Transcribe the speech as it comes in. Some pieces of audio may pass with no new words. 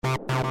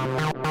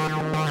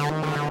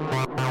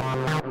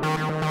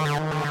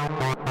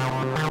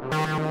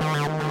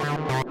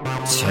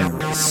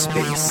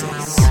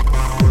TerraSpaces.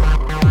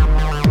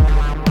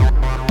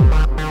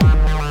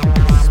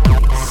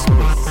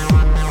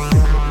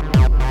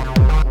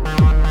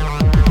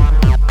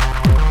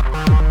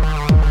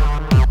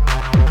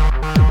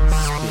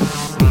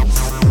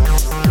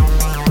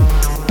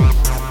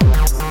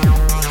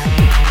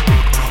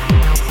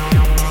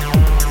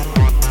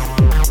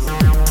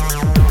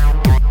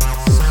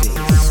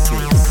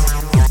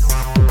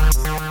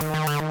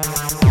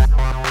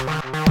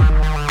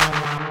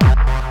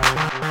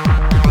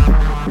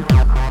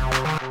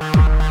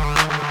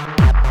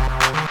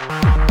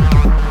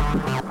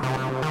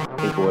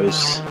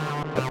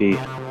 Happy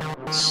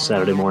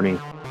Saturday morning.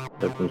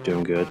 Everyone's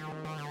doing good.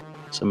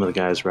 Some of the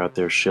guys were out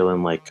there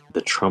shilling like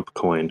the Trump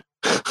coin.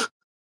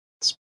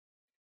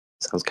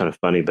 Sounds kind of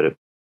funny, but it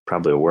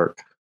probably will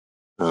work.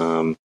 I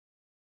don't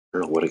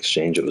know what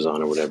exchange it was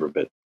on or whatever,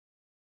 but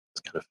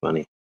it's kind of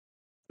funny.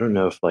 I don't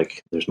know if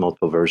like there's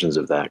multiple versions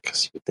of that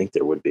because you would think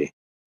there would be,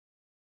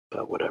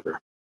 but whatever.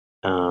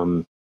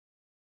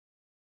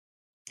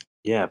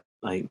 Yeah,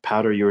 like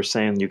Powder, you were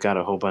saying you got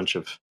a whole bunch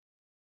of.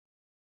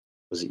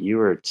 Was it you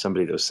or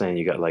somebody that was saying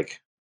you got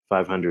like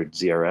 500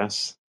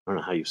 ZRS? I don't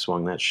know how you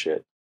swung that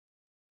shit.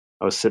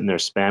 I was sitting there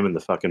spamming the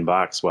fucking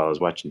box while I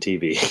was watching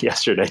TV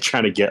yesterday,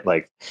 trying to get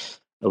like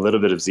a little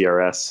bit of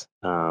ZRS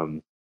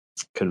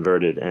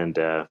converted, and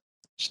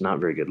just not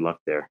very good luck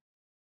there.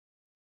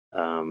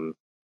 So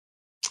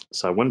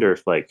I wonder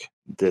if like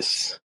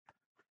this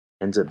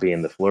ends up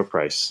being the floor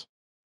price.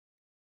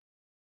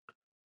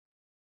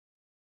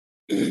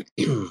 Hey,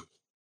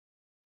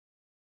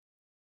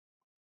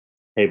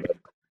 but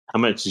how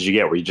much did you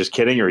get? Were you just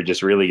kidding, or you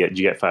just really did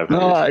you get 500?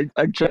 No,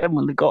 I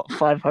genuinely got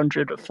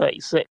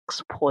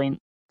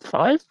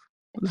 536.5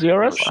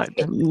 zeros. Oh,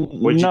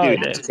 what'd you do?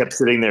 You just kept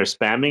sitting there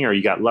spamming, or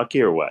you got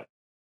lucky, or what?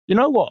 You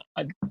know what?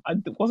 I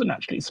wasn't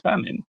actually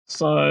spamming.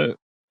 So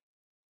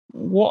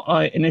what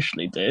I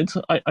initially did,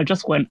 I initially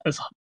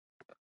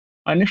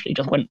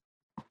just went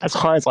as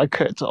high as I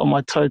could on my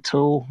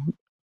total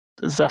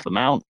Zeph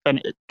amount,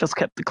 and it just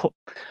kept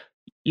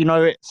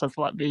it says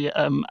like the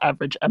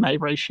average MA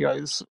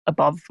ratios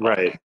above.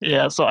 Right.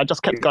 Yeah, so I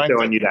just kept going.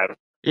 Showing you that.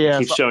 Yeah.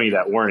 Keep showing you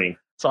that warning.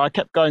 So I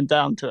kept going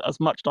down to as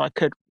much as I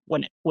could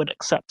when it would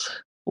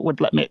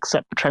let me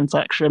accept the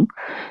transaction,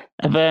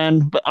 and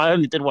then but I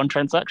only did one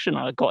transaction.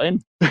 I got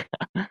in.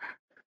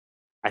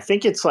 I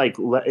think it's like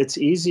it's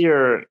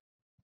easier.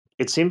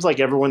 It seems like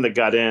everyone that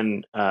got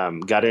in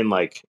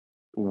like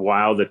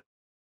while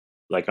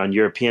like on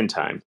European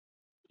time.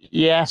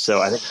 Yeah. So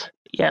I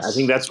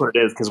think that's what it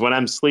is, because when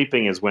I'm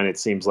sleeping is when it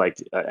seems like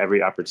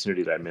every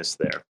opportunity that I miss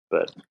there.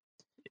 But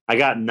I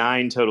got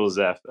 9 total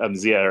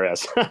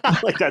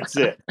ZRS. Like that's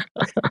it.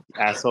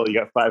 Asshole, you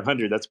got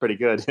 500. That's pretty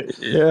good.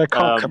 Yeah,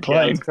 can't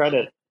complain.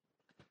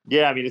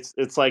 Yeah, I mean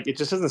it's like it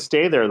just doesn't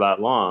stay there that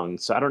long.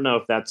 So I don't know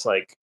if that's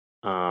like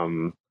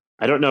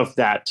I don't know if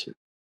that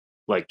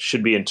like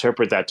should be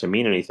interpret that to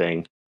mean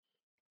anything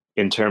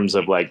in terms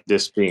of like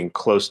this being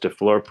close to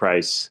floor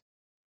price,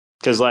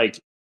 because like,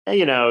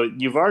 you know,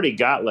 you've already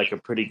got like a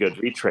pretty good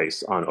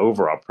retrace on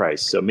overall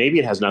price, so maybe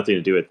it has nothing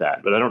to do with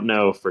that, but I don't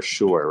know for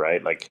sure,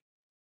 right? Like,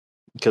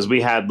 because we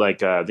had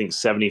like I think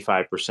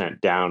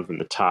 75% down from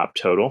the top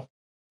total,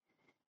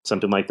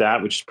 something like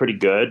that, which is pretty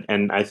good.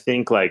 And I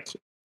think like,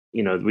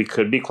 you know, we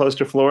could be close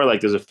to floor.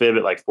 Like there's a fib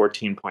at like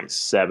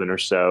 14.7 or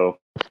so.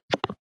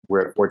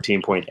 We're at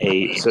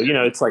 14.8, so you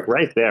know it's like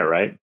right there,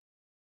 right?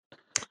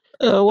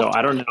 So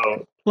I don't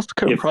know. What's the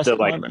current price at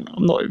the moment?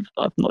 I'm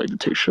not even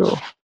too sure.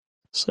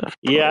 So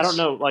yeah, I don't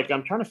know. Like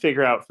I'm trying to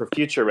figure out for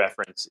future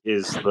reference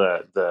is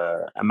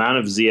the amount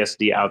of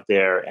ZSD out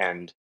there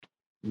and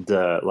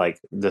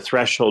the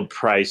threshold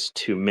price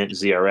to mint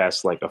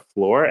ZRS like a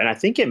floor, and I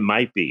think it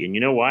might be. And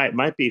you know why? It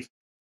might be.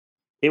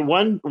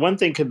 One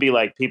thing could be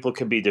like people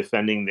could be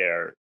defending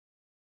their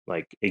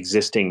like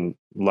existing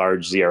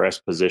large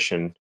ZRS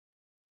position.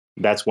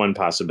 That's one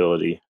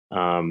possibility.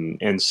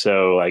 And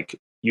so like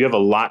you have a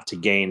lot to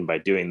gain by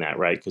doing that,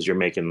 right? Because you're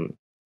making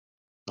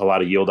a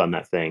lot of yield on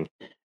that thing.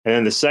 And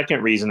then the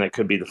second reason that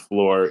could be the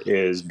floor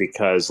is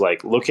because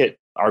like look at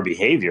our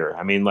behavior.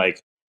 I mean,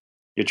 like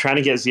you're trying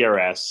to get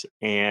ZRS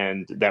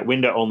and that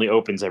window only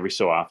opens every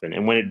so often.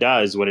 And when it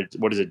does, what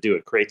does it do?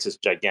 It creates this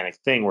gigantic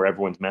thing where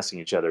everyone's messing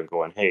each other and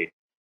going, hey,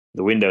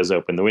 the window's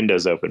open,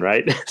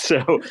 right?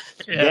 So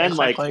yeah, then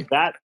exactly.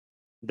 Like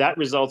that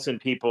results in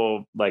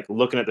people like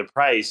looking at the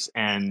price,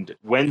 and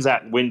when's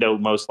that window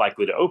most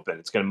likely to open?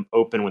 It's going to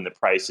open when the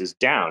price is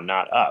down,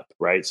 not up,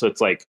 right? So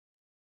it's like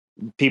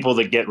people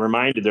that get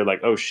reminded, they're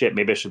like, oh shit,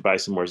 maybe I should buy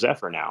some more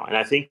Zephyr now. And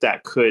I think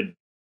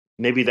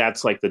maybe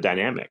that's like the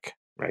dynamic,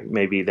 right?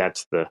 Maybe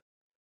that's the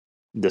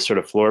sort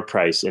of floor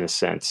price in a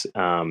sense.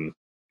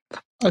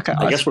 Okay,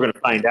 I guess we're going to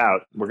find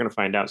out. We're going to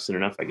find out soon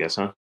enough, I guess,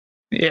 huh?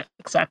 Yeah,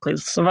 exactly.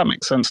 So that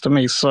makes sense to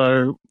me.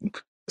 So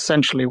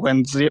essentially,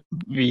 when the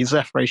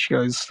Zeph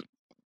ratio is,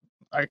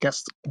 I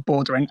guess,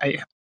 bordering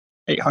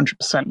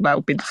 800%, that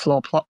would be the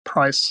floor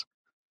price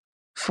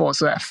for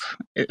Zeph.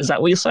 Is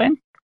that what you're saying?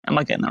 Am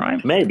I getting that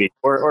right? Maybe,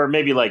 or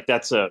maybe like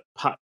that's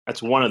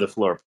one of the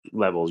floor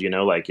levels.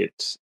 Like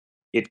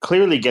it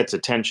clearly gets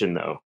attention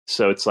though.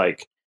 So it's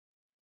like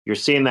you're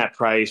seeing that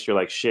price, you're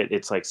like, shit,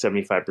 it's like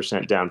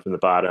 75% down from the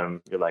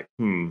bottom. You're like,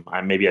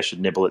 maybe I should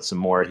nibble it some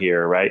more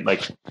here, right?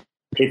 Like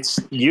it's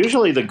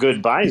usually the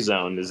good buy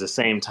zone is the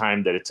same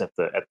time that it's at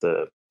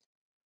the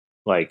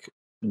like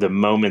the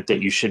moment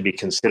that you should be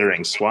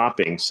considering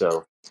swapping.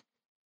 So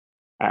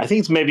I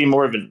think it's maybe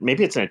more of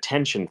maybe it's an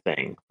attention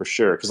thing for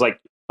sure. Because like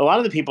a lot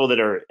of the people that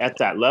are at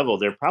that level,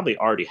 they probably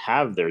already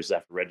have their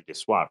Zephyr ready to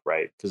swap,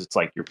 right? Because it's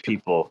like your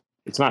people,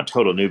 it's not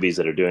total newbies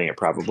that are doing it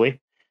probably,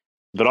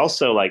 but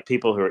also like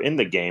people who are in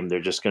the game, they're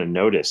just going to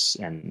notice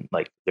and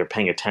like they're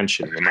paying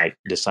attention. They might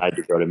decide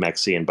to go to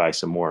Mexi and buy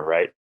some more,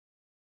 right?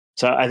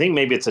 So I think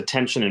maybe it's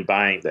attention and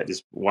buying that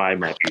is why it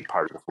might be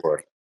part of the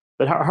floor.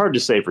 But hard to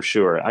say for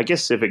sure. I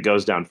guess if it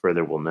goes down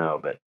further, we'll know.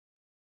 But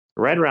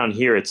right around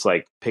here, it's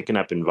like picking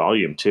up in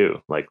volume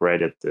too, like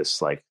right at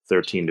this like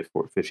 $13 to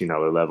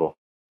 $15 level.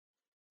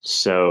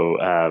 So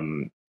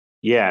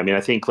yeah, I mean,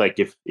 I think like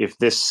if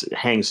this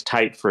hangs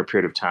tight for a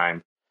period of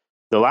time,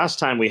 the last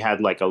time we had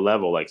like a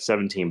level like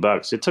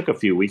 $17, it took a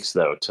few weeks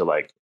though to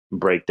like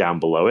break down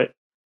below it.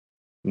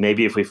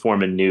 Maybe if we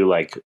form a new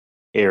like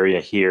area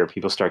here,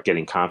 people start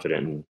getting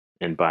confident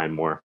and buying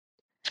more.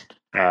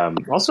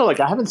 Also, like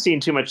I haven't seen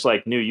too much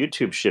like new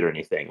YouTube shit or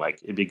anything. Like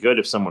it'd be good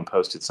if someone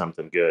posted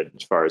something good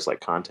as far as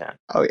like content.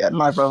 Oh yeah,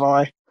 neither have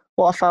I.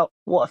 What I thought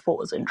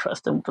was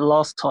interesting, the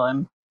last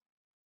time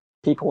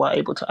people were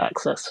able to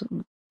access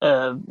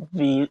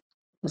the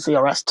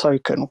ZRS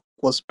token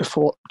was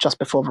just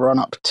before the run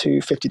up to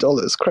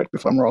 $50. Correct me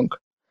if I'm wrong.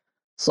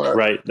 So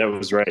Right, that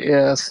was right.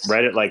 yes,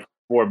 Right at like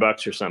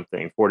 $4 or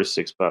something, $4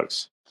 to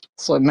 $6.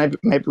 so maybe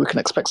we can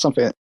expect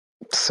something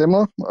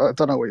similar. I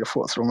don't know what your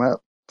thoughts are on that.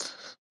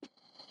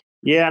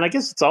 Yeah, and I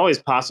guess it's always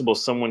possible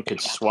someone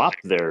could swap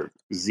their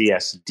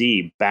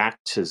ZSD back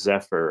to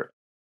Zephyr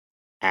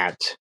at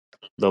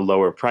the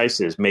lower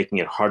prices, making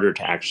it harder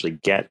to actually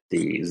get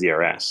the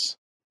ZRS,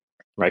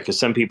 right? Because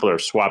some people are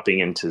swapping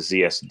into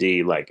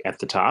ZSD like at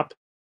the top,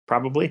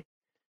 probably,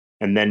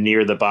 and then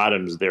near the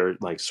bottoms they're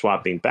like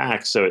swapping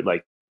back, so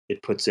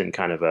it puts in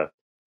kind of a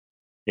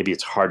maybe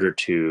it's harder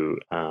to.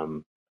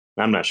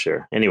 I'm not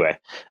sure. Anyway,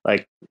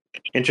 like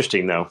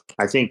interesting though.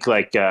 I think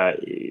like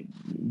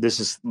this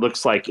is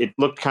looks like it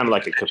looked kind of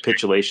like a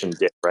capitulation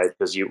dip, right?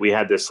 Because we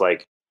had this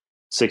like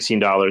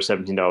 $16,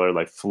 $17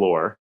 like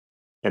floor,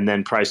 and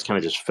then price kind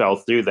of just fell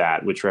through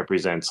that, which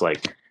represents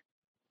like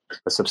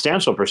a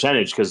substantial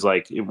percentage. Because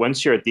like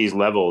once you're at these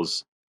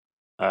levels,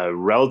 a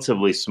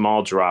relatively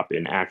small drop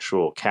in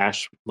actual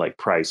cash like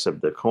price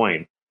of the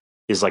coin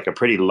is like a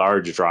pretty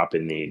large drop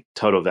in the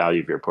total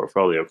value of your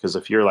portfolio. Because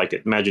if you're like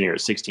imagine you're at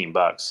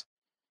 $16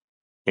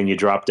 and you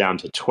drop down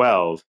to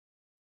 12,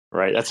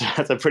 right?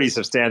 That's a pretty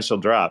substantial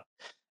drop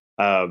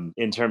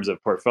in terms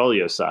of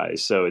portfolio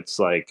size. So it's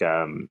like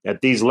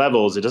at these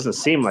levels, it doesn't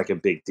seem like a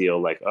big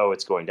deal. Like, oh,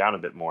 it's going down a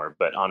bit more,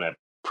 but on a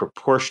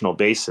proportional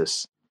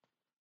basis,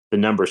 the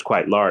number is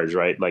quite large,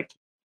 right? Like,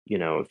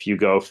 if you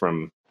go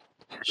from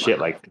shit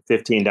like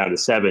 15 down to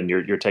 7,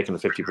 you're taking a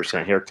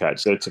 50% haircut.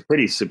 So it's a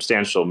pretty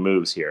substantial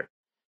moves here.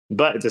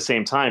 But at the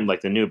same time,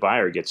 like the new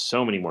buyer gets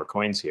so many more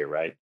coins here,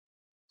 right?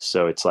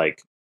 So it's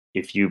like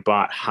if you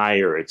bought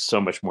higher, it's so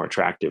much more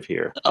attractive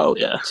here. Oh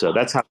yeah. So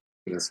that's how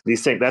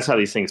these things. That's how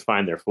these things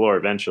find their floor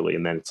eventually,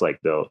 and then it's like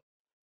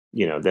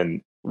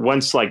then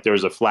once like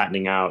there's a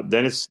flattening out,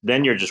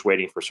 then you're just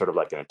waiting for sort of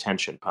like an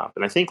attention pump.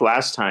 And I think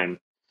last time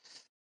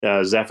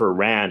Zephyr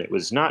ran, it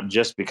was not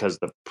just because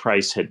the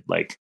price had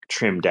like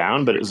trimmed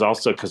down, but it was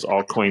also because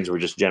all coins were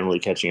just generally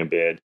catching a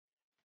bid.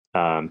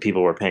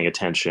 People were paying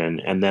attention,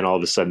 and then all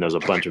of a sudden, there was a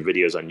bunch of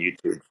videos on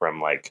YouTube from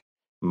like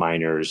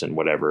miners and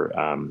whatever.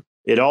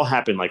 It all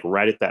happened like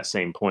right at that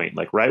same point,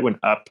 like right when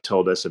Up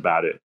told us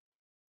about it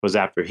was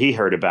after he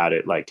heard about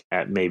it, like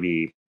at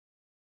maybe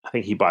I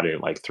think he bought it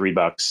at like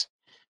 $3,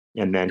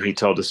 and then he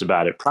told us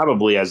about it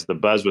probably as the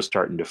buzz was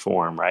starting to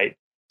form, right?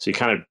 So he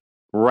kind of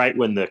right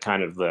when the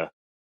kind of the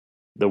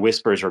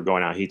whispers were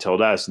going out, he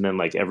told us, and then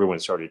like everyone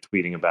started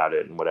tweeting about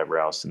it and whatever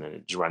else, and then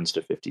it runs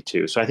to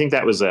 52. So I think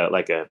that was it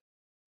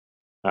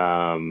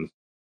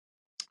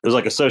was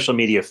like a social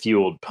media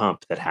fueled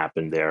pump that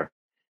happened there,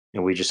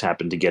 and we just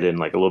happened to get in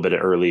like a little bit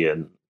early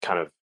and kind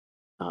of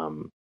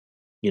um,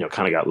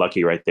 kind of got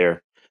lucky right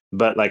there.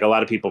 But like a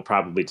lot of people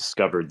probably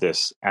discovered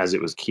this as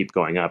it was keep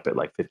going up at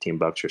like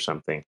 $15 or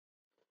something.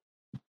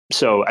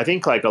 So I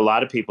think like a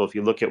lot of people, if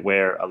you look at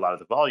where a lot of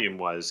the volume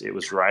was, it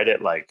was right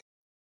at like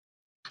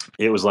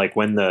it was like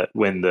when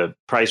the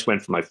price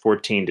went from like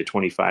 14 to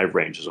 25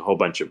 range, there's a whole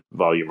bunch of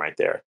volume right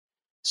there.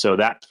 So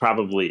that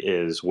probably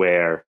is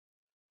where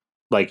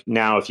like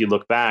now if you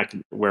look back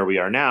where we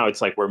are now,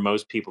 it's like where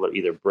most people are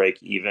either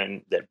break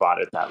even that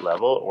bought at that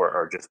level or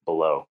are just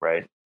below,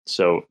 right?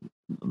 So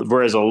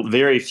whereas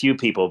very few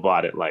people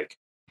bought at like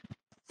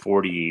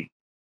 40,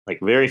 like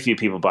very few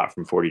people bought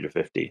from 40 to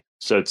 50.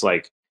 So it's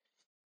like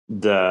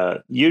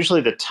the usually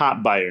the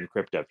top buyer in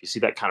crypto, if you see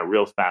that kind of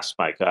real fast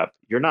spike up,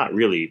 you're not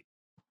really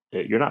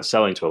you're not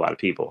selling to a lot of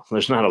people.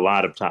 There's not a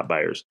lot of top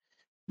buyers.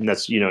 And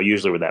that's,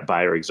 usually where that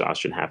buyer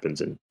exhaustion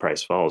happens and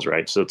price falls,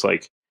 right? So it's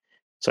like,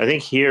 so I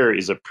think here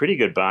is a pretty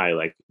good buy.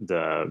 Like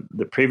the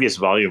previous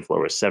volume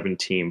floor was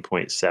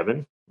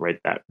 17.7, right?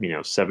 That,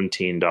 $17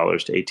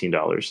 to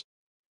 $18.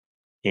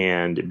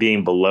 And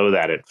being below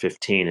that at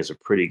 15 is a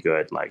pretty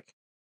good like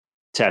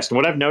test. And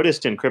what I've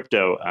noticed in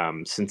crypto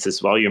since this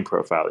volume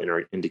profile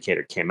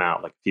indicator came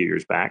out like a few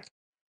years back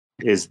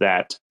is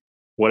that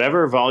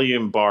whatever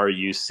volume bar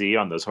you see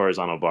on those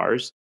horizontal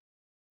bars,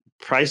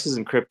 prices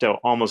in crypto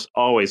almost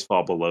always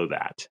fall below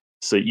that.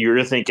 So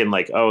you're thinking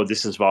like, oh,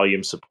 this is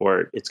volume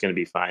support. It's going to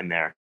be fine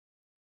there.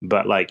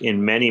 But like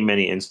in many,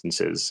 many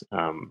instances,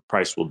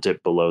 price will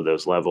dip below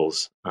those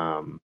levels.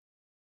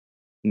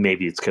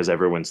 Maybe it's because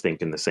everyone's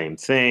thinking the same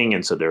thing.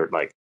 And so they're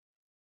like,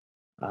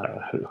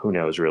 who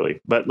knows really,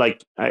 but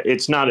like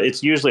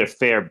it's usually a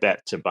fair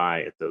bet to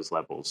buy at those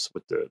levels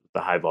with the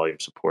high volume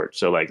support.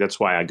 So like that's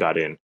why I got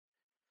in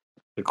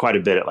quite a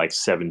bit at like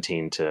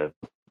 17 to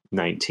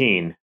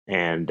 19,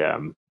 and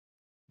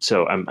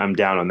so I'm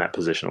down on that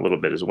position a little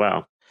bit as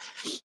well,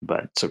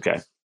 but it's okay.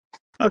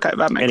 Okay,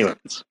 that makes Anyway,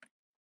 sense.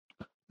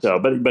 so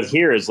but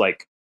here is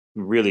like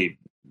really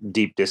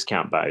deep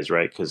discount buys,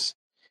 right? Because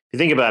if you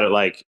think about it,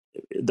 like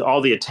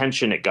all the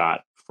attention it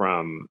got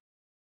from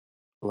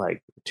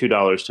like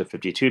 $2 to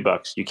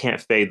 $52, you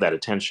can't fade that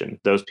attention.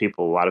 Those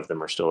people, a lot of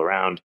them are still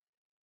around.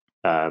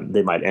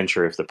 They might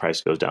enter if the price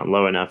goes down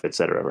low enough, et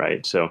cetera,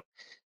 right? So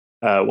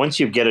once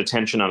you get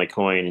attention on a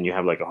coin and you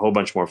have like a whole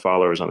bunch more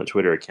followers on the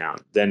Twitter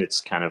account, then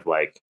it's kind of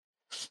like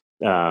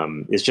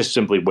it's just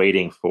simply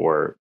waiting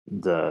for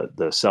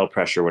the sell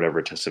pressure,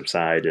 whatever, to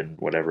subside and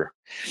whatever.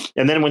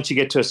 And then once you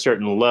get to a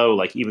certain low,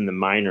 like even the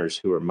miners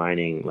who are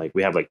mining, like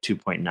we have like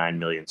 2.9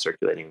 million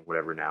circulating,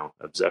 whatever now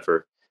of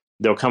Zephyr.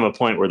 There'll come a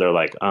point where they're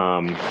like,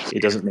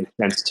 it doesn't make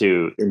sense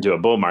to into a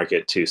bull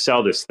market to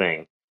sell this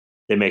thing.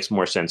 It makes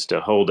more sense to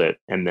hold it,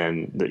 and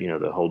then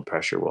the hold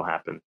pressure will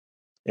happen,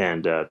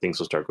 and things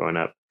will start going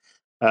up.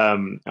 I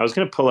was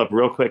going to pull up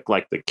real quick,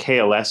 like the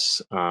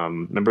KLS.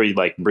 Remember, you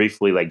like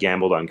briefly like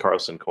gambled on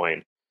Carlson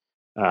coin,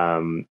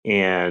 and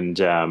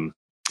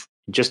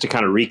just to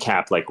kind of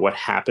recap, like what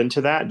happened to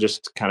that,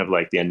 just kind of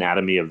like the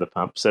anatomy of the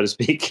pump, so to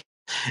speak.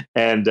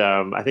 And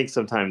I think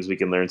sometimes we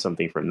can learn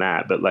something from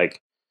that. But like,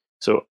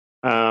 so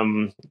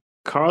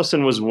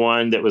Carlson was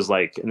one that was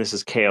like, and this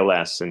is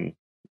KLS, and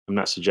I'm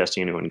not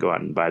suggesting anyone go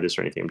out and buy this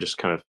or anything. I'm just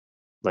kind of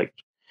like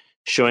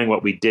showing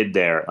what we did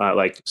there.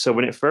 Like, so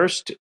when it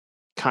first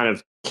kind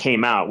of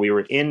came out, we were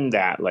in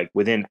that like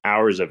within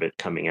hours of it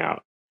coming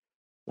out.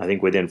 I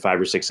think within 5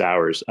 or 6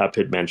 hours. Up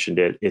had mentioned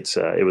it. It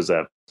was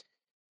a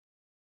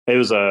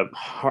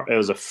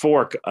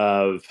fork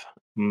of,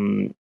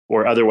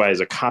 or otherwise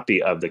a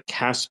copy of the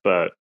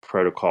Caspa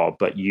protocol,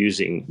 but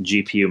using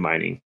GPU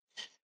mining,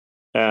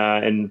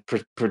 and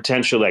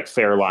potentially like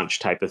fair launch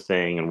type of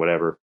thing and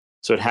whatever.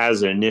 So it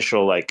has an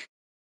initial like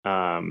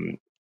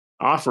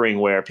offering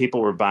where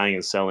people were buying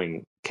and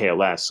selling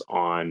KLS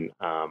on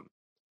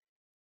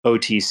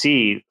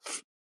OTC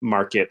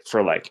market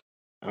for like,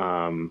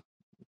 for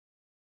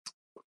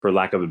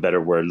lack of a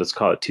better word, let's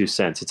call it 2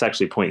 cents. It's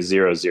actually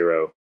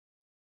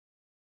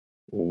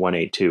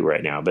 0.00182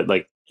 right now, but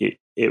like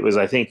it was,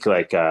 I think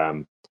like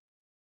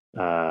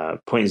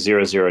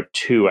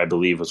 0.002, I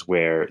believe, was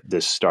where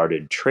this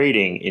started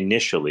trading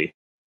initially.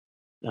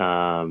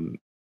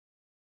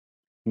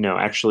 No,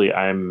 actually,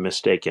 I'm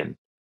mistaken.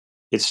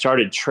 It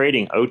started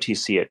trading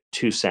OTC at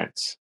 2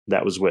 cents.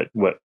 That was what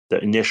the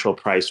initial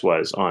price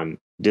was on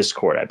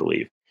Discord, I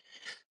believe.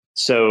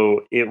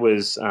 So it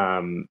was,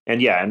 and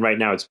yeah, and right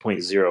now it's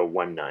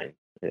 0.019.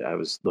 I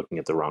was looking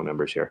at the wrong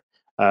numbers here.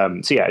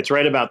 So yeah, it's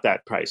right about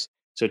that price.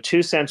 So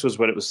 2 cents was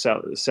what it was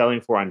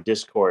selling for on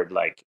Discord,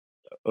 like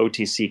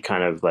OTC,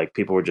 kind of like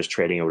people were just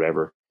trading or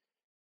whatever.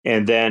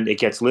 And then it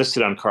gets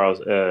listed on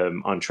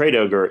on Trade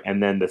Ogre,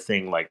 and then the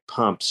thing like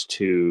pumps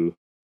to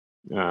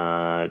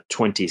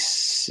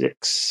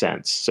 26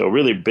 cents. So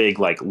really big,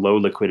 like low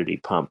liquidity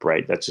pump,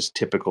 right? That's just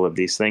typical of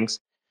these things.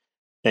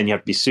 And you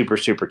have to be super,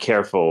 super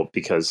careful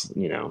because,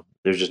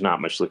 there's just not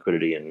much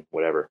liquidity and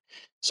whatever.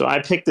 So I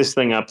picked this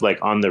thing up like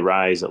on the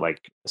rise at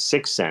like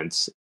 6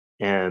 cents.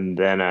 And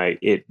then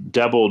it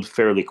doubled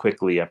fairly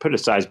quickly. I put a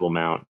sizable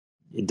amount.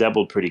 It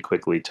doubled pretty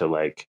quickly to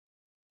like,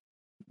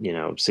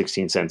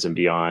 16 cents and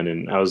beyond.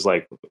 And I was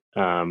like,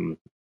 I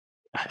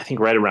think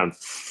right around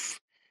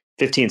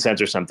 15 cents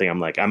or something,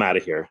 I'm like, I'm out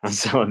of here. I'm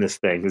selling this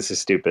thing. This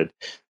is stupid.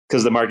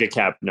 Because the market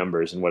cap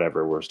numbers and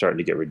whatever were starting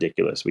to get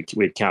ridiculous. We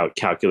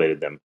calculated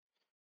them,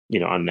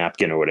 on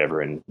napkin or whatever,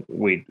 and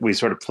we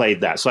sort of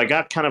played that. So I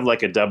got kind of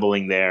like a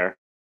doubling there,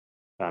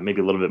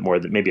 maybe a little bit more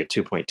than maybe a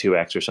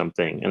 2.2x or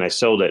something, and I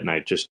sold it and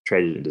I just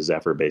traded it into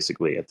Zephyr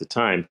basically at the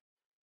time.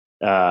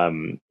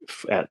 I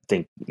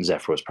think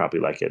Zephyr was probably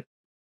like at,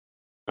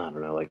 I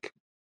don't know, like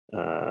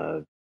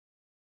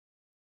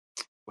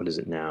what is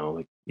it now?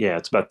 Like, yeah,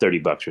 it's about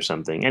 $30 or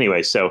something.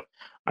 Anyway, so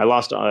I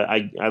lost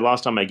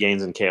all my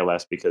gains in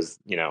KLS because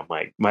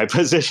my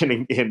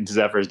position in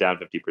Zephyr is down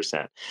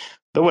 50%.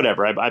 But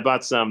whatever, I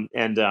bought some,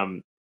 and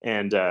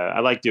And I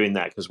like doing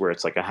that because where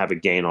it's like I have a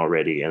gain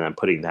already and I'm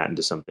putting that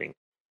into something,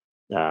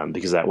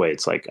 because that way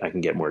it's like I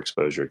can get more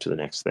exposure to the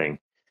next thing.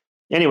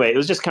 Anyway, it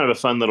was just kind of a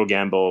fun little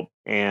gamble.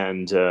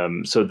 And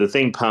so the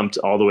thing pumped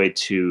all the way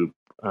to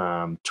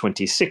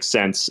 26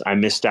 cents. I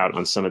missed out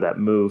on some of that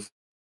move.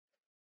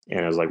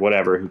 And I was like,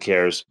 whatever, who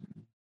cares?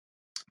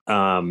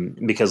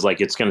 Because like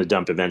it's going to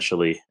dump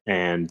eventually.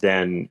 And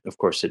then, of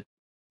course, it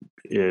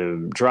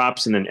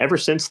drops. And then ever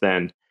since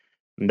then,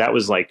 that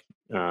was like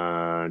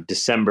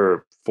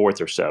December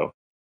 4th or so.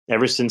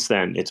 Ever since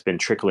then, it's been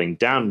trickling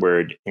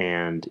downward,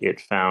 and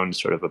it found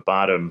sort of a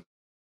bottom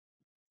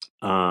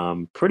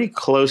pretty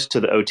close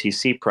to the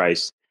OTC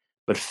price,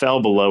 but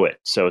fell below it.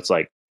 So it's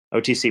like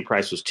OTC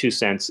price was 2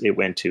 cents, it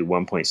went to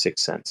 1.6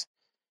 cents.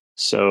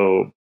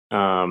 So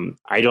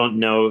I don't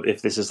know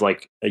if this is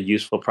like a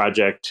useful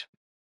project.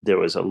 There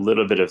was a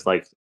little bit of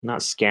like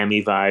not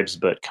scammy vibes,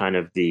 but kind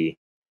of the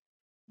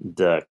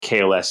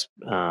KLS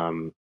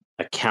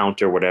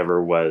account or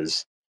whatever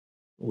was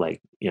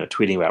like,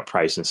 tweeting about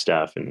price and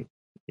stuff and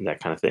that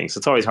kind of thing. So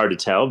it's always hard to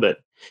tell, but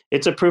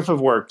it's a proof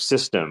of work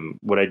system.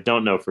 What I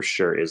don't know for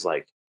sure is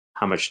like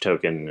how much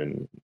token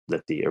and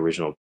that the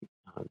original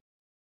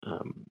uh,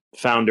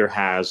 founder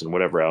has and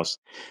whatever else.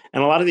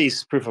 And a lot of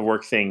these proof of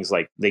work things,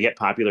 like they get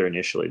popular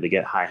initially, they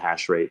get high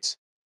hash rates,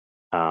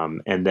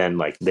 and then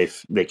like they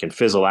can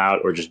fizzle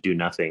out or just do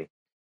nothing.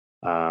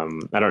 I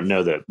don't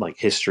know the like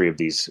history of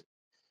these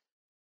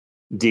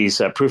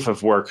proof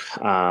of work.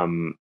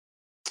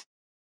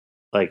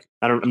 Like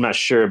I'm not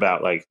sure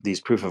about like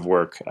these proof of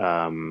work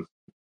like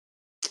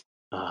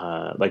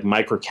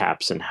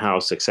microcaps and how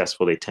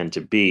successful they tend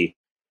to be.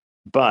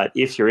 But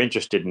if you're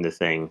interested in the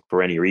thing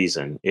for any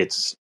reason,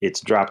 it's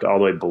dropped all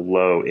the way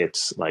below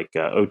its like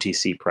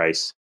OTC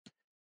price.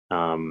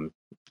 Let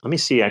me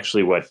see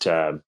actually what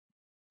I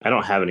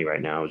don't have any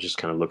right now. I was just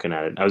kind of looking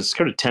at it. I was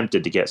kind of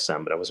tempted to get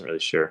some, but I wasn't really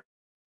sure.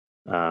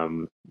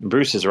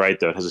 Bruce is right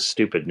though. It has a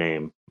stupid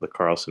name, the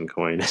Carlson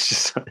coin. It's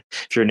just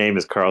if your name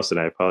is Carlson,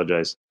 I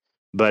apologize.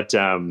 But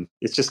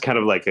it's just kind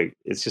of like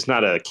it's just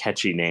not a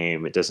catchy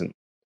name. It doesn't,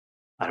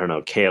 I don't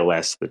know,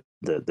 KLS,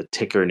 the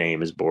ticker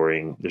name is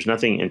boring. There's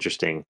nothing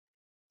interesting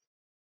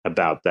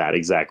about that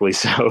exactly.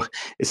 So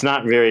it's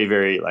not very,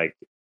 very like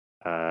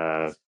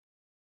uh,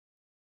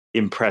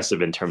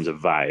 impressive in terms of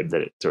vibe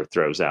that it sort of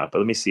throws out. But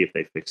let me see if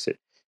they fix it.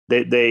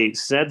 They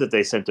said that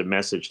they sent a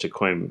message to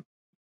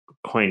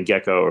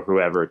CoinGecko or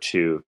whoever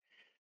to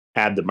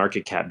add the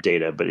market cap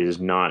data, but it is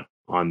not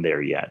on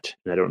there yet.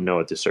 And I don't know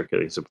what the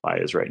circulating supply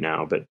is right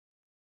now, but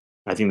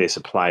I think they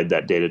supplied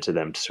that data to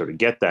them to sort of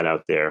get that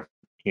out there.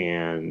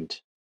 And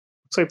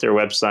looks like their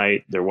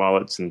website, their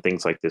wallets, and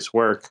things like this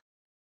work.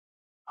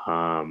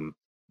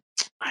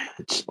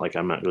 It's like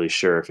I'm not really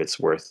sure if it's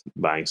worth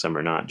buying some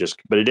or not.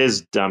 But it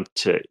is dumped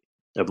to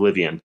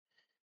oblivion,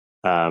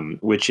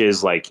 which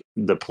is like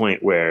the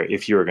point where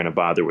if you were going to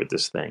bother with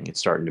this thing, it's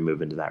starting to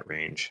move into that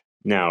range.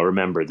 Now,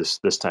 remember this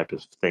type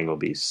of thing will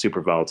be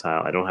super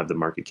volatile. I don't have the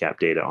market cap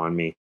data on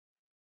me.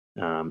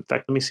 In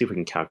fact, let me see if we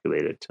can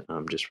calculate it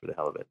just for the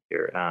hell of it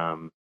here.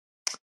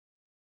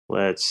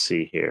 Let's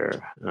see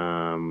here.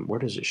 Where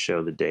does it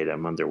show the data?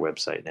 I'm on their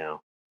website now.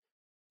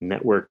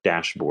 Network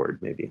dashboard,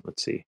 maybe.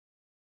 Let's see.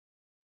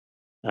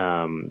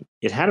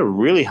 It had a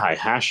really high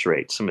hash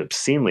rate, some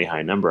obscenely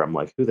high number. I'm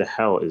like, who the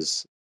hell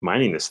is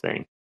mining this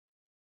thing?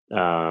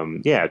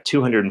 Yeah,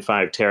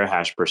 205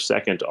 terahash per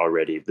second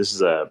already. This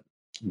is a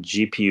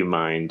GPU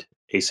mined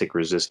ASIC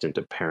resistant,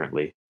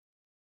 apparently.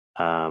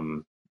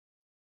 And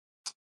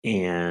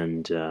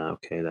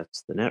okay,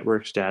 that's the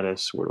network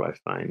status. Where do I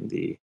find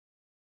the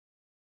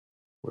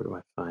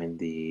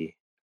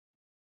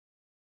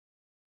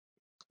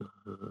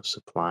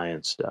supply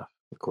and stuff?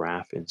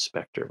 Graph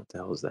inspector. What the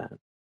hell is that? If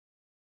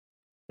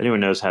anyone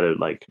knows how to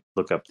like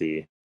look up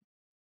the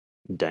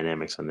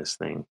dynamics on this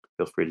thing,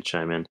 feel free to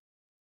chime in.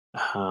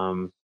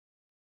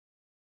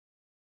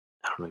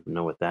 I don't even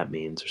know what that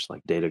means. There's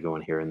like data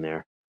going here and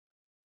there.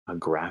 A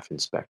graph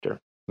inspector.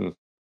 I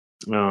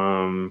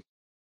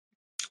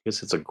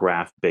guess it's a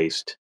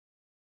graph-based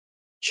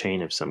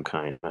chain of some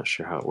kind. I'm not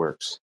sure how it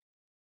works.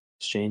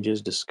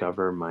 Exchanges,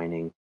 discover,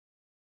 mining.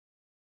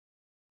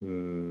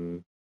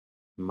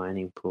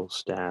 Mining pool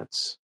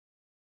stats.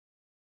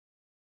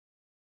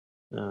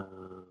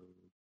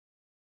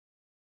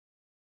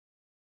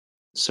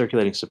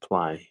 Circulating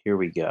supply. Here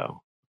we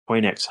go.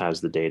 CoinEx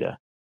has the data.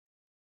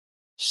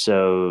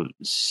 So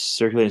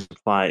circulating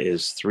supply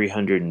is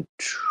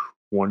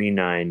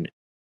 329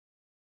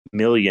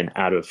 million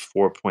out of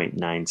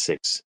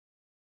 4.96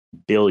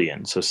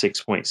 billion. So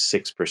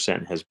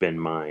 6.6% has been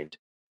mined.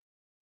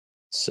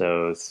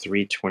 So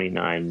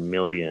 329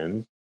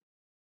 million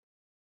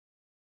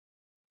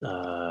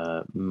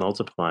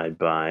multiplied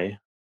by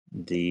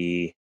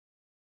the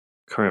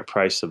current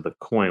price of the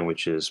coin,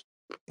 which is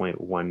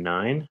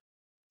 0.19,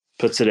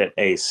 puts it at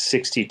a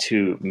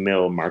 62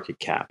 mil market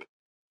cap.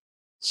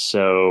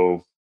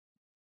 So,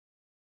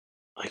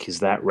 like, is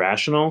that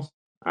rational?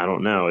 I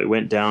don't know. It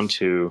went down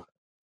to,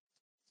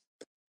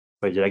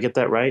 wait, did I get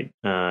that right?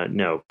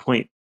 No,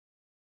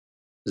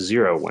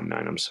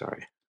 0.019, I'm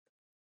sorry.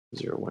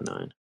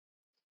 0.019.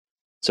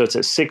 So it's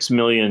at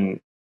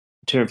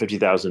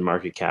 6,250,000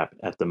 market cap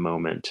at the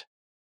moment.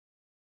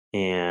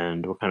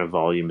 And what kind of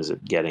volume is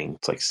it getting?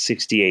 It's like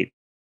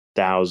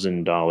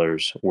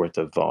 $68,000 worth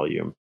of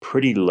volume.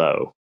 Pretty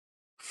low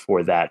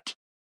for that,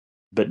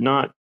 but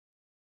not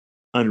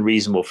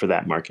unreasonable for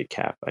that market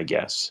cap, I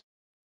guess.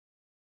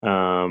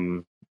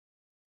 So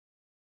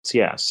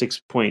yeah,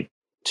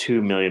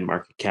 6.2 million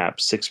market cap,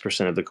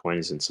 6% of the coin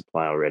is in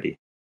supply already.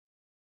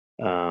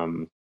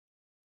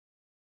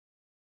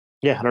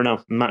 Yeah, I don't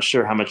know. I'm not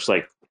sure how much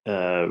like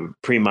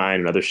pre-mine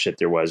and other shit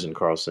there was in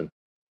Carlson,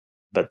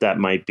 but that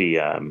might be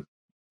a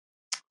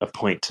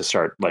point to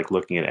start like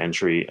looking at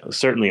entry.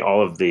 Certainly,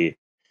 all of the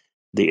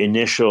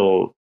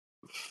initial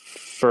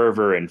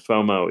fervor and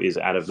FOMO is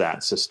out of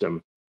that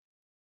system,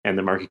 and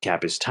the market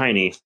cap is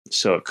tiny,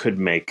 so it could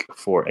make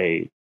for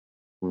a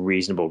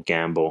reasonable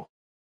gamble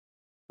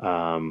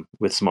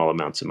with small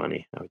amounts of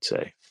money, I would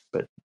say.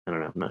 But I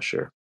don't know. I'm not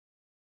sure.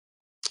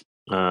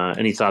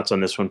 Any thoughts on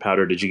this one,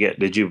 Powder? Did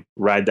you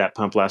ride that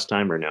pump last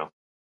time or no?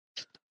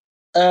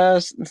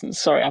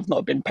 Sorry, I've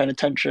not been paying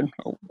attention.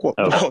 Oh, What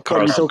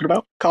coin are you talking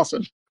about?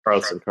 Carson.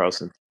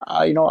 Carlson.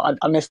 You know what?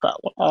 I missed that.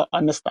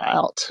 I missed that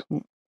out,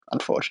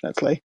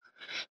 unfortunately.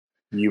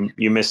 You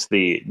missed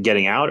the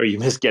getting out, or you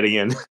missed getting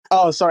in?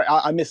 Oh, sorry,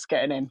 I missed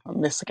getting in. I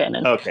missed getting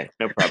in. Okay,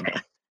 no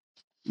problem.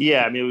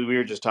 Yeah, I mean, we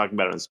were just talking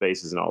about it on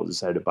Spaces, and all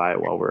decided to buy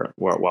it while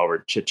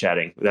we're chit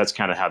chatting. That's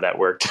kind of how that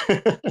worked.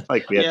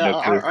 Like we had Yeah,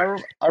 no clue.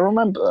 I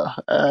remember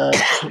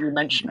you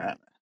mentioning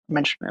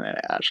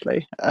it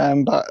actually.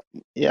 But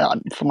yeah,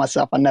 for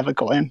myself, I never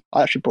got in.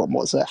 I actually bought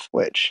more Zeph,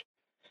 which,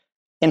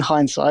 in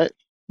hindsight,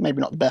 maybe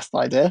not the best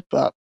idea,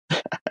 but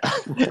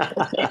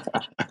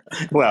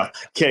Well,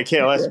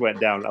 KLS yeah. went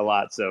down a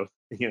lot, so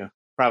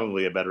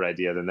probably a better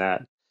idea than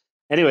that.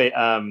 Anyway,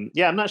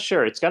 yeah, I'm not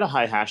sure. It's got a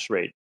high hash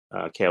rate,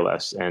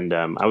 KLS, and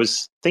I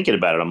was thinking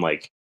about it. I'm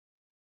like,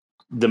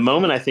 the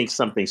moment I think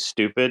something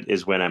stupid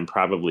is when I'm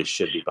probably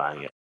should be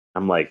buying it.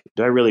 I'm like,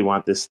 do I really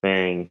want this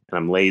thing? And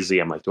I'm lazy.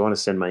 I'm like, do I want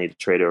to send money to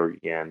Trade Ogre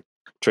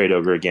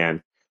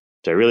again?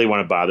 Do I really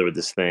want to bother with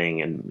this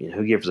thing? And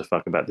who gives a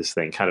fuck about this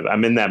thing? Kind of,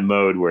 I'm in that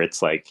mode where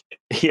it's like,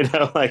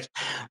 like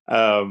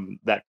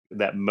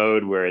that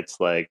mode where it's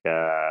like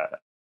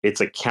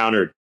it's a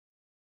counter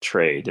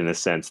trade in a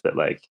sense that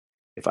like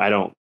if I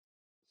don't,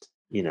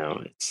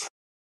 it's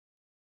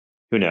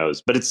who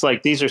knows. But it's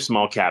like these are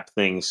small cap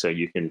things, so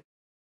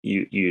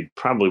you'd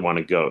probably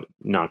want to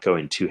not go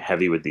in too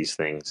heavy with these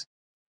things,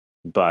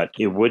 but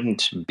it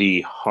wouldn't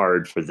be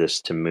hard for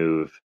this to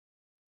move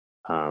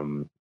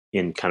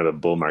in kind of a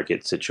bull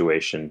market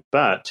situation.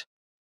 But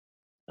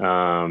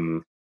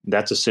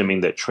that's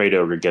assuming that Trade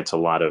Ogre gets a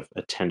lot of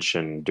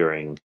attention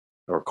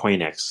or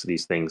CoinEx,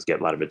 these things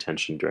get a lot of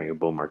attention during a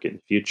bull market in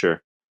the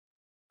future.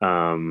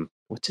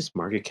 What's its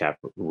market cap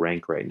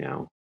rank right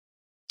now?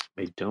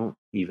 I don't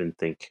even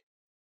think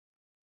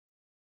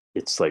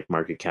its like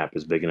market cap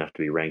is big enough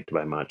to be ranked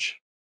by much.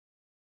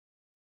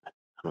 I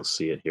don't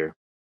see it here.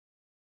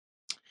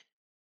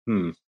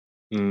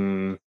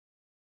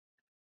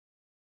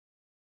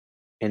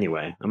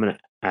 Anyway, I'm gonna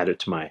add it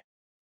to my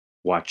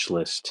watch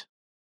list.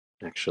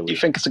 Do you Actually,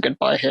 think it's a good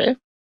buy here?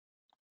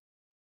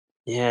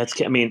 yeah,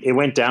 I mean, it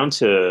went down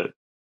to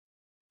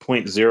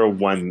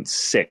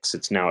 0.016.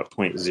 It's now at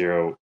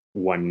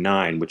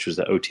 0.019, which was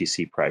the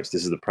OTC price.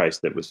 This is the price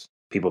that was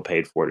people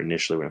paid for it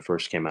initially when it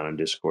first came out on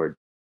Discord.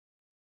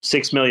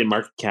 6 million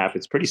market cap.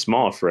 It's pretty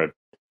small for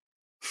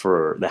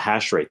the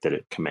hash rate that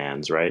it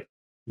commands. Right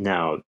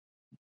now,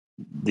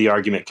 the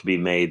argument can be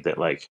made that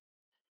like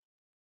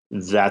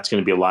that's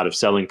going to be a lot of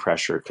selling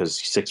pressure because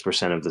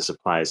 6% of the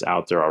supply is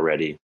out there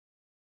already.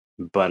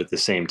 But at the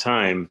same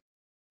time,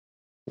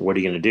 what are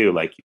you going to do?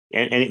 Like,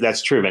 and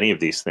that's true of any of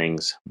these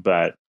things,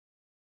 but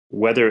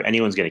whether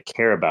anyone's going to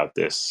care about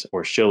this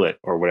or shill it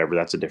or whatever,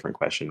 that's a different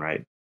question,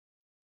 right?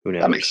 Who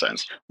knows? That makes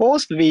sense. What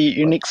was the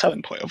unique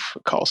selling point of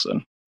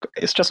Carlson?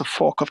 It's just a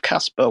fork of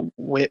Casper.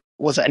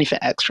 Was there anything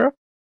extra?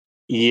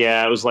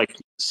 Yeah, it was like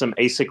some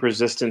ASIC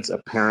resistance,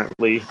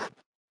 apparently.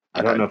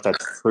 I don't Okay. know if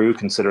that's true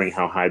considering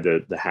how high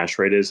the hash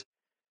rate is.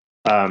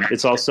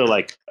 It's also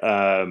like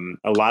a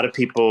lot of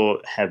people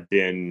have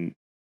been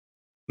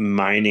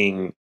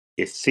mining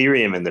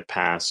Ethereum in the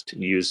past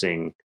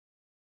using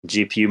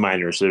GPU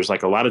miners. There's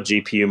like a lot of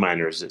GPU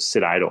miners that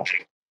sit idle,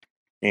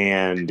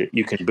 and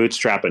you can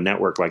bootstrap a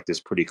network like this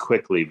pretty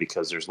quickly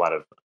because there's a lot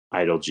of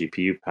idle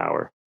GPU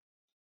power.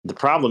 The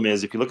problem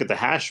is if you look at the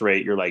hash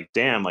rate, you're like,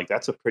 damn, like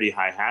that's a pretty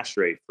high hash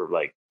rate for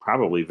like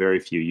probably very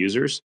few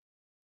users.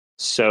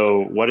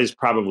 So what is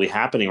probably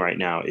happening right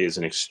now is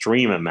an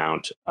extreme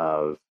amount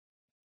of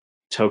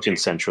token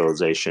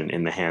centralization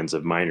in the hands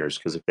of miners,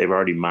 because if they've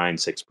already mined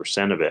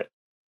 6% of it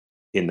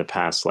in the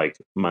past like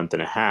month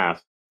and a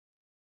half,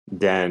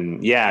 then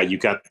yeah,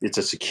 it's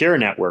a secure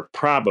network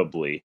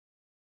probably,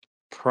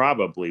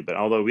 but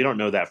although we don't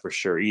know that for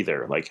sure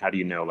either. Like, how do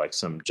you know like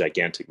some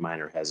gigantic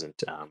miner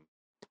hasn't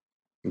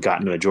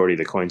gotten the majority of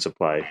the coin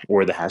supply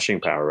or the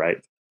hashing power,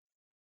 right?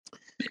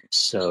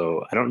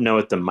 So I don't know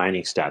what the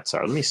mining stats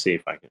are. Let me see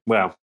if I can.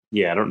 Well,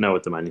 yeah, I don't know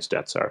what the mining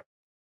stats are.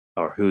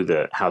 or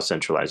how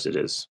centralized it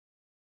is.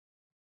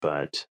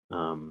 But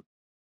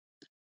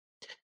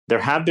there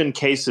have been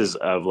cases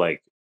of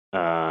like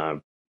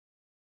 51%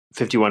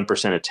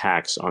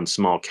 attacks on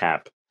small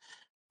cap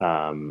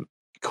um,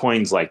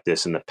 coins like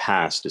this in the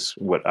past, is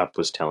what Up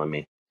was telling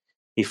me.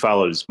 He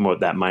follows more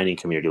that mining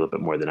community a little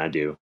bit more than I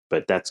do,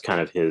 but that's kind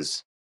of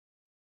his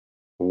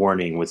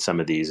warning with some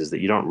of these, is that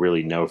you don't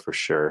really know for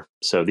sure.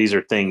 So these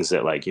are things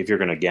that, like, if you're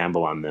going to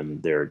gamble on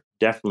them, there are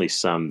definitely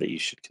some that you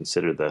should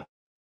consider the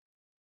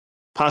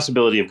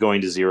possibility of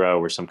going to zero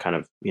or some kind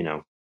of,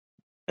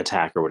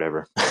 attack or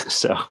whatever.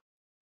 So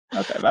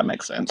Okay, that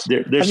makes sense.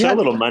 Have there's you so had?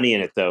 little money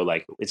in it though.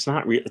 Like, it's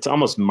not real. It's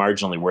almost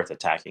marginally worth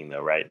attacking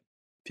though, right?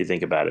 If you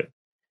think about it,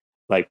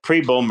 like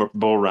pre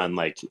bull run,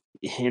 like,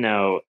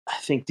 I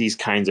think these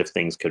kinds of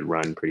things could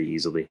run pretty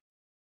easily.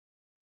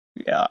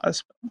 Yeah,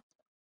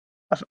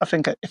 I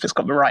think if it's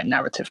got the right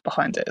narrative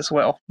behind it as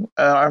well.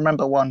 I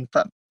remember one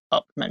that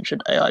Up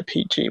mentioned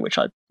AIPG, which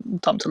I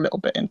dumped a little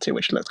bit into,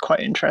 which looked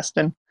quite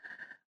interesting.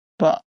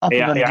 But other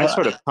than AI that,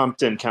 sort of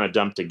pumped and kind of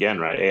dumped again,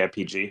 right?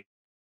 AIPG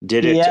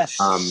did it. yes.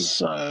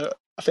 So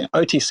I think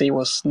OTC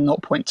was zero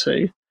point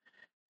 0.2.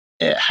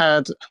 It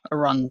had a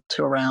run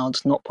to around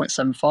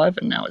 0.75,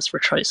 and now it's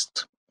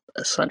retraced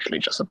essentially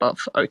just above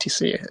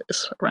OTC.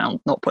 It's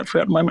around zero point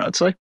 0.3 at the moment, I'd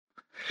say.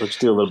 Let's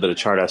do a little bit of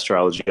chart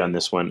astrology on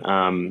this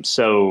one.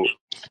 So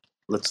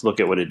let's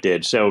look at what it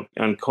did. So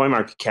on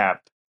CoinMarketCap,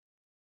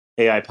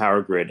 AI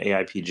Power Grid,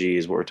 AIPG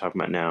is what we're talking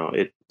about now.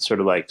 It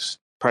sort of like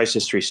price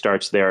history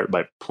starts there at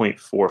by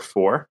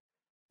 0.44.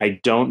 I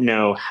don't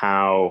know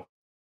how.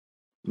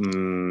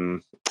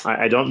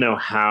 I don't know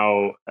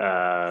how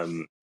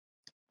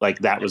like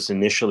that was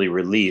initially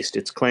released.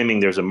 It's claiming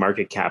there's a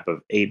market cap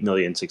of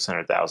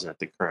 8,600,000 at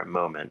the current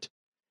moment.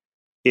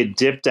 It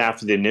dipped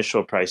after the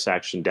initial price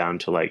action down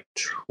to like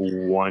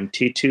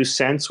 22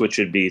 cents, which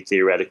would be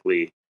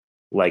theoretically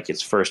like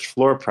its first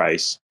floor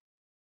price.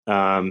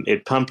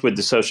 It pumped with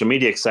the social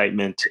media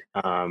excitement,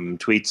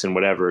 tweets and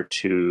whatever,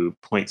 to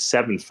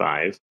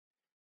 0.75.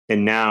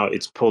 And now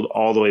it's pulled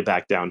all the way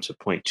back down to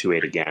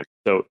 0.28 again.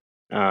 So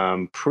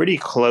pretty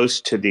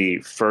close to the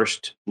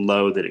first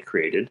low that it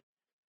created.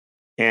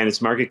 And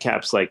its market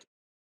cap's like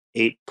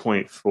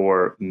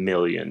 8.4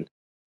 million.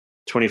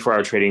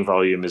 24-hour trading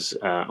volume is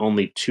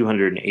only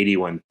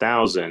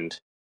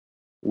 281,000,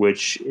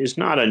 which is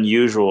not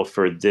unusual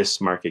for this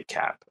market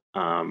cap.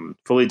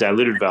 Fully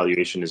diluted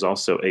valuation is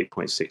also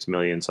 8.6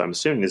 million. So I'm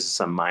assuming this is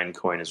some mine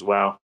coin as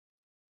well.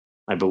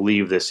 I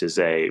believe this is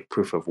a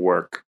proof of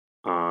work.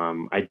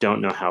 I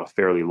don't know how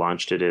fairly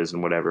launched it is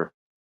and whatever,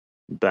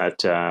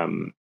 but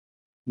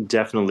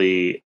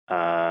definitely,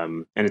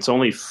 and it's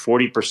only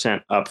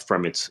 40% up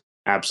from its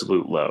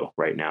absolute low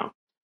right now.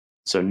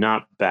 So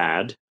not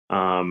bad.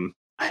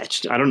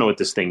 I don't know what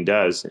this thing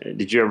does.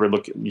 Did you ever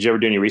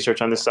do any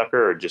research on this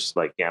sucker, or just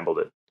like gambled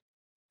it?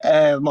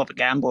 More of a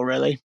gamble,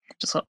 really,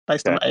 just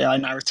based on Okay. the AI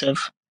narrative.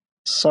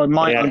 So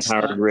my AI Power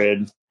understand,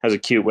 Grid has a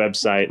cute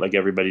website like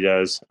everybody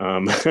does.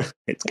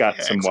 It's got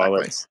yeah, some exactly.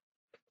 wallets.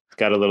 It's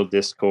got a little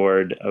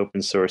Discord,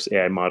 open source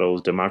AI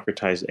models,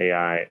 democratize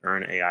AI,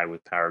 earn AI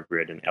with Power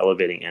Grid, and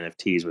elevating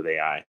NFTs with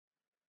AI.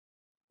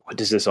 What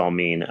does this all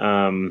mean?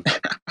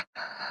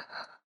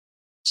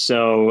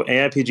 So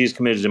AIPG is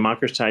committed to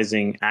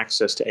democratizing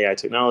access to AI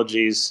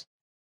technologies.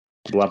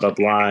 Blah blah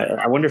blah.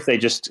 I wonder if they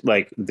just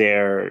like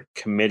they're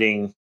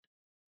committing.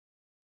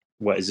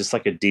 What is this,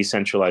 like a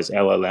decentralized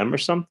LLM or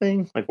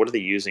something? Like, what are they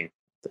using?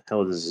 What the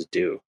hell does this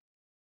do?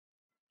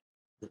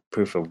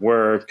 Proof of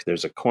work.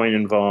 There's a coin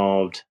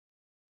involved.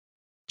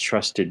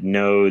 Trusted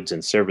nodes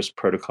and service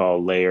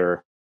protocol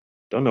layer.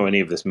 Don't know any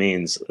of this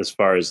means as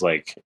far as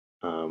like,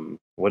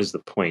 what is the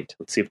point?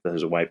 Let's see if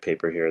there's a white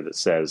paper here that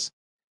says,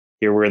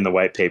 here we're in the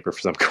white paper for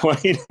some coin,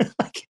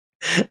 which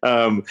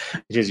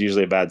is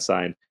usually a bad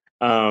sign.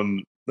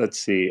 Let's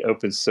see,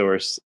 open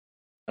source.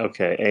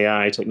 Okay,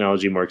 AI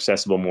technology more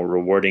accessible, more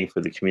rewarding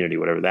for the community,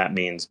 whatever that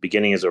means.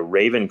 Beginning as a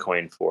Raven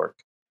coin fork,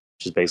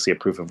 which is basically a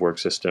proof of work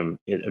system.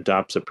 It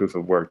adopts a proof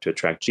of work to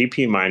attract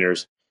GP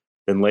miners,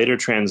 then later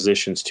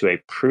transitions to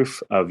a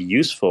proof of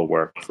useful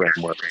work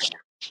framework,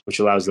 which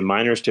allows the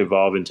miners to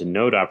evolve into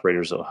node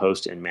operators that will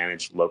host and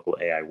manage local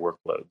AI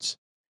workloads.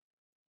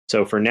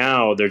 So for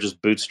now, they're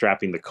just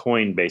bootstrapping the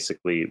coin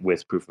basically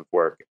with proof of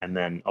work. And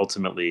then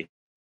ultimately,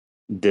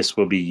 this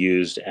will be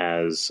used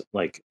as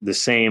like the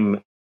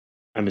same,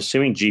 I'm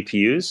assuming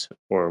GPUs,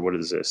 or what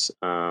is this?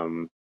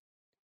 Not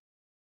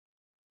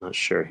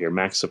sure here.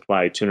 Max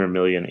supply 200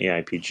 million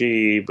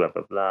AIPG, blah,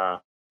 blah,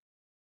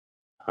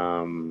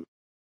 blah.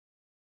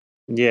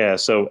 Yeah,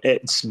 so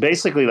it's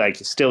basically like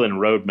still in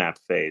roadmap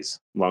phase,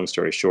 long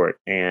story short.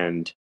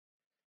 And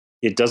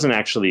it doesn't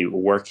actually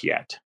work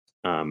yet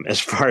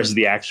as far as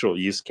the actual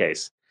use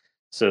case.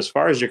 So as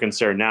far as you're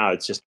concerned now,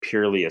 it's just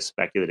purely a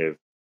speculative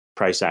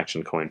price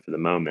action coin for the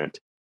moment.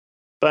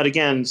 But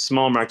again,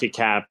 small market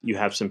cap, you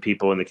have some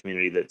people in the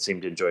community that seem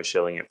to enjoy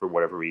shilling it for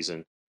whatever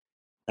reason.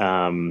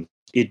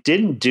 It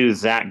didn't do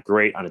that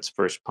great on its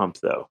first pump,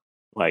 though.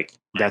 Like,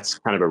 that's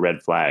kind of a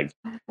red flag.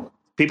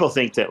 people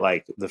think that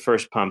like the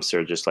first pumps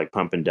are just like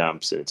pump and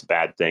dumps and it's a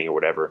bad thing or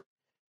whatever.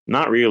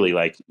 Not really.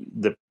 Like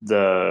the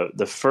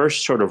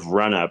first sort of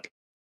run up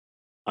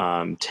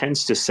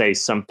tends to say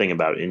something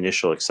about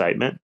initial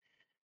excitement.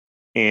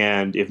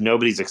 And if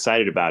nobody's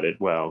excited about it,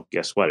 well,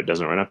 guess what? It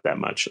doesn't run up that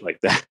much.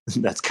 Like that.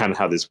 That's kind of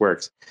how this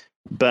works.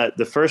 But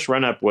the first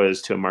run up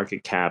was to a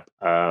market cap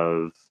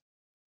of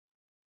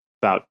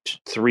about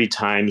 3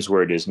 times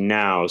where it is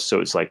now. So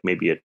it's like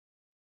maybe a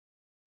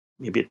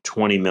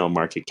 20 mil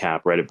market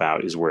cap, right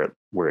about is where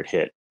it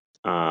hit.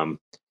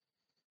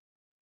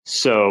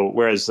 So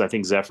whereas I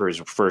think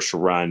Zephyr's first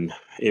run,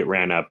 it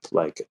ran up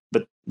like,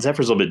 but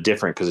Zephyr's a little bit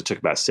different because it took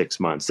about 6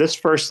 months. This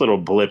first little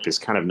blip is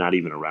kind of not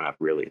even a run up,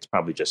 really. It's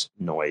probably just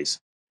noise.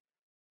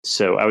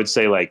 So I would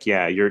say like,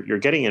 yeah, you're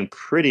getting in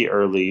pretty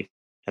early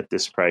at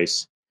this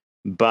price,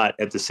 but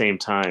at the same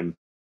time,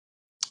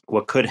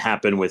 what could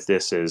happen with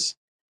this is,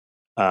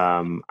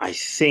 I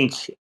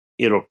think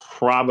it'll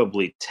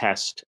probably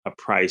test a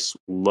price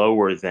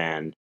lower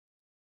than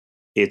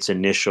its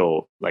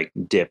initial like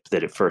dip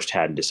that it first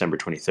had in December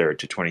 23rd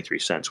to 23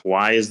 cents.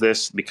 Why is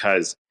this?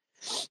 Because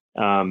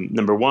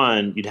number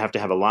one, you'd have to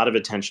have a lot of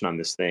attention on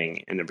this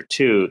thing. And number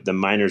two, the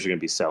miners are going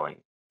to be selling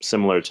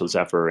similar to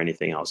Zephyr or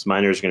anything else.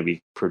 Miners are going to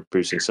be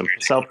producing some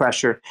sell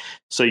pressure.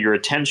 So your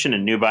attention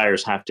and new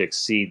buyers have to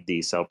exceed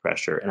the sell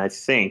pressure. And I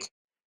think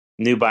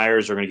new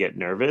buyers are going to get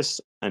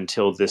nervous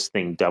until this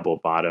thing double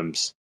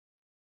bottoms.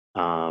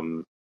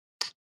 And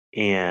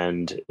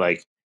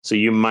like, so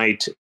you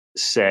might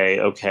say,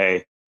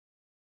 okay,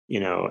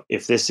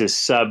 if this is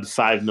sub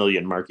 5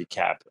 million market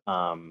cap,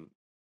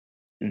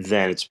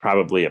 then it's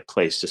probably a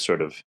place to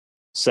sort of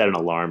set an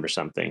alarm or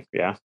something.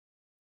 Yeah.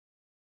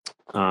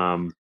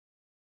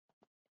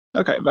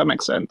 Okay, that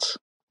makes sense.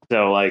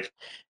 So like,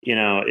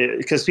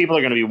 because people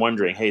are going to be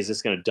wondering, hey, is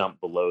this going to dump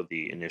below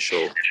the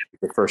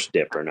first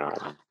dip or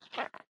not?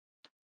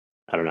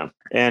 I don't know.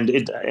 And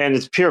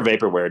it's pure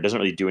vaporware. It doesn't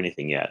really do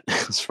anything yet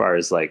as far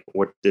as like,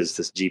 what does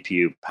this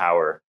GPU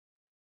power?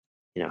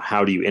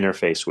 How do you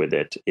interface with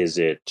it? Is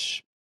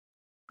it,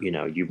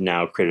 you've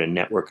now created a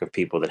network of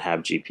people that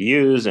have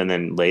GPUs, and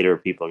then later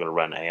people are going to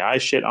run AI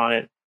shit on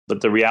it.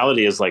 But the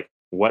reality is like,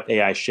 what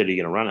AI shit are you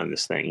going to run on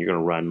this thing? You're going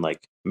to run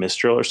like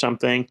Mistral or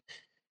something.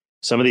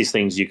 Some of these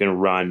things you can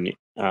run,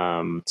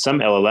 some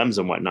LLMs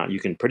and whatnot, you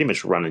can pretty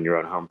much run on your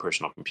own home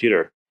personal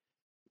computer,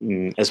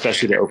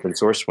 especially the open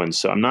source ones.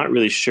 So I'm not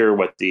really sure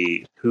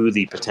who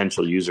the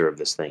potential user of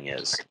this thing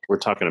is. We're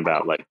talking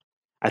about like,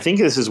 I think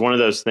this is one of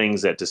those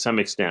things that to some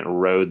extent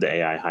rode the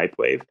AI hype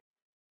wave.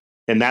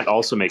 And that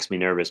also makes me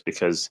nervous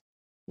because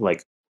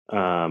like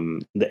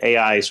the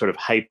AI sort of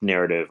hype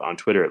narrative on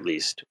Twitter, at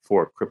least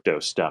for crypto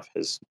stuff,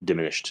 has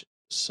diminished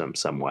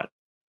somewhat.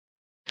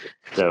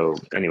 So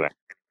anyway,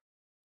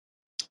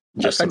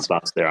 just some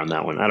thoughts there on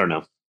that one. I don't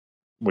know.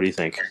 What do you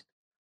think?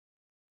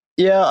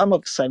 Yeah, I'm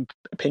of the same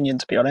opinion,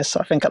 to be honest.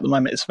 I think at the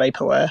moment it's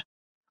vaporware.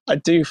 I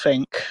do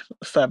think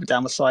further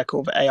down the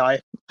cycle, the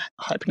AI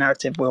hype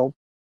narrative will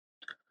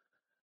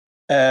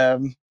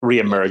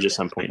reemerge at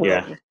some point.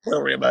 Will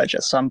reemerge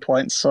at some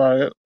point.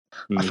 So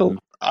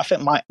I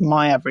think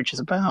my average is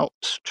about,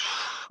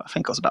 I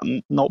think it was about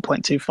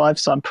 0.25.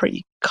 So I'm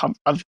pretty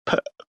I've put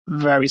a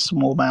very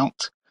small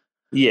amount.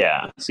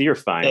 Yeah, so you're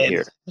fine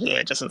here.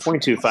 Yeah, just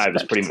 0.25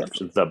 is pretty much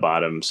the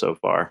bottom so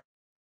far.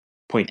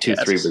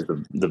 0.23 was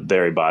the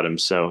very bottom,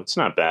 so it's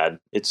not bad.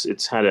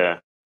 It's had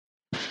a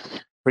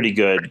pretty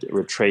good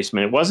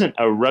retracement. It wasn't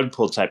a rug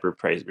pull type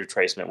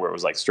retracement where it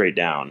was like straight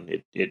down.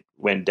 It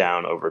went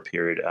down over a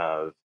period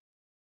of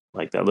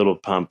like that little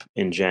pump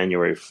in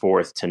January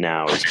 4th to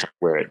now is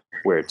where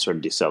it sort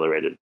of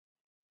decelerated.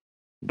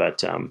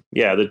 But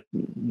yeah,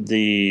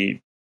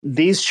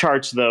 these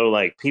charts though,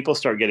 like people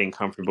start getting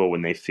comfortable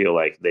when they feel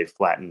like they've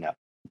flattened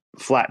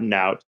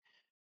out,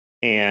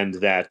 and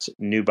that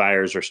new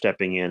buyers are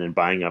stepping in and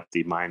buying up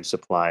the mine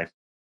supply.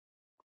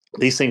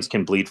 These things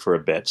can bleed for a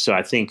bit. So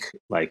I think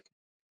like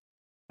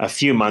a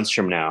few months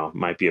from now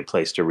might be a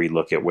place to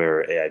relook at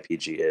where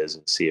AIPG is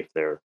and see if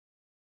they're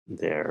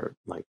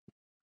like,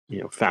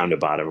 found a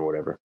bottom or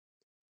whatever.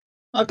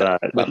 Okay.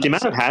 But with the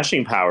amount of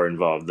hashing power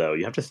involved, though,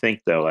 you have to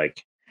think though,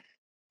 like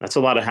that's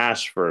a lot of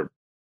hash for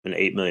an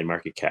 8 million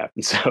market cap,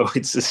 and so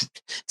it's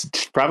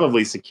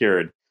probably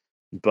secured,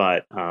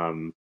 but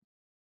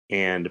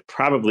and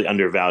probably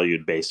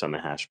undervalued based on the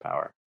hash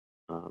power.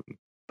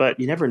 But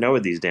you never know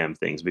with these damn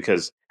things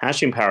because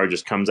hashing power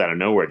just comes out of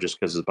nowhere just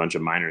because there's a bunch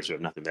of miners who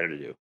have nothing better to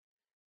do.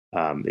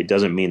 It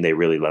doesn't mean they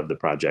really love the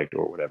project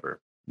or whatever.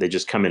 They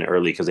just come in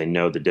early because they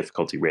know the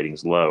difficulty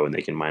rating's low and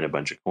they can mine a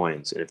bunch of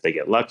coins. And if they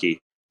get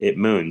lucky, it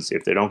moons.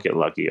 If they don't get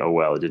lucky, oh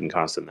well, it didn't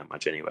cost them that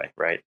much anyway,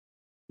 right?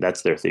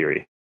 That's their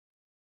theory.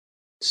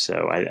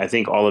 So I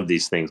think all of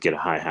these things get a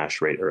high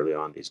hash rate early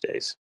on these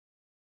days.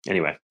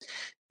 Anyway,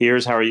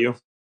 Ears, how are you?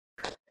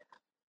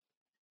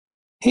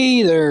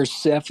 Hey there,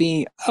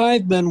 Cephii.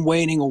 I've been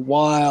waiting a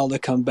while to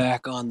come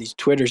back on these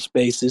Twitter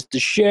spaces to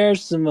share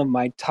some of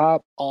my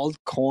top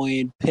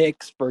altcoin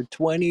picks for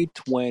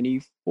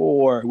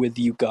 2024 with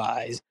you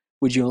guys.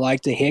 Would you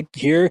like to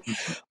hear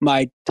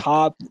my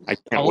top I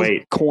can't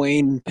wait.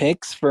 altcoin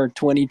picks for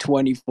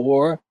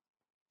 2024?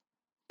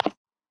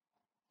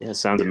 Yeah,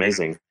 sounds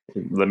amazing.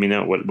 Let me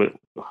know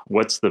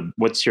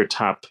what's your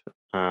top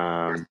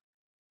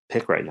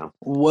pick right now.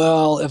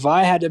 Well, if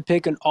I had to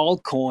pick an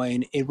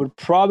altcoin, it would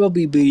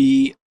probably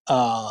be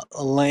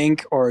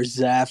Link or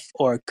Zeph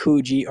or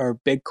Kuji or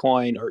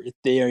Bitcoin or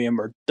Ethereum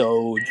or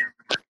Doge.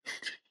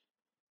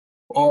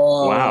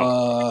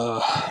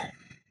 Wow.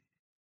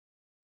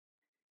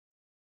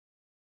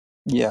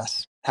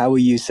 Yes. How are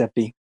you,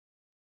 Cephii?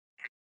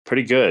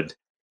 Pretty good.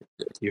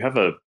 You have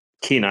a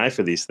keen eye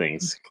for these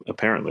things,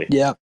 apparently.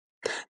 Yeah,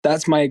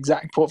 that's my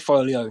exact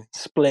portfolio,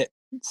 split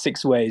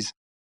 6 ways.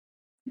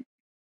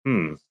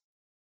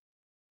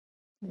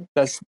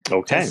 That's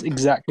Okay.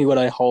 exactly what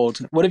I hold.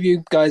 What have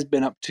you guys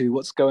been up to?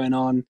 What's going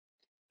on?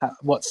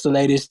 What's the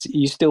latest? Are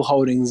you still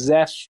holding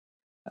Zeph?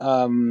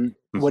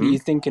 What are you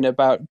thinking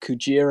about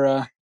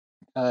Kujira?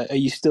 Are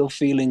you still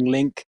feeling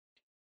Link?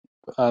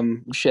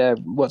 Share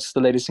what's the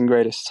latest and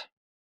greatest?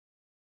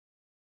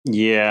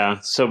 Yeah.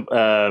 So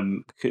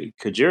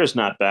Kujira's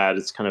not bad.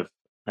 It's kind of,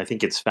 I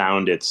think it's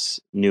found its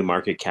new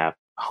market cap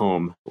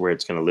home where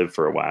it's going to live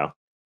for a while.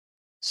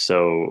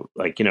 So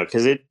like,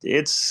 because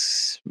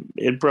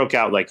it broke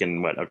out like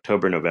in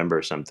October, November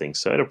or something.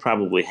 So it'll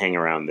probably hang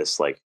around this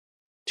like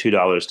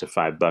 $2 to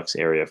 $5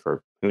 area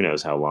for who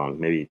knows how long,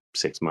 maybe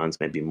 6 months,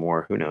 maybe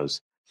more, who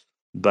knows.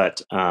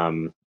 But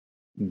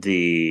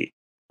the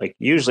like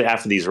usually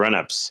after these run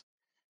ups,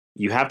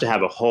 you have to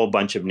have a whole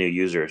bunch of new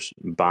users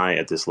buy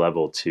at this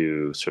level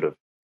to sort of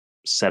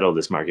settle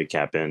this market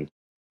cap and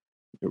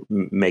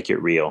make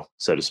it real,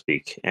 so to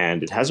speak.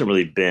 And it hasn't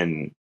really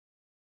been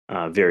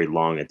very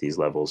long at these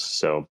levels,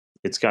 so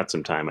it's got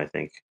some time, I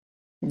think.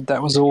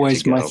 That was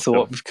always my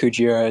thought with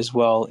Kujira as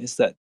well, is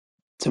that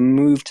to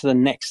move to the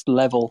next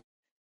level,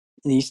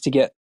 it needs to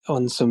get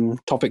on some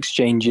top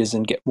exchanges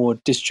and get more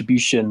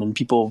distribution and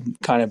people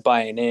kind of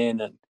buying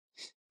in. And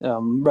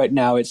right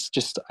now, it's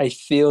just, I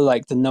feel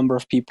like the number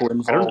of people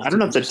involved. I don't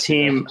know if the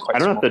team. I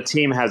don't know if the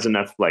team has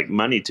enough like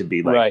money to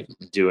be like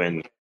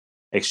doing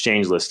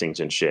exchange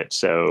listings and shit.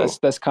 So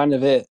that's kind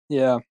of it.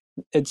 Yeah,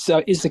 it's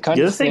the kind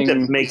the of other thing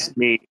that makes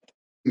me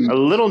a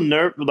little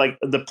like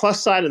the plus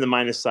side and the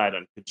minus side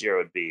on Kujira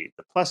would be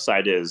the plus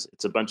side is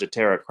it's a bunch of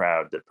Terra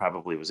crowd that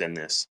probably was in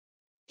this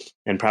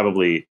and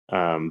probably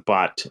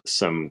bought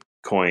some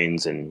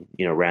coins and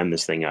ran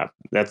this thing up.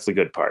 That's the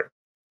good part.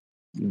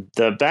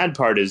 The bad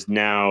part is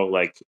now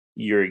like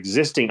your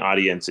existing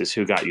audience is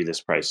who got you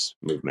this price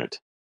movement.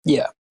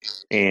 Yeah.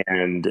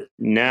 And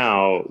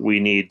now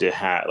we need to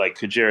have like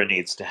Kujira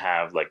needs to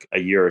have like a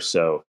year or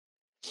so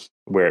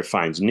where it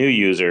finds new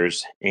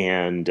users.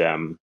 And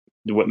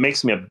what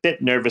makes me a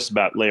bit nervous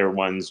about layer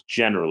ones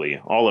generally,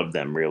 all of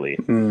them really,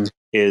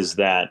 is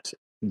that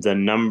the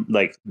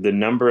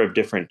number of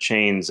different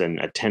chains and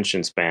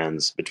attention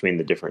spans between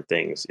the different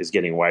things is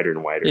getting wider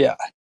and wider. Yeah,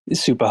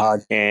 it's super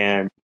hard.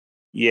 And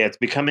yeah, it's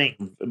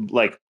becoming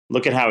like,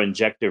 look at how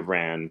Injective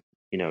ran,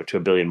 to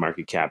 $1 billion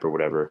market cap or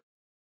whatever.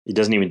 It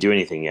doesn't even do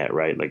anything yet,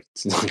 right? Like,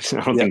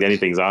 I don't think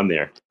anything's on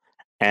there.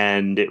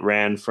 And it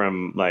ran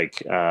from like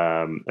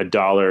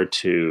 $1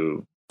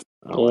 to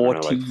I don't know,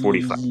 like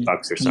 $45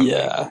 or something.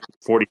 Yeah,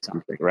 40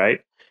 something,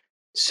 right?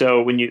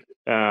 So when you,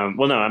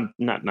 well, no, I'm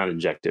not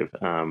Injective.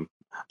 I was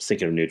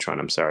thinking of Neutron.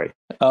 I'm sorry.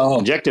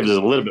 Injective is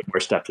a little bit more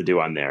stuff to do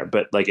on there,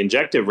 but like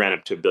Injective ran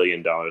up to $1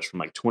 billion from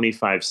like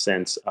 25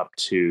 cents up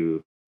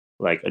to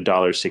like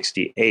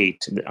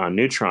 $1.68 on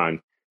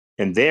Neutron.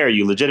 And there,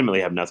 you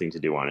legitimately have nothing to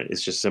do on it.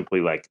 It's just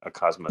simply like a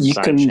Cosmos you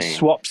side can chain.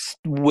 Swap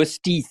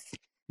with teeth.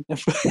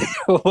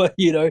 Like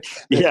you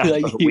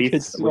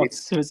could swap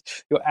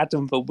your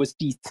atom for with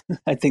teeth.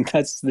 I think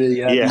that's the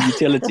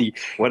utility,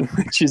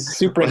 which is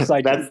super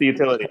exciting. That's the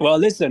utility. Well,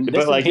 listen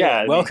but like,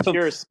 here, welcome.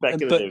 Pure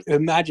speculative. But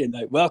imagine,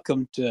 like,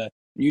 welcome to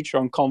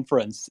Neutron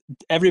Conference.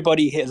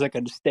 Everybody here is like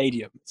a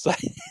stadium.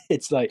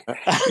 It's like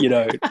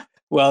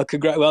well,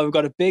 we've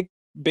got a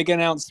big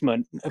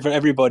announcement for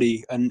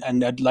everybody,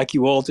 and I'd like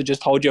you all to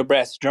just hold your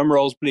breath. Drum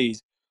rolls,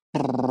 please.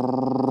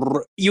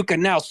 You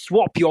can now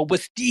swap your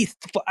Wisdeath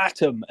for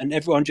Atom, and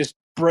everyone just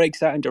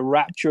breaks out into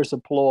rapturous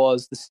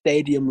applause. The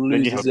stadium loses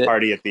it. Then you have a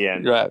party at the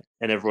end, right?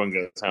 And everyone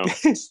goes home.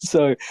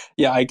 So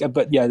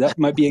that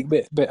might be a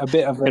bit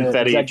of an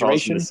exaggeration.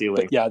 Falls from the ceiling.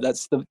 But yeah,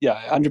 that's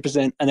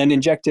 100%. And then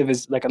Injective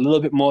is like a little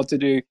bit more to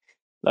do,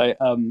 like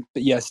but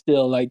yeah,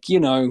 still like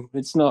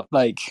it's not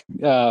like.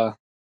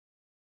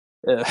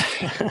 None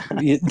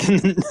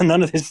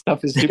of this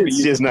stuff is super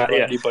useful for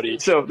anybody.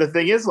 So the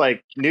thing is,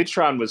 like,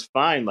 Neutron was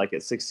fine, like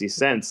at 60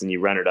 cents, and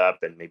you run it up,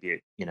 and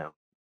maybe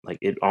like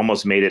it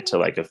almost made it to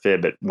like a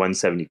fib at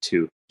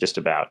 172, just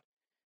about.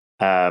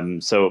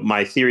 So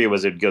my theory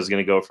was it was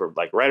going to go for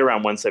like right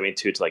around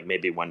 172 to like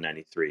maybe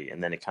 193,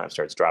 and then it kind of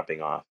starts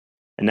dropping off.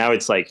 And now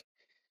it's like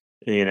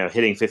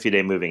hitting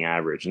 50-day moving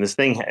average, and this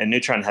thing, and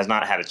Neutron has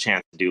not had a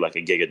chance to do like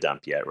a giga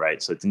dump yet,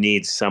 right? So it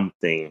needs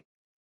something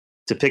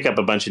to pick up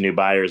a bunch of new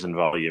buyers and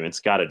volume. It's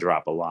got to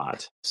drop a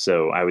lot.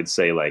 So I would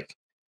say like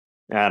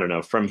I don't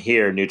know. From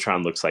here,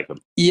 Neutron looks like a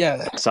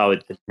Yeah,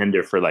 solid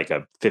contender for like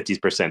a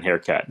 50%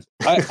 haircut.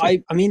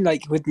 I mean,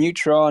 like with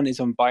Neutron is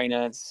on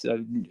Binance,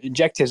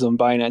 Injectives on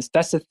Binance.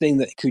 That's the thing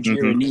that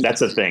Kujira needs.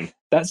 That's a thing.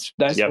 That's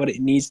Yep. what it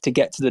needs to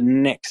get to the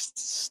next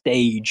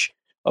stage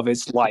of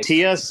its life.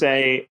 Tia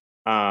say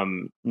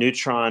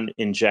Neutron,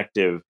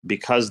 Injective,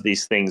 because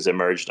these things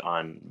emerged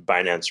on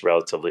Binance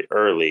relatively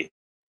early.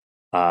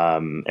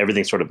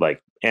 Everything sort of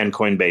like, and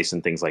Coinbase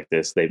and things like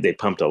this, they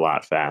pumped a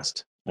lot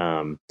fast.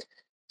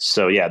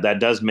 So yeah, that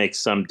does make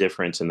some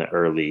difference in the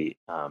early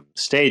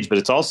stage, but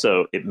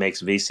it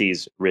makes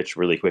VCs rich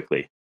really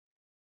quickly,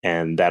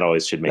 and that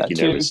always should make you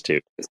nervous too.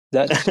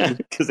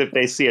 Because if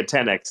they see a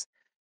 10x,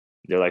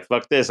 they're like,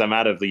 "Fuck this! I'm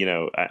out of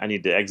the. I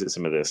need to exit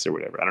some of this or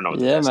whatever." I don't know what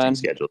the vesting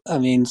schedule. I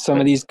mean, some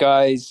of these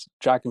guys,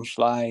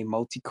 Dragonfly,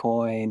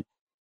 Multicoin,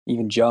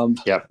 even Jump,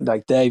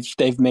 like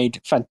they've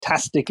made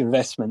fantastic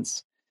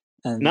investments.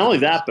 And not only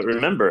that, but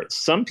remember,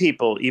 some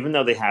people, even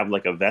though they have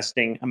like a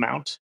vesting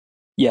amount,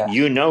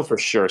 for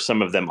sure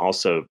some of them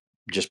also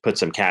just put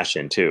some cash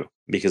in too,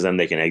 because then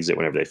they can exit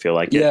whenever they feel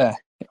like it. Yeah.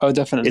 Oh,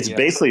 definitely. It's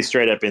basically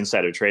straight up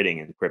insider trading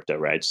in crypto,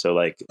 right? So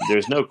like,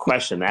 there's no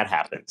question that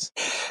happens.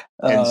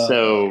 And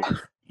so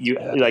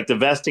like the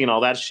vesting and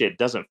all that shit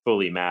doesn't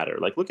fully matter.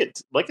 Like look at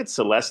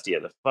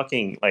Celestia, the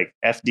fucking like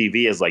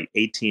FDV is like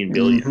 18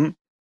 billion. Mm-hmm.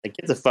 Like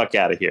get the fuck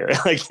out of here.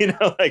 Like,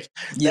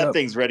 that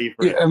thing's ready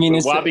for it. I mean,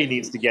 Wabi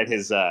needs to get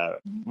his ass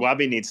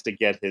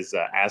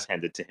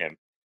handed to him.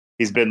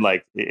 He's been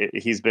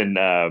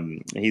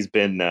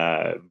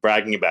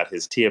bragging about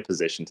his TIA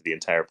position to the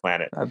entire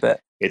planet. I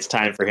bet it's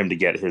time for him to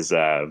get his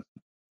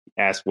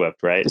ass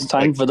whipped, right? It's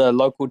time for the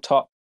local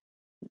top.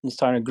 It's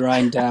time to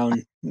grind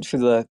down for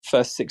the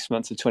first 6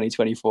 months of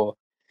 2024.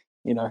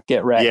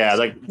 Get wrecked. Yeah,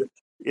 like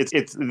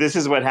this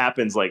is what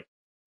happens. Like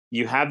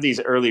you have these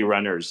early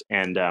runners,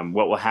 and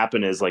what will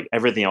happen is like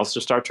everything else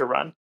will start to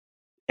run,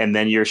 and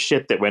then your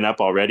shit that went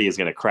up already is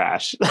going to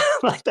crash.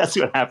 Like that's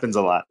what happens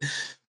a lot.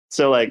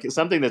 So like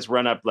something that's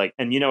run up, like,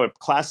 and a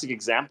classic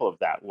example of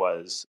that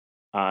was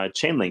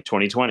Chainlink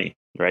 2020,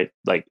 right?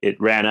 Like it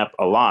ran up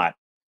a lot,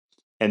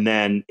 and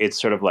then it's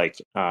sort of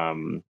like,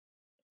 and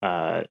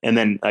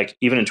then like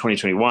even in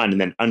 2021,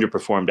 and then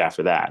underperformed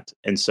after that.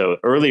 And so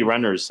early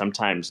runners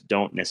sometimes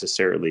don't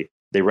necessarily,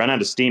 they run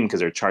out of steam because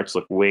their charts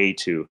look way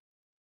too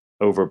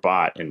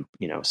overbought, and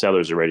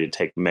sellers are ready to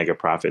take mega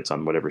profits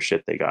on whatever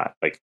shit they got.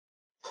 Like,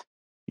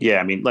 yeah,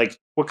 I mean, like,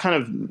 what kind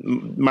of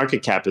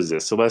market cap is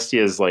this?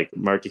 Celestia's like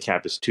market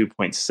cap is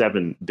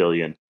 2.7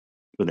 billion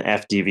with an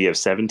FDV of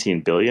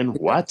 17 billion.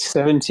 What?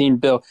 17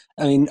 bill.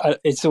 I mean,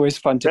 it's always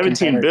fun to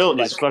 17 bill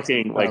is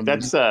fucking like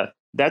that's the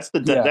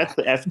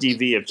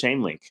FDV of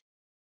Chainlink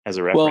as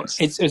a reference.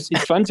 Well, it's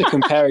fun to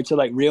compare it to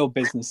like real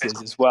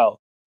businesses as well.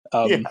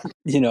 Real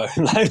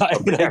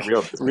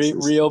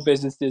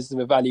businesses,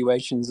 the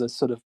valuations are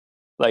sort of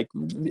like,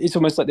 it's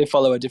almost like they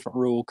follow a different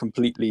rule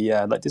completely.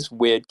 Yeah, like this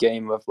weird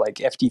game of like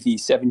FTV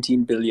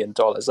 $17 billion.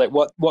 Like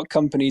what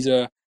companies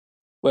are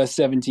worth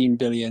 17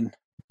 billion?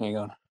 Hang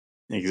on.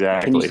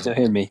 Exactly. Can you still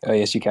hear me? Oh,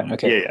 yes, you can.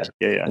 Okay.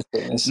 Yeah.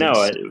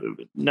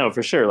 No,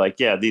 for sure. Like,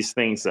 yeah, these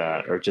things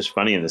are just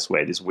funny in this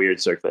way. This weird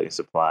circulating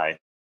supply.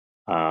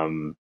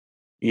 So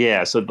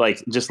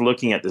like just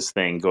looking at this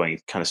thing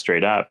going kind of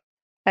straight up,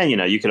 and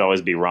you could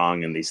always be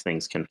wrong, and these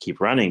things can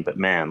keep running. But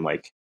man,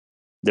 like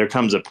there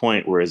comes a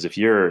point whereas if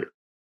you're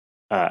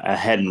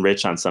ahead and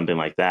rich on something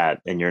like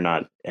that, and you're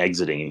not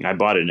exiting, I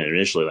bought it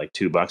initially like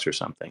 $2 or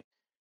something.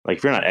 Like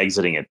if you're not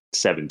exiting at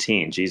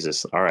 17,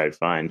 Jesus, all right,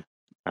 fine,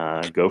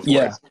 go for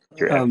it.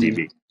 Your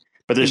FDB.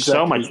 But there's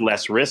so much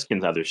less risk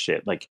in other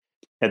shit. Like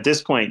at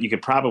this point, you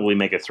could probably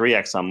make a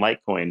 3x on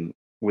Litecoin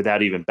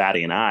without even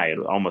batting an eye at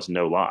almost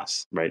no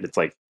loss, right? It's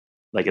like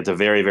at the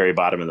very, very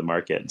bottom of the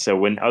market. So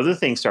when other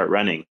things start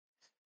running,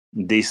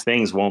 these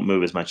things won't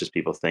move as much as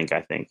people think,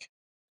 I think.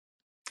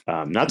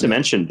 Not to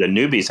mention the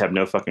newbies have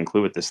no fucking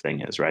clue what this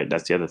thing is, right?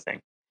 That's the other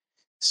thing.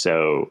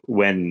 So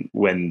when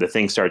the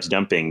thing starts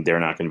dumping, they're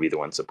not going to be the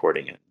ones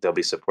supporting it. They'll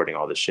be supporting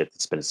all this shit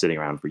that's been sitting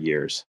around for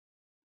years.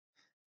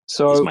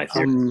 So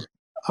I'm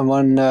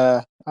on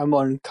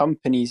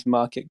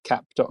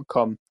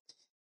companiesmarketcap.com,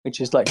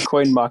 which is like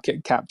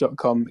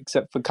coinmarketcap.com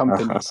except for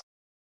companies.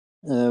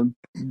 I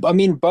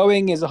mean,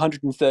 Boeing is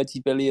 130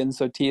 billion,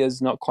 so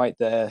Tia's not quite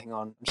there. Hang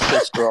on, I'm still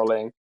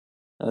scrolling.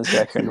 A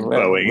second.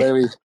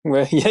 Boeing.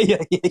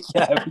 Yeah,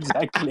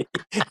 exactly.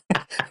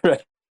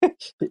 Right.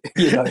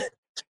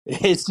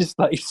 It's just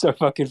like so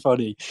fucking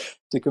funny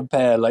to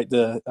compare like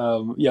the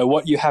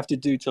what you have to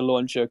do to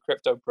launch a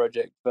crypto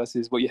project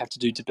versus what you have to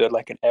do to build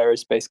like an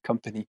aerospace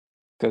company,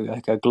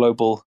 like a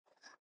global.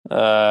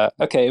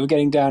 Okay, we're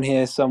getting down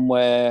here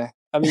somewhere.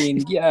 I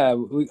mean,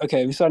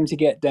 we're starting to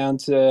get down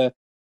to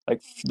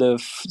like to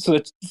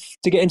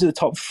get into the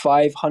top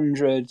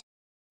 500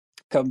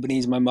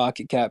 companies, my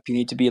market cap, you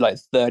need to be like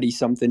 30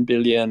 something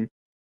billion.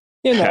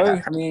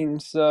 I mean,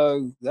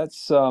 so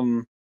that's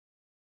well,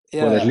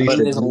 at least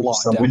there's a lot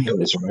some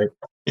windows, right?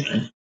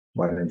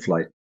 While in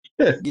flight.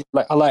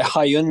 like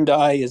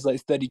Hyundai is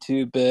like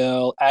 32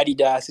 bill,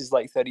 Adidas is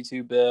like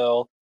 32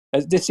 bill,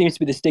 This seems to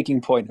be the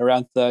sticking point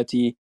around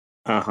 30.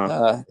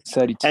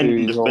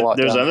 32. But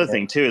there's another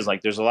thing too, is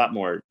like there's a lot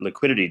more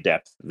liquidity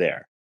depth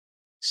there.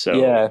 So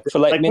yeah, for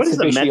like what is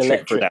the Mitsubishi metric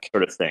Electric for that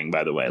sort of thing,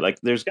 by the way? Like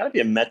there's got to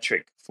be a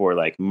metric for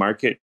like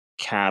market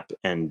cap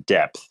and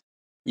depth.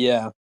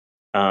 Yeah.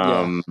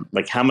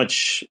 Like how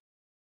much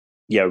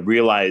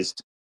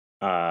realized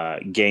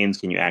gains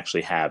can you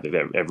actually have if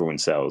everyone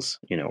sells,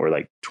 or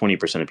like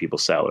 20% of people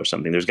sell or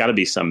something? There's got to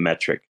be some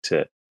metric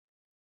to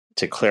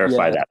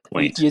clarify that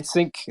point. You'd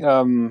think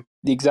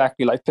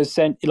exactly like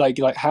percent, like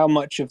how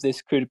much of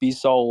this could be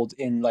sold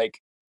in like,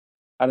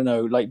 I don't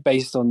know, like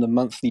based on the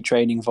monthly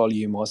trading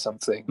volume or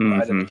something.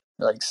 Mm-hmm. I don't know,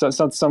 like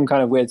some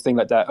kind of weird thing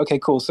like that. Okay,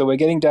 cool. So we're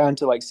getting down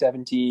to like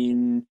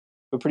 17.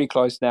 We're pretty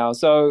close now.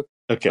 So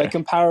like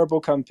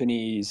comparable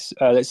companies,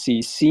 let's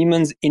see,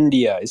 Siemens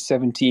India is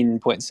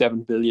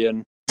 17.7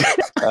 billion.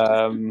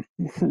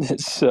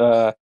 It's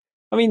I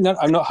mean,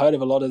 I've not heard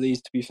of a lot of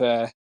these, to be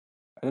fair.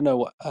 I don't know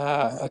what.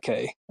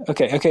 Okay.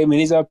 I mean,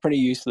 these are pretty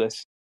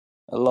useless.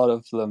 A lot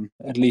of them,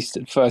 at least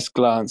at first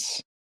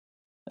glance.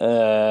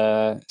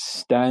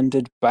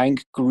 Standard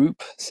Bank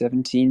Group,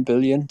 17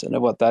 billion. Don't know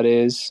what that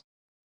is.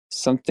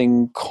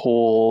 Something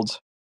called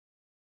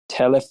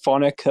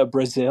Telefonica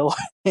Brazil,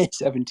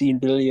 17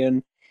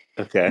 billion.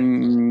 Okay.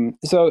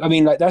 So I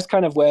mean, like that's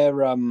kind of where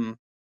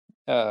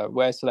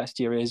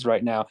Celestia is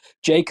right now.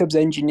 Jacobs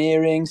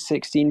Engineering,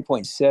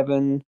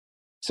 16.7,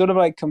 sort of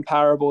like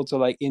comparable to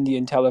like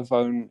Indian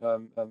telephone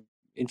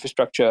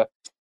infrastructure,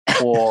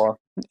 or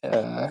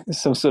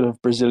some sort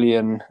of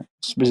Brazilian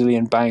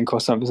bank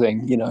or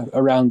something,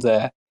 around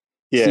there.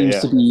 Seems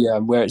to be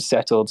where it's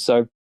settled.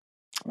 So,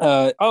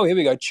 here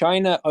we go.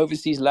 China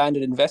Overseas Land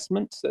and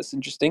Investment. That's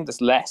interesting.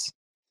 That's less.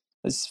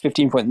 That's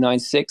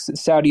 15.96.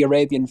 Saudi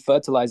Arabian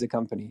Fertilizer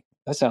Company.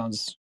 That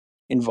sounds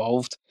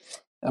involved.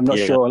 I'm not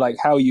sure like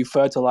how you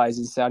fertilize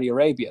in Saudi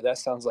Arabia. That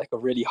sounds like a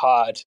really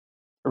hard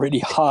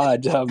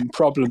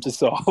problem to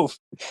solve.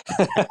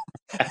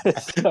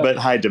 But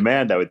high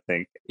demand, I would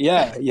think.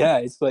 Yeah.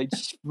 It's like,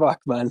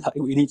 fuck, man. Like,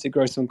 we need to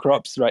grow some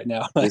crops right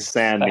now. The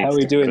sand. How are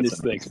we doing this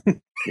thing?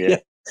 Yeah.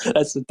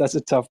 That's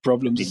a tough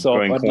problem to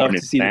solve. I'd love to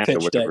see the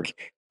pitch deck.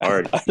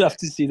 I'd love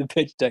to see the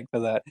pitch deck for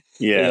that.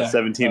 Yeah,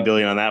 17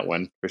 billion on that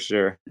one for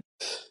sure.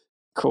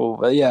 Cool.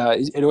 But yeah,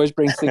 it always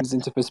brings things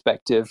into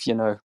perspective,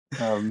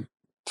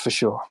 for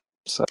sure.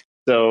 So,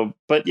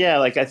 but yeah,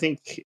 like I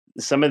think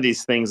some of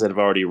these things that have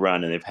already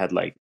run and they've had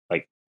like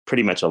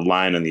pretty much a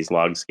line on these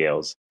log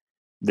scales,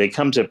 they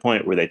come to a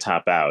point where they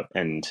top out,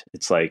 and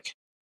it's like,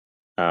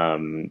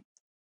 you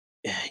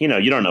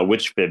don't know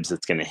which fibs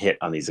it's going to hit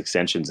on these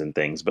extensions and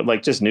things. But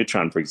like just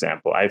Neutron, for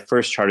example, I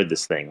first charted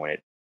this thing when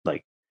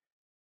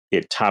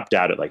it topped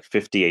out at like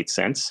 58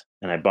 cents,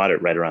 and I bought it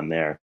right around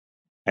there,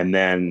 and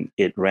then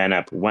it ran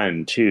up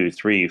 1, 2,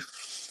 3,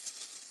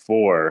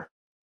 4,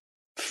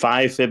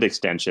 5 fib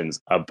extensions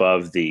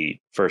above the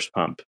first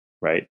pump,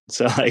 right?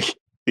 So like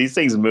these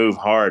things move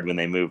hard when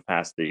they move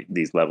past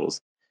these levels.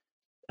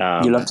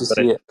 You love to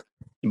see it.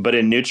 But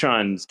in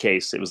Neutron's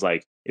case, it was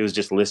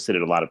just listed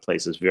at a lot of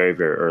places very,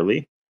 very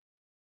early.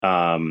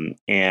 And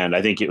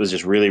I think it was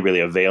just really, really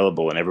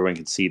available, and everyone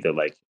could see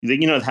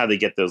that, how they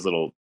get those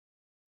little,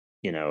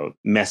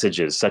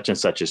 messages, such and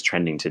such is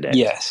trending today.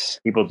 Yes.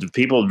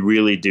 People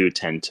really do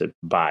tend to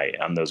buy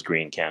on those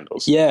green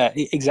candles. Yeah,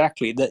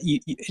 exactly. That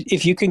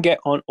if you can get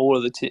on all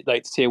of the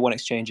tier 1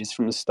 exchanges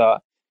from the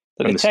start,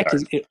 the tech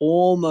it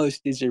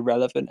almost is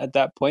irrelevant at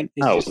that point.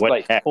 It's just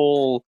like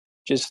all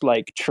just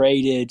like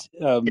traded.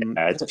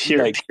 It's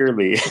it's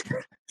purely.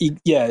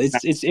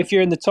 It's if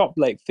you're in the top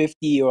like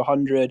 50 or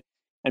 100,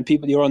 and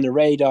you're on the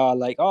radar,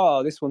 like,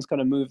 oh, this one's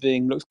kind of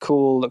moving, looks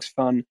cool, looks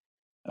fun.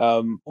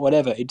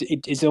 Whatever,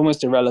 it's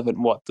almost irrelevant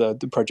what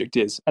the project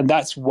is, and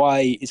that's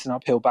why it's an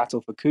uphill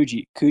battle for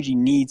Kuji. Kuji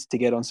needs to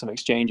get on some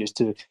exchanges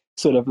to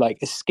sort of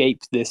like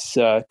escape this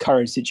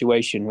current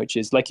situation, which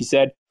is, like you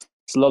said,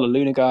 it's a lot of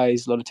Luna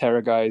guys, a lot of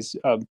Terra guys,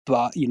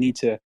 but you need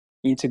to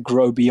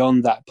grow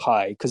beyond that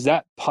pie, because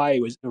that pie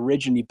was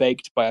originally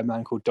baked by a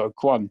man called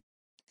Do-Kwon,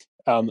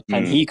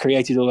 and he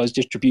created all those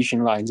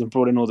distribution lines and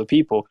brought in all the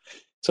people.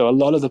 So a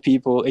lot of the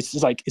people, it's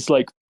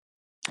like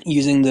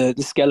using the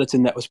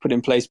skeleton that was put in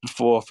place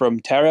before from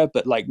Terra,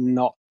 but like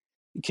not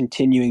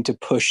continuing to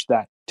push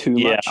that too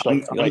much.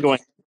 Ongoing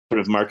sort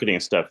of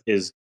marketing stuff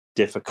is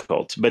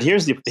difficult. But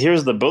here's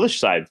the bullish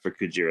side for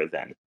Kujira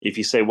then. If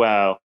you say,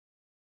 well,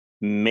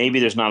 maybe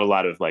there's not a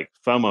lot of like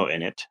FOMO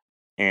in it,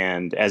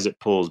 and as it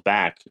pulls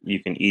back, you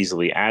can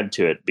easily add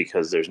to it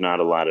because there's not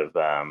a lot of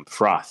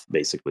froth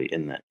basically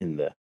in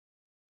the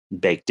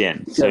baked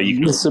in. So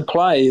the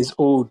supply is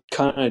all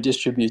kind of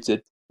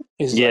distributed.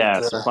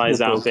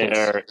 Supplies out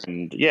there,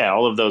 and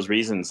all of those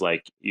reasons.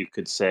 Like you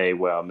could say,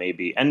 well,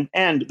 maybe, and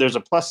there's a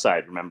plus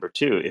side. Remember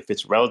too, if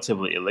it's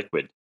relatively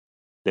illiquid,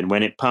 then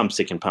when it pumps,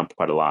 it can pump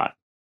quite a lot.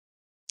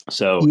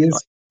 So it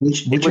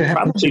would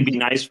probably be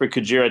nice for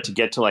Kujira to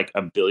get to like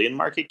 $1 billion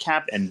market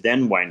cap and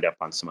then wind up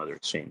on some other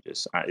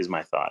exchanges. Is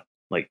my thought.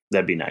 Like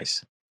that'd be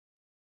nice.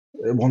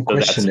 One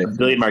question: $1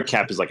 billion market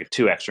cap is like a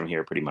 2x from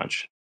here, pretty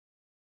much.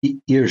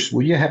 Ears,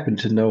 would you happen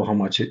to know how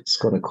much it's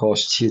going to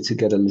cost you to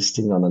get a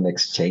listing on an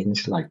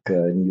exchange like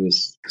in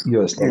US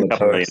dollar A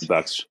couple terms?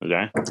 $1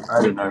 million. Okay.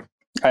 I don't know.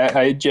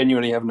 I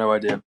genuinely have no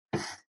idea.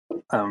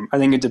 I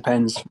think it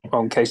depends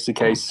on case to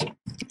case,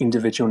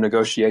 individual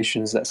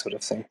negotiations, that sort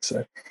of thing.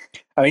 So,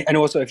 I mean, and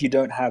also if you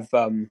don't have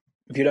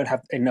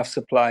enough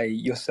supply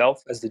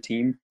yourself as the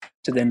team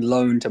to then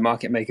loan to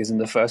market makers in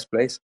the first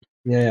place,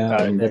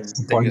 Yeah, that's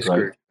the point, you're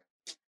screwed. right?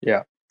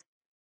 Yeah.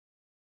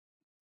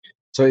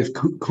 So if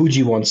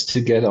Kuji wants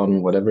to get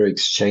on whatever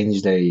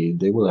exchange, they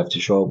will have to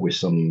show up with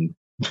some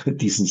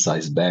decent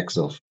sized bags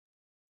of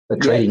a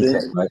trading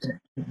set, right?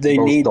 They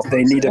need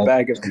a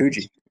bag of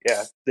Kuji.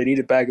 Yeah, they need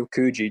a bag of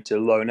Kuji to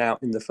loan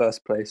out in the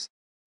first place.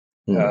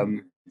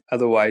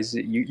 Otherwise,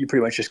 you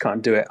pretty much just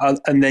can't do it.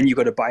 And then you've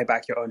got to buy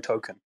back your own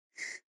token.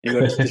 You've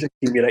got to just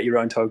accumulate your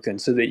own token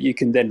so that you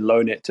can then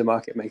loan it to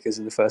market makers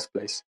in the first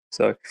place.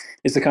 So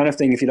it's the kind of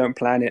thing, if you don't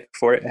plan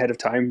for it ahead of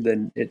time,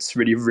 then it's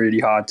really, really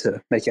hard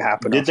to make it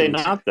happen. Did they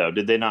not, though?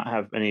 Did they not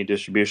have any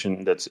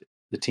distribution that's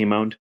the team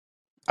owned?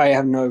 I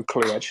have no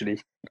clue,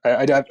 actually.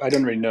 I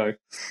don't really know.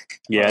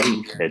 Yeah, I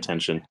didn't pay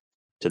attention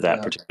to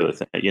that particular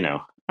thing. You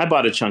know, I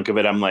bought a chunk of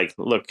it. I'm like,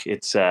 look,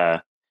 it's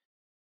got,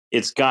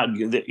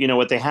 you know,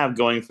 what they have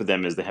going for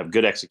them is they have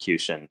good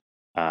execution.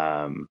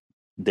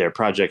 Their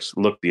projects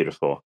look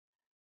beautiful.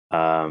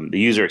 The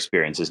user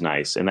experience is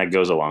nice, and that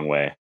goes a long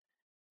way.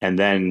 And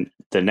then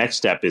the next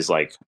step is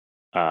like,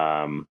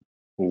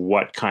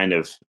 what kind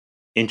of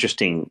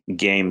interesting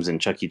games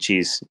and Chuck E.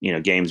 Cheese, you know,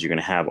 games you're going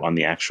to have on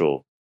the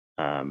actual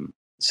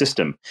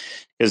system,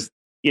 because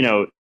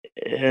where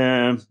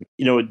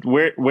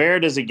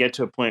does it get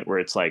to a point where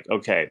it's like,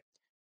 okay,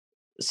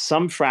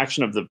 some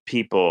fraction of the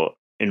people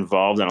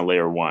involved on a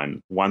layer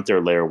one want their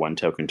layer one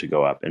token to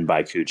go up and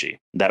buy Kuji.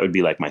 That would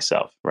be like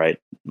myself, right?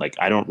 Like,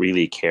 I don't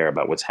really care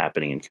about what's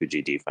happening in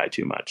Kuji DeFi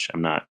too much.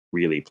 I'm not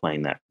really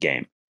playing that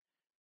game.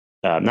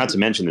 Not to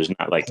mention, there's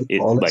not like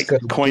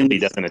Coinly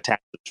doesn't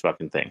attack this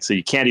fucking thing, so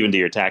you can't even do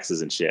your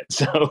taxes and shit.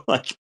 So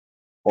like,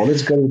 all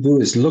it's going to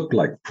do is look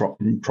like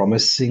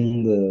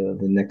promising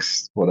the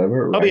next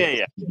whatever. Right? Oh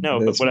yeah. No,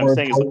 that's but what I'm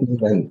saying is,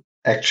 than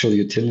actual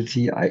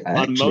utility.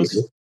 On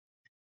most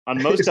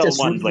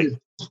L1s, like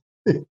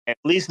at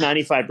least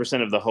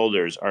 95% of the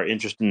holders are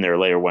interested in their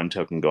layer one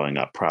token going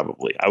up.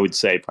 Probably, I would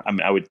say. I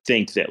mean, I would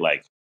think that,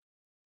 like,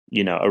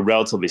 you know, a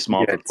relatively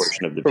small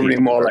proportion of the probably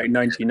people more like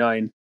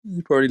 99.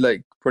 Probably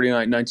like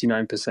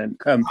 99%.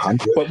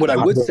 But what I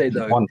would say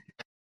though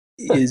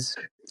is,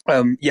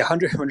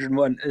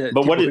 101.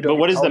 But what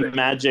is the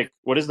magic?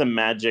 What is the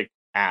magic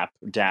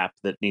DApp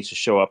that needs to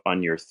show up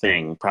on your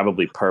thing?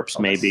 Probably perps,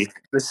 maybe.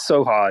 It's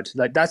so hard.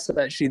 Like, that's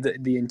actually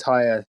the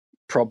entire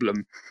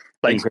problem.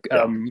 Like,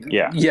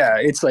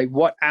 it's like,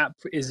 what app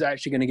is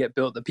actually going to get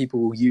built that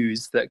people will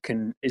use that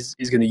is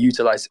going to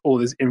utilize all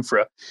this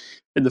infra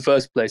in the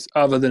first place,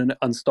 other than an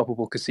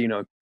unstoppable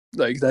casino?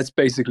 Like, that's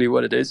basically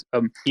what it is.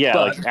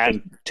 Like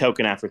adding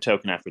token after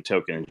token after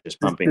token and just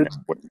pumping.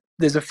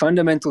 There's a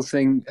fundamental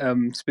thing.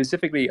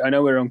 Specifically, I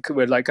know we're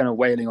like kind of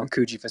wailing on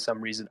Kuji for some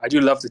reason. I do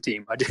love the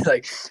team. I do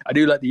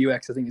like the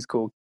UX. I think it's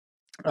cool.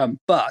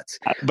 But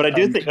I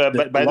do think.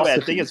 But by the way, I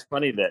think it's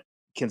funny that,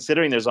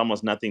 considering there's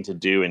almost nothing to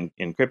do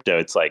in crypto,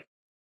 it's like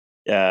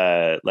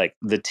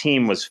the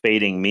team was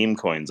fading meme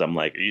coins. I'm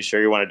like, are you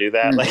sure you want to do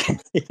that? Like,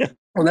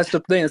 well, that's the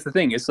thing.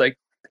 It's like,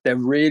 they're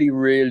really,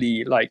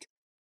 really like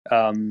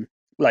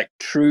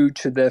true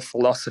to their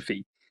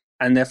philosophy,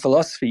 and their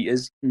philosophy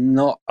is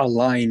not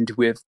aligned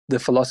with the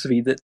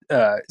philosophy that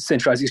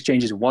centralized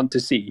exchanges want to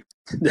see.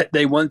 That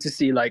they want to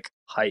see, like,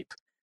 hype.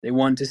 They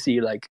want to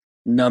see, like,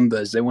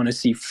 numbers. They want to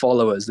see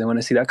followers. They want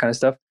to see that kind of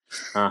stuff.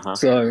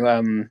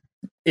 So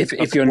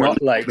if you're not,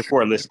 like,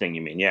 before listing,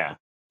 you mean? Yeah,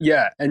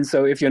 and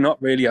so if you're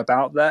not really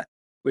about that,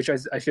 which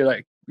I feel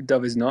like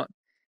Dove is not,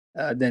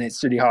 then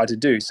it's really hard to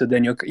do. So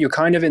then you're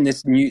kind of in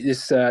this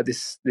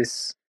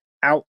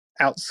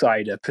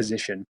outsider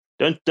position.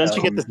 Don't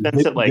you get the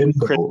sense that, like,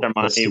 Chris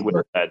Armani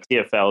with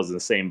TFL is in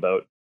the same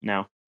boat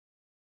now?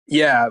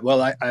 Yeah,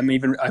 well,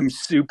 I'm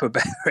super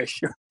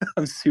bearish.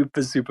 I'm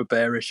super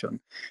bearish on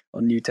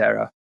New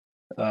Terra.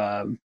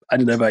 I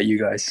don't know about you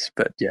guys,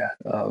 but yeah,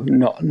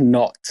 not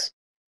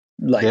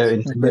like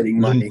betting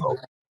money.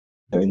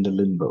 They're in the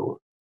limbo.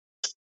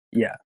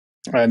 Yeah.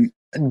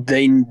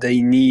 They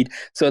need,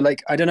 so,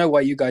 like, I don't know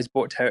why you guys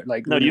bought Terra.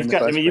 Like, no, you've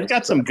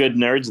got some good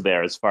nerds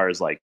there as far as,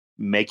 like,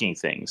 making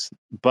things,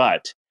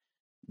 but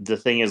the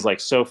thing is, like,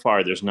 so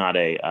far there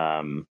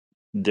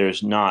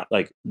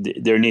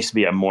needs to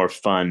be a more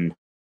fun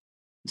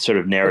sort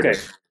of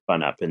narrative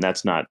fun up, and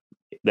that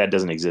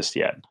doesn't exist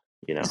yet,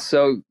 you know.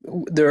 So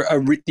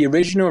the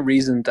original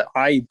reason that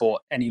I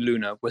bought Any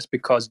Luna was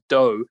because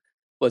Doe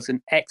was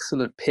an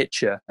excellent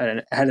pitcher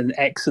and had an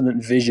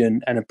excellent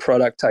vision and a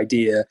product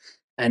idea,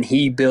 and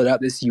he built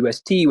out this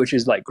UST, which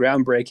is, like,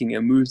 groundbreaking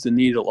and moves the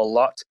needle a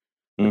lot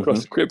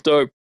across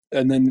crypto.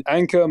 And then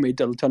Anchor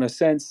made a ton of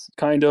sense,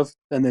 kind of.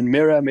 And then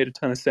Mirror made a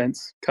ton of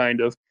sense, kind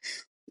of.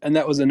 And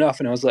that was enough.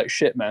 And I was like,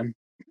 shit, man,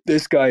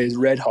 this guy is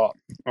red hot.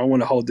 I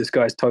want to hold this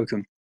guy's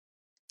token.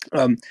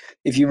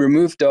 If you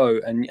remove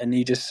Do and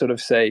you just sort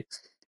of say,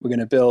 we're going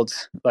to build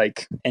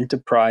like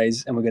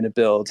Enterprise and we're going to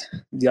build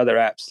the other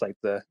apps like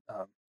the,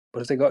 what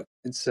have they got?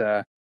 It's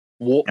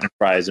Warp.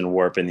 Enterprise and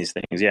Warp and these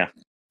things. Yeah.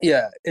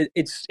 Yeah.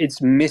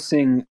 It's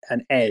missing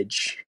an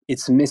edge.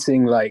 It's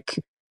missing like,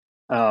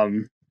 I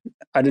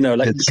don't know,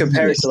 like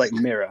compare it to like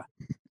Mirror.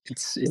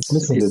 It's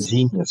missing the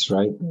genius,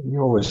 right?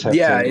 You always have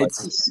to have like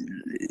this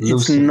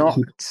it's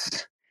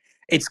not,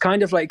 it's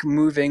kind of like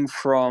moving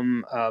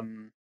from, I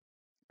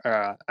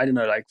don't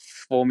know, like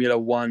Formula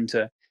One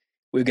to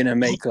we're gonna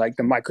make like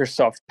the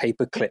Microsoft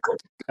paperclip.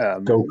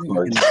 Go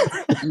for it.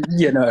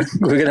 You know,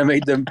 we're gonna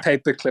make them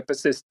paperclip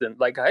assistant.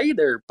 Like, hey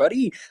there,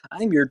 buddy,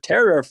 I'm your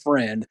terror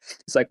friend.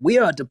 It's like we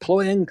are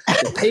deploying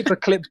the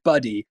paperclip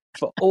buddy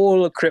for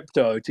all of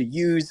crypto to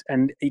use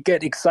and you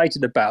get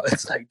excited about.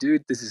 It's like,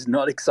 dude, this is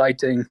not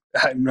exciting.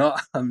 I'm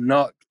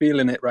not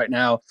feeling it right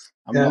now.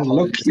 And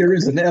look, here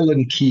is an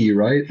Allen key,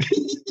 right?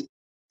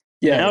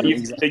 Yeah,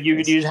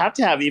 you'd have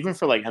to have, even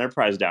for like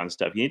enterprise down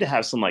stuff, you need to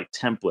have some like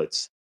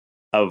templates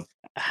of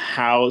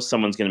how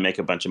someone's going to make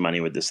a bunch of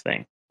money with this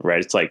thing, right?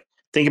 It's like,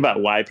 think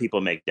about why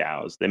people make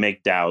DAOs. They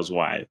make DAOs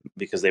why?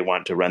 Because they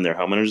want to run their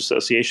homeowners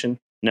association?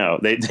 No,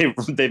 they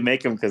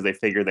make them because they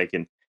figure they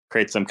can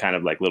create some kind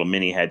of like little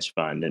mini hedge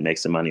fund and make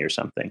some money or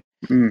something.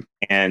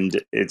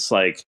 And it's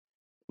like,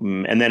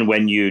 and then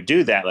when you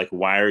do that, like,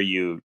 why are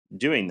you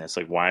doing this?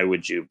 Like, why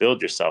would you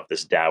build yourself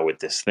this DAO with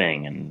this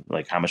thing? And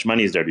like, how much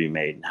money is there to be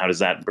made? And how does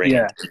that bring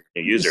in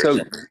new users? So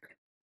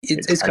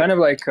it's kind of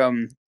like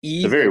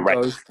either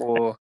go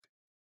for,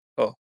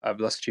 oh, I've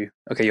lost you.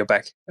 Okay, you're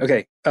back.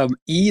 Okay,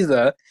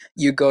 either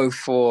you go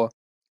for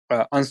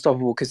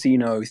unstoppable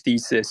casino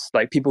thesis,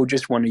 like people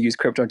just want to use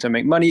crypto to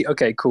make money.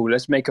 Okay, cool.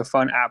 Let's make a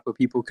fun app where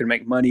people can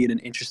make money in an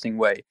interesting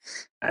way,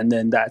 and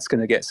then that's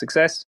going to get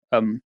success.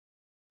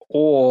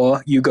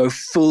 Or you go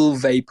full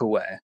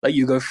vaporware, like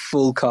you go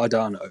full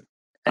Cardano,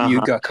 and you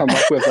come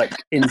up with like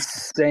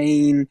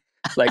insane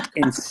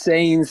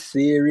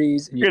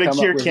theories, and you You're come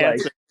gonna cure up with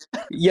cancer.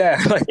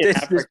 like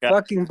this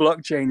fucking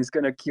blockchain is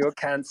gonna cure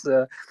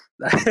cancer.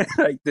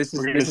 Like this is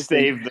we're gonna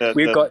save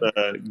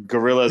the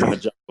gorillas in the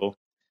jungle.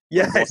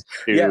 Yes,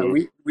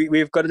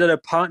 we've got a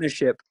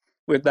partnership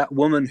with that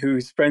woman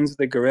who's friends with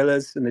the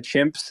gorillas and the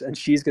chimps, and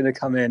she's going to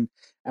come in,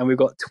 and we've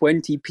got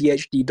 20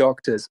 PhD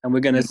doctors, and we're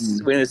going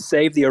to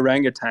save the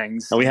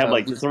orangutans. And we have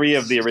like 3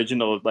 of the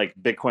original like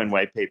Bitcoin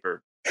white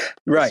paper,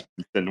 right?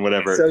 And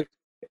whatever. So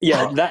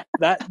yeah,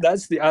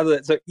 that's the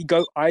other. So you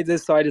go either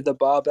side of the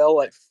barbell,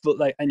 like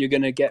and you're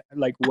going to get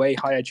like way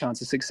higher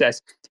chance of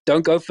success.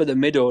 Don't go for the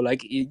middle,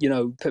 like, you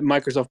know,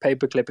 Microsoft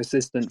paperclip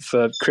assistant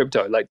for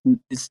crypto. Like,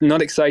 it's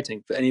not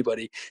exciting for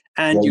anybody,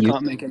 and you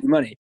can't make any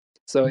money.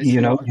 So it's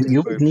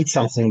you would need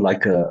something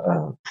like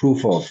a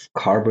proof of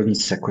carbon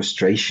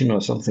sequestration or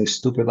something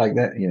stupid like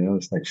that. You know,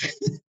 it's like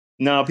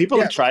no,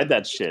 people have tried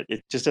that shit.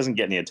 It just doesn't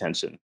get any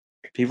attention.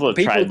 People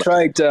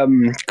tried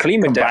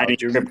combining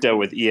crypto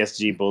with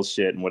ESG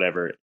bullshit and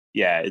whatever.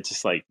 Yeah, it's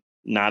just like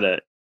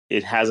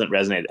it hasn't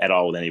resonated at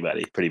all with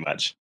anybody, pretty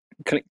much.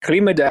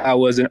 KlimaDAO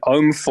was an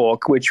Ohm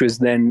fork, which was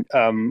then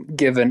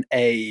given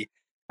a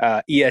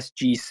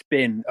ESG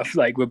spin of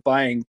like we're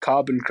buying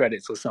carbon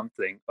credits or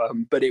something.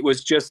 But it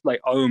was just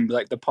like Ohm,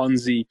 like the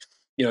Ponzi,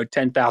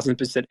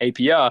 10,000%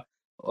 APR.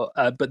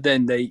 But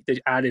then they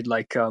added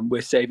like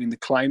we're saving the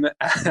climate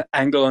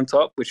angle on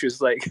top, which was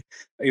like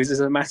it was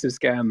just a massive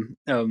scam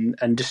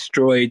and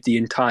destroyed the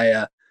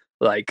entire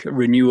like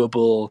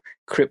renewable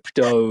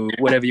crypto,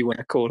 whatever you want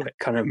to call it,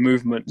 kind of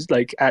movement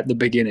like at the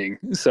beginning.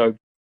 So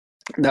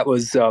that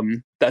was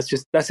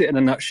that's it in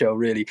a nutshell,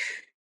 really.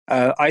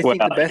 I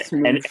think the best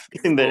move, and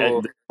anything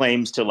that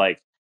claims to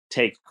like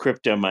take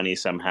crypto money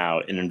somehow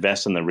and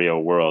invest in the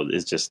real world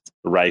is just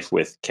rife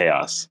with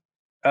chaos.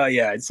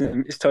 Yeah, it's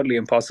totally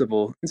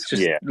impossible. It's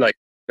just like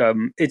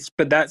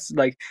but that's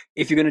like,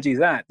 if you're going to do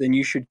that, then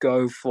you should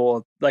go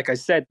for, like I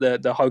said,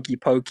 the hokey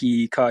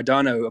pokey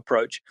Cardano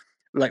approach.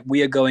 Like,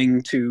 we are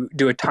going to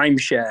do a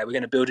timeshare. We're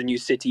going to build a new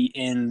city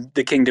in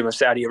the Kingdom of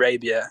Saudi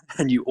Arabia,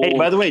 and you all. Hey,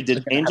 by the way,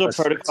 did Angel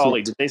Protocol,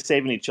 did they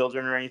save any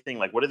children or anything?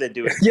 Like, what did they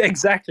do? Yeah,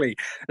 exactly.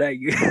 Like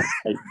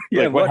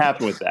what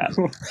happened with that?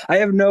 I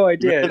have no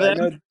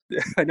idea.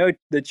 I know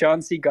the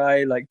Chauncey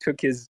guy like took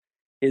his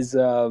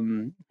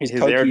tokens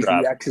he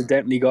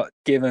accidentally got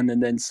given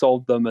and then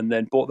sold them and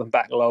then bought them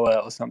back lower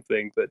or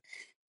something. But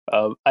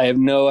I have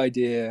no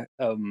idea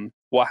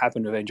what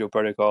happened with Angel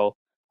Protocol.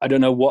 I don't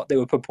know what they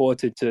were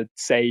purported to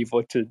save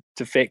or to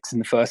fix in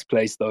the first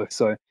place, though.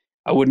 So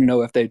I wouldn't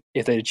know if they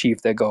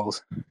achieved their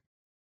goals.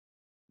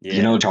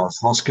 Yeah. Charles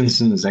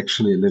Hoskinson is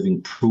actually a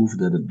living proof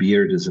that a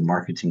beard is a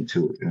marketing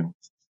tool.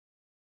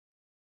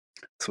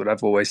 That's what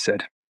I've always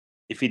said.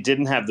 If he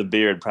didn't have the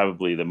beard,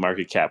 probably the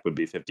market cap would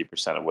be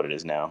 50% of what it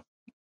is now.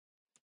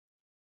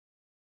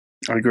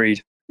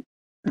 Agreed.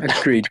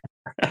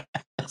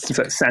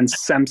 So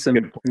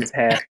Samson his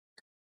hair.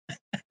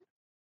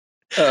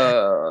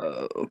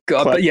 God,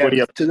 Clutch, but yeah. What are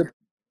you up to?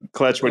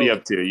 Clutch, what are you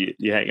up to?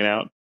 You hanging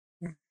out?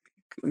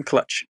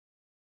 Clutch.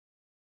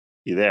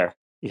 You there?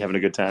 You having a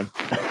good time?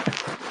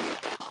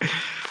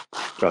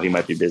 Well, he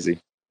might be busy.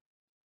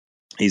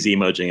 He's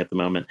emojing at the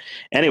moment.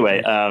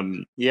 Anyway,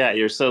 yeah,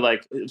 you're so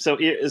like so.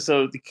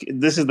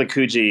 This is the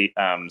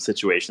Kuji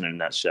situation in a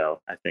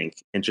nutshell. I think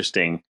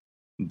interesting,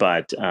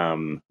 but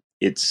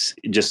it's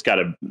just got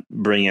to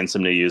bring in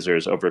some new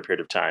users over a period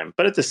of time.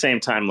 But at the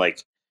same time,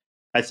 like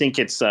I think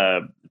it's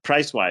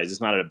price wise, it's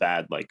not a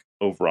bad like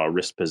overall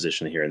risk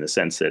position here in the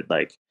sense that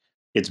like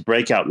its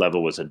breakout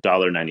level was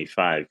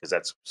 $1.95 because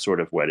that's sort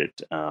of what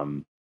it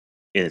in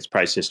its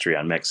price history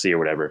on MEXC or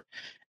whatever,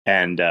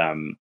 and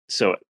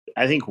so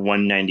I think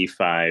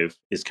 195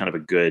 is kind of a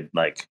good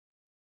like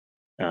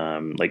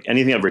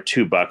anything over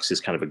 $2 is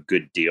kind of a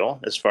good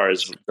deal as far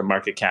as the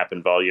market cap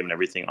and volume and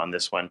everything on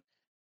this one.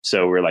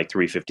 So we're like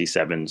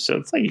 357. So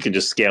it's like you can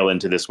just scale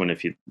into this one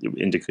if you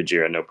into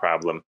Kujira, no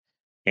problem.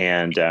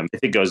 And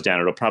if it goes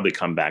down, it'll probably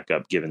come back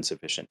up given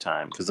sufficient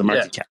time because the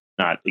market cap is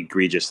not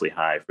egregiously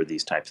high for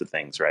these types of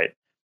things, right?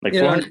 Like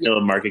 400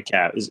 mil market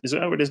cap is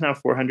what it is now,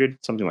 400,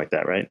 something like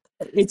that, right?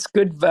 It's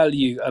good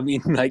value. I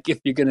mean, like if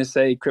you're going to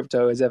say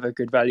crypto is ever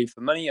good value for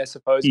money, I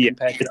suppose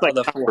compared to like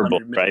other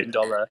 $400 million.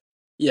 Right?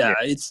 Yeah,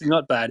 it's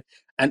not bad.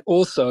 And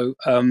also,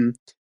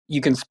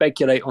 you can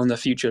speculate on the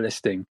future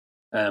listing,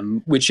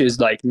 which is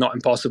like not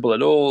impossible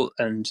at all.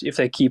 And if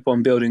they keep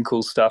on building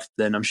cool stuff,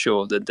 then I'm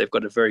sure that they've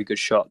got a very good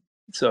shot.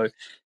 So,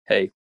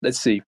 hey, let's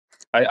see.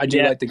 I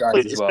do like the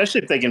guys as well.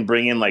 Especially if they can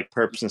bring in like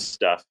perps and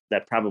stuff,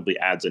 that probably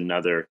adds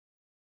another,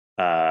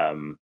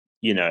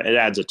 it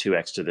adds a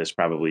 2x to this,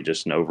 probably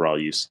just an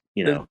overall use,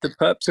 The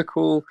perps are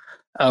cool.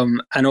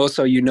 And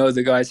also,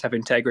 the guys have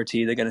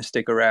integrity. They're going to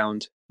stick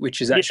around,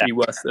 which is actually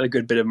worth a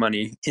good bit of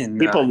money.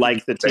 People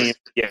like the team.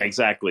 Yeah,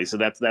 exactly. So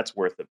that's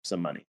worth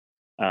some money.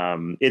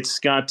 It's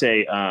got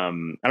a, I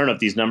don't know if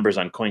these numbers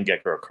on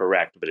CoinGecko are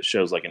correct, but it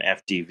shows like an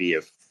FDV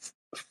of,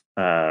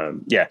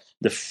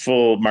 the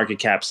full market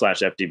cap /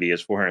 FDV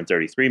is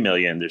 433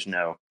 million. There's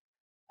no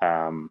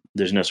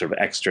sort of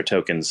extra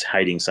tokens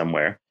hiding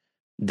somewhere.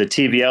 The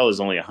TVL is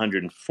only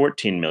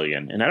 114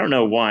 million. And I don't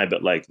know why,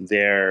 but like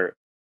their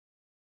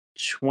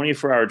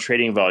 24-hour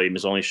trading volume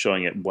is only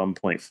showing at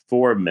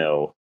 1.4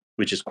 mil,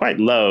 which is quite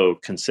low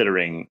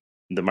considering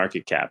the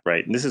market cap,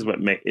 right? And this is what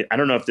I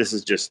don't know if this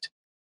is just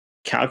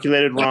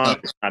calculated wrong.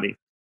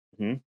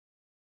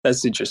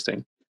 That's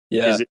interesting.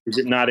 Yeah. Is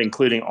it not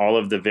including all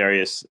of the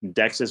various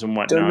dexes and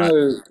whatnot? Don't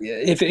know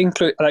if it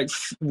includes, like,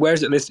 where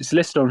is it listed? It's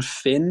listed on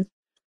Fin,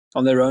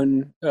 on their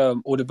own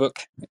order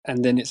book,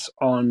 and then it's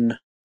on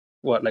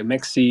what, like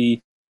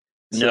MEXC?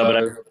 No,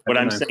 but what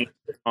I'm saying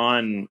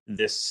on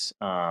this,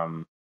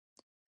 I'm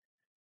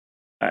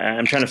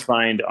trying to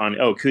find on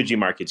Kuji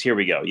markets. Here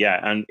we go. Yeah,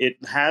 and it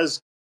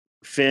has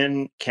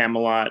Fin,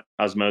 Camelot,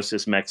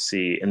 Osmosis,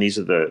 MEXC, and these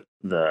are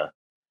the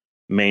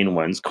main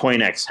ones.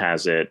 CoinEx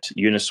has it.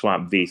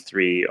 Uniswap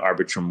V3,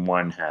 Arbitrum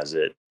 1 has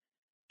it.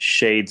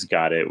 Shade's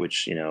got it,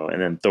 which,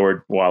 and then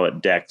Thor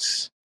Wallet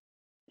Dex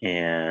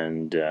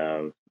and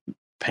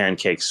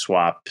Pancake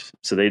Swap.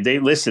 So they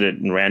listed it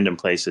in random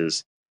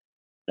places.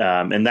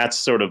 And that's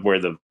sort of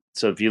where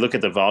so if you look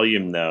at the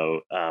volume,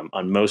 though,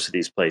 on most of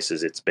these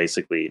places, it's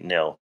basically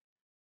nil.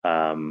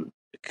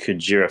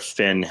 Kujira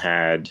Fin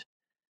had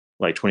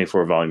like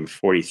 24 volume,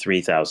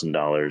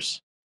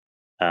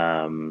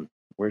 $43,000.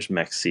 Where's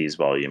MEXC's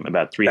volume?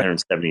 About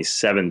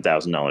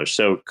 $377,000.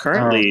 So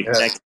currently,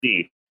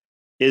 MEXC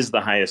is the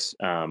highest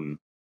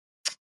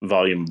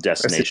volume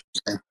destination.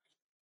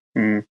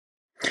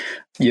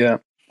 Yeah,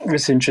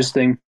 it's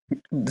interesting.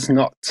 It's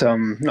not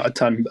a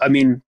ton. I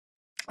mean,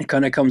 it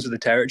kind of comes with the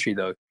territory,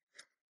 though.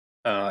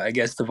 I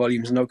guess the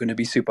volume's not going to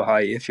be super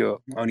high if you're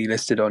only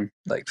listed on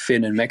like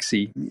Fin and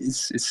MEXC.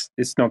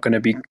 It's not going to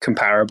be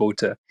comparable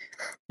to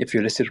if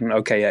you're listed on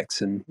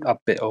OKX and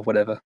Upbit or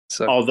whatever.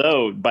 So,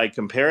 although by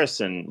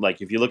comparison,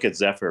 like if you look at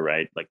Zephyr,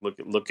 right, like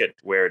look at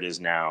where it is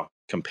now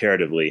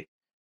comparatively,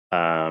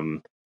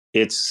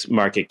 its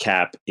market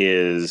cap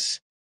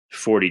is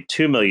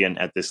 42 million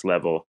at this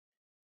level,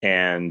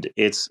 and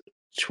its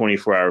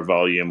 24-hour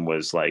volume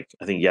was like,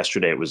 I think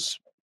yesterday it was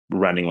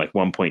running like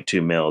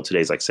 1.2 mil.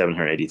 Today's like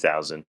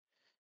 780,000.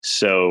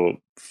 So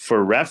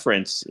for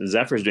reference,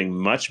 Zephyr is doing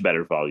much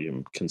better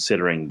volume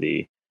considering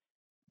the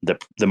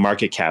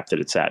market cap that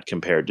it's at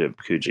compared to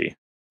Kuji.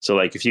 So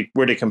like if you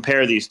were to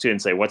compare these two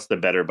and say what's the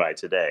better buy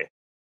today,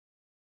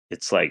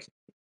 it's like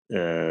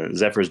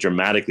Zephyr is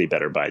dramatically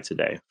better buy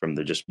today from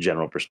the just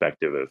general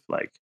perspective of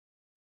like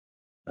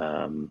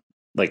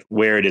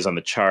where it is on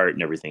the chart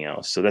and everything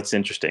else. So that's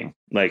interesting.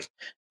 Like,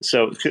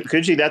 so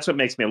Kuji, that's what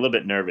makes me a little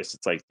bit nervous.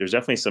 It's like there's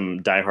definitely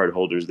some diehard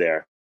holders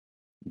there,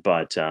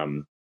 but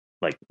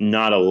like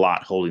not a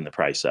lot holding the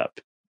price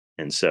up,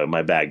 and so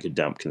my bag could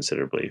dump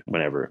considerably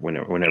whenever it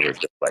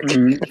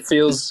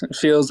feels like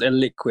feels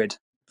illiquid.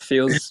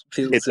 Feels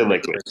it's a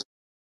liquid.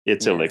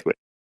 It's a liquid.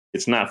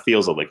 It's not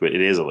feels a liquid.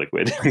 It is a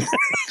liquid.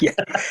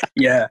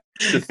 yeah.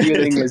 The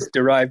feeling is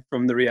derived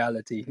from the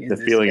reality. The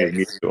feeling is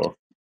mutual.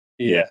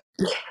 Yeah.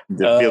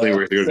 The feeling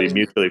we're going to be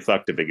mutually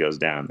fucked if it goes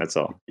down. That's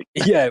all.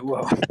 Yeah,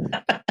 well,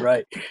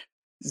 right.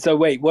 So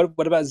wait, what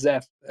about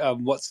Zeph?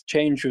 What's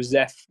changed with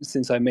Zeph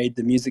since I made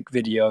the music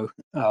video?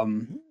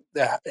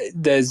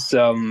 there's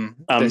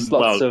lots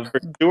well, of. for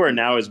sure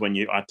now is when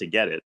you ought to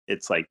get it.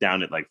 It's like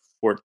down at like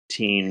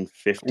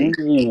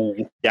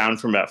 1450, down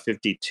from about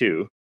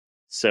 52.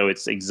 So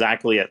it's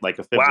exactly at like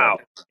a fib Wow.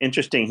 level.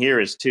 Interesting here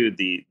is too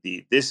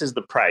this is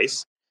the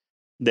price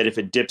that if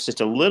it dips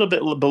just a little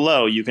bit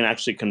below, you can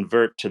actually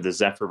convert to the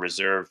Zephyr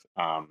Reserve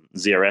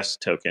ZRS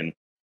token,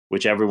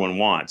 which everyone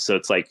wants. So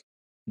it's like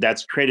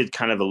that's created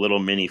kind of a little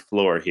mini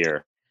floor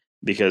here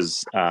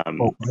because how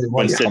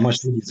much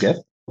did you get?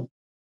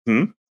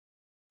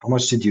 How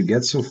much did you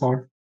get so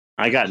far?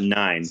 I got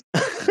 9.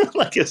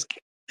 Like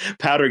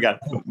Powder got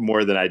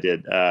more than I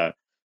did.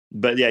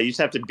 But yeah, you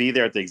just have to be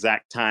there at the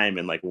exact time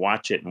and like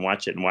watch it and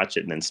watch it and watch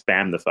it and then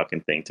spam the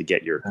fucking thing to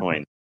get your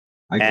coin.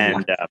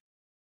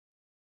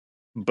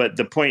 But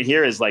the point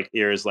here is like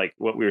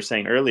what we were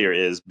saying earlier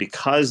is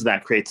because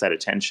that creates that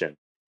attention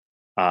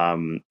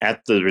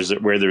at the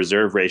where the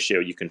reserve ratio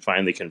you can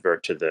finally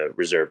convert to the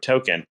reserve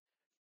token.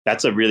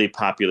 That's a really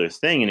popular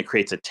thing, and it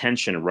creates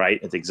attention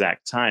right at the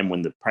exact time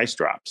when the price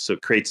drops. So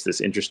it creates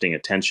this interesting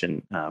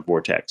attention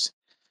vortex,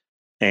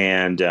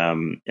 and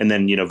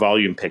then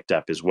volume picked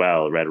up as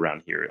well right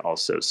around here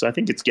also. So I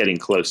think it's getting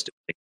close to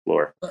the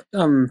floor.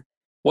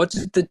 What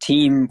did the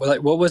team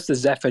like? What was the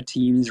Zephyr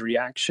team's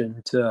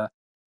reaction to?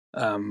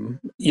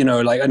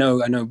 Like I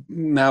know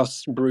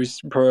Mouse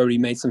Bruce probably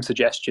made some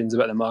suggestions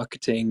about the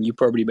marketing. You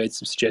probably made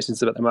some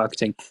suggestions about the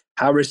marketing.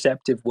 How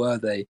receptive were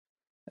they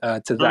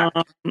to that?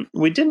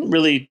 We didn't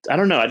really. I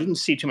don't know. I didn't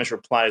see too much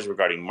replies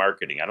regarding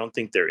marketing. I don't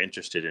think they're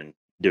interested in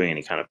doing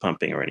any kind of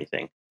pumping or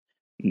anything.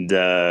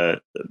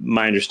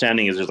 My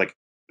understanding is there's like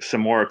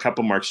a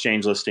couple more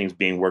exchange listings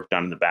being worked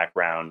on in the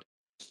background,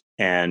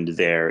 and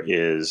there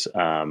is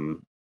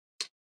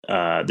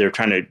they're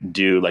trying to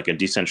do like a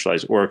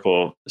decentralized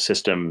Oracle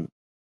system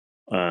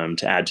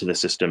to add to the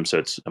system so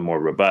it's more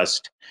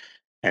robust.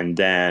 And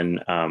then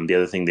the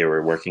other thing they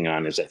were working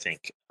on is I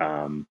think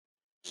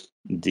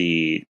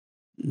the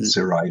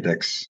Cephii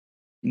DEX.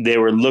 They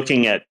were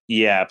looking at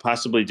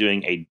possibly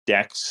doing a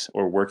DEX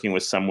or working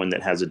with someone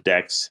that has a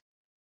DEX.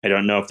 I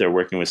don't know if they're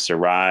working with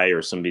Cephii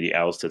or somebody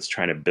else that's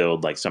trying to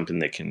build like something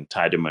that can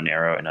tie to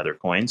Monero and other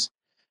coins.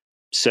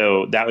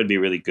 So that would be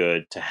really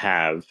good to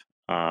have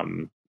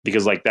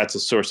because like that's a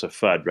source of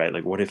FUD, right?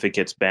 Like what if it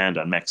gets banned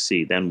on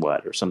MEXC, then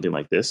what? Or something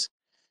like this.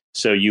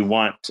 So you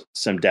want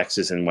some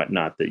DEXs and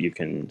whatnot that you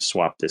can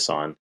swap this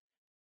on.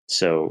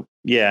 So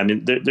yeah, I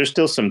mean there's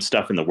still some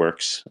stuff in the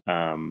works,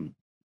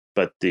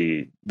 but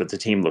the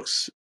team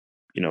looks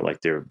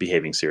like they're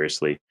behaving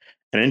seriously.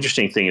 An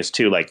interesting thing is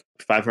too, like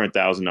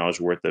 $500,000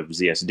 worth of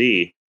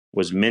ZSD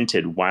was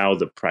minted while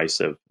the price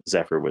of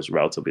Zephyr was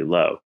relatively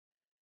low,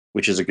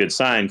 which is a good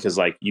sign because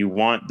like you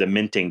want the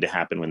minting to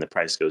happen when the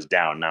price goes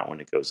down, not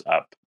when it goes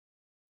up.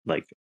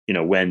 Like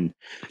when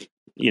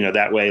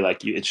that way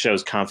like it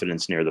shows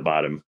confidence near the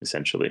bottom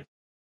essentially.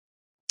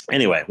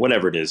 Anyway,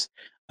 whatever it is,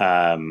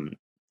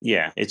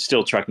 it's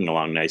still trucking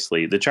along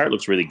nicely. The chart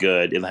looks really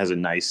good. It has a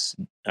nice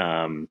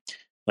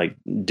like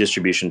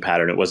distribution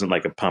pattern. It wasn't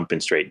like a pump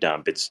and straight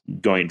dump. It's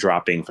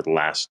dropping for the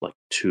last like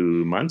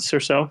 2 months or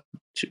so,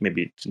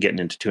 maybe getting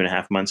into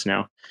 2.5 months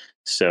now.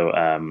 So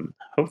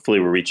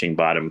hopefully we're reaching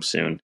bottom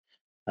soon.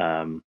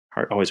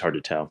 Always hard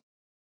to tell.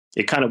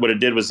 What it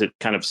did was it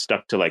kind of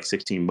stuck to like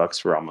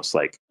 $16 for almost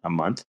like a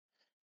month,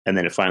 and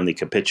then it finally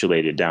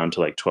capitulated down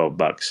to like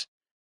 $12.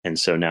 And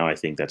so now I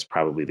think that's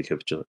probably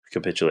the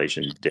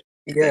capitulation.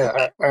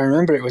 Yeah, I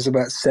remember it was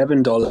about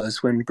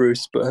 $7 when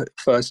Bruce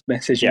first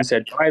messaged and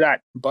said,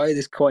 buy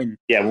this coin.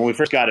 Yeah, when we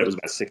first got it, it was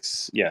about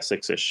 6-ish. Yeah,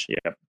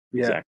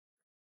 exactly.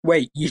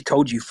 Wait, you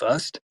told you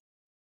first?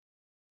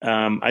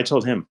 I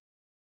told him.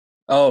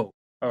 Oh,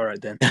 all right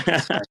then.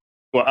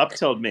 Well, Up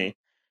told me,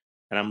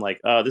 and I'm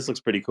like, oh, this looks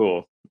pretty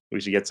cool.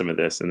 We should get some of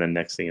this. And then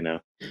next thing you know,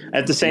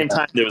 at the same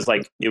time,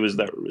 it was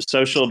the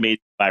social media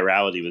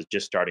virality was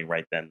just starting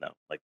right then, though.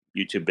 Like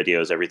YouTube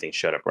videos, everything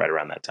showed up right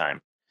around that time.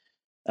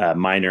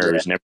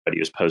 Miners and everybody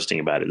was posting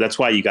about it. That's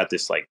why you got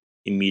this like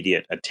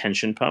immediate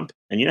attention pump.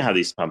 And you know how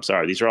these pumps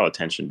are. These are all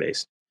attention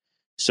based.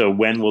 So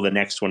when will the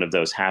next one of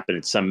those happen?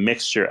 It's some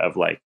mixture of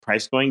like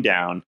price going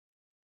down,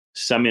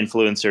 some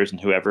influencers and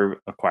whoever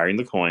acquiring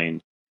the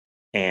coin,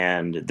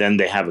 and then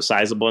they have a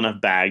sizable enough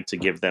bag to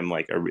give them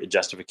like a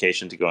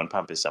justification to go and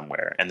pump it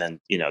somewhere, and then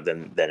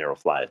then it'll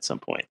fly at some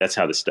point. That's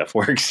how this stuff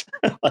works.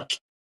 Like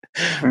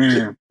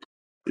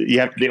you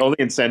have the only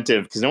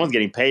incentive, because no one's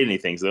getting paid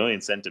anything, so the only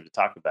incentive to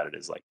talk about it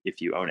is like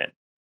if you own it,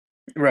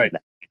 right?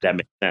 That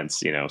makes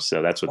sense,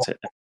 so that's what's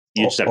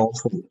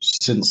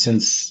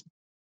since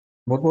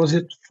what was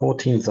it,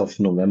 14th of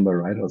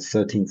November, right, or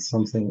 13th,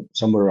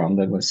 somewhere around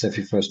that, when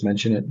Cephii first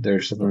mentioned it.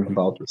 There's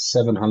about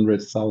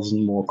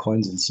 700,000 more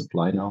coins in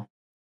supply now.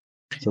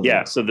 So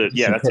that's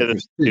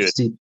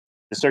the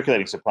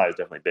circulating supply is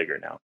definitely bigger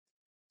now,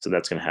 so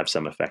that's going to have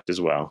some effect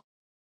as well.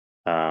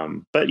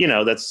 But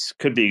that's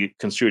could be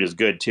construed as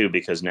good too,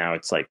 because now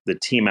it's like the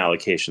team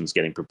allocation is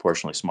getting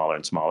proportionally smaller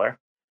and smaller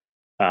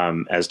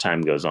as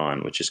time goes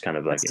on, which is kind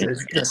of like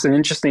that's an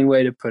interesting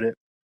way to put it.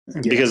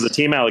 Because the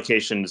team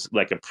allocation is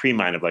like a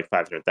pre-mine of like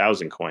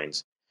 500,000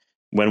 coins,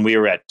 when we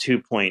were at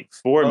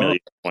 2.4 million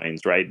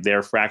coins, right?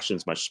 Their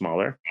fraction's much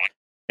smaller.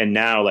 And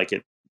now, like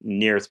at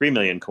near 3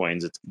 million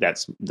coins,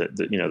 that's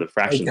the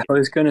fraction. I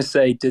was going to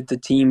say, did the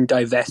team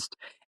divest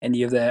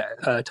any of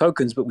their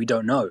tokens? But we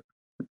don't know.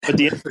 But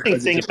the interesting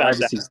thing about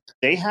that,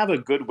 they have a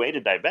good way to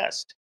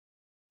divest.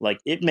 Like,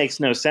 it makes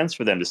no sense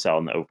for them to sell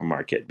in the open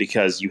market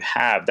because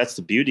that's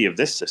the beauty of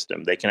this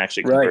system. They can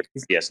actually convert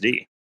to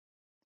CSD.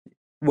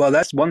 Well,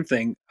 that's one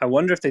thing. I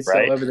wonder if they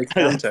sell over the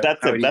counter.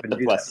 that's a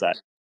plus side.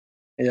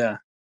 Yeah.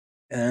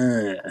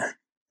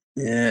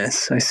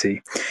 Yes, I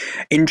see.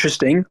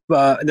 Interesting.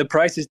 But the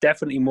price is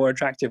definitely more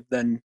attractive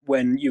than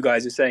when you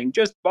guys are saying,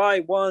 just buy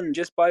one,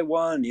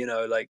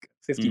 like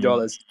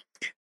 $50.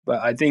 But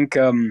I think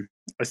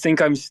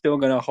I'm still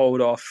going to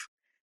hold off.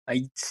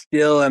 I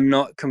still am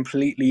not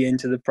completely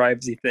into the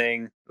privacy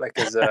thing, like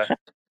as a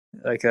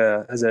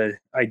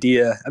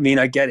idea. I mean,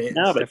 I get it.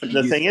 No, but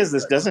the thing is,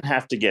 this doesn't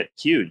have to get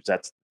huge.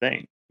 That's the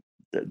thing.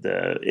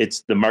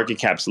 The market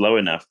cap's low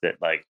enough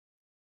that like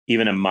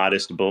even a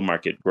modest bull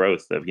market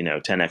growth of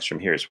 10x from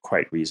here is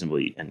quite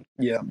reasonably and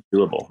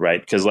doable,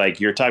 right? Because like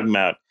you're talking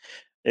about,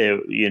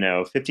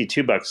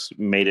 $52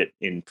 made it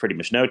in pretty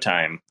much no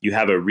time. You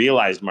have a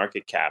realized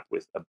market cap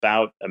with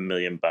about $1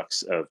 million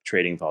of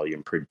trading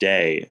volume per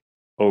day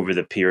over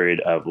the period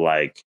of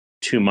like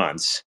 2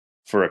 months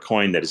for a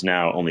coin that is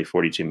now only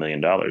 $42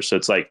 million. So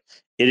it's like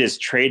it has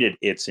traded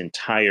its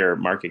entire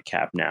market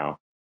cap now,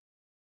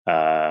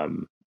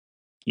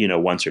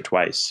 once or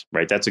twice,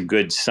 right? That's a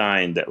good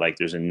sign that like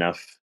there's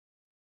enough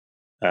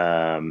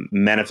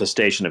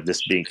manifestation of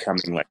this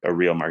becoming like a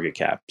real market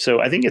cap. So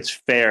I think it's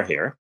fair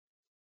here.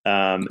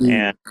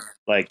 And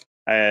like,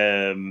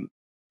 and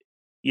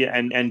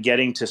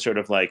getting to sort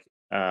of like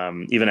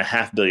even a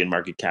 $500 million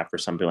market cap for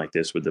something like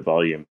this with the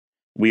volume,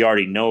 we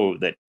already know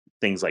that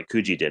things like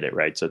Kuji did it,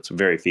 right? So it's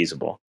very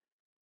feasible.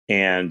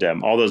 And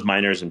all those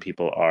miners and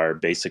people are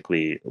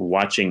basically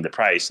watching the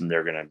price, and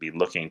they're going to be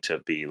looking to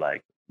be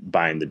like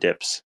buying the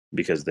dips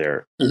because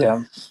they're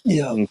So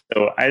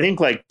I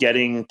think like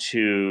getting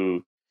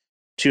to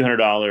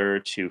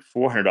 $200 to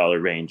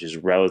 $400 range is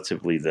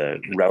relatively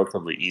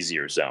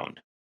easier zone.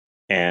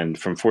 And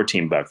from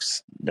 $14,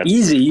 that's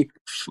easy.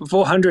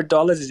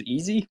 $400 is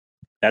easy.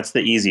 That's the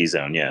easy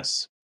zone,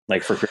 yes.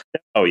 Like for crypto,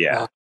 oh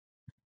yeah.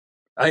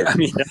 I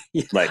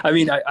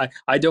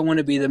don't want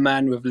to be the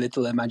man with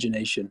little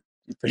imagination.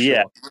 For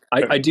sure.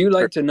 I do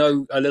like to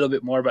know a little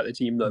bit more about the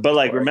team, though. But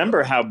like,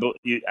 remember how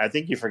I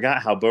think you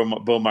forgot how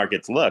bull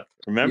markets look.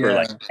 Remember,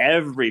 like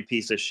every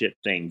piece of shit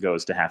thing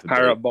goes to $500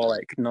 million.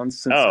 Parabolic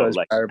nonsense goes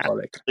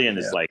parabolic.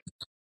 Is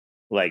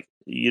like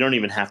you don't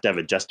even have to have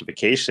a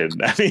justification.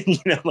 I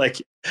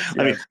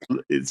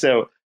mean,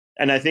 so.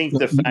 And I think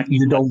the fact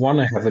you don't want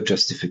to have a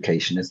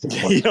justification is the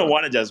point. You don't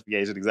want a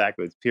justification,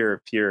 exactly. It's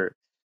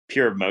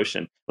pure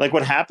emotion. Like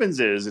what happens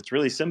is it's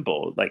really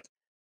simple. Like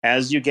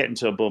as you get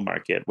into a bull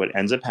market, what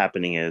ends up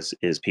happening is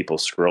people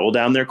scroll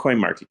down their coin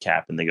market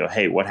cap and they go,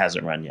 hey, what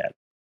hasn't run yet?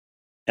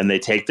 And they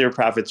take their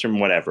profits from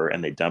whatever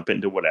and they dump it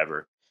into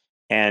whatever.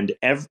 And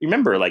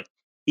remember, like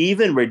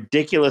even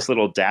ridiculous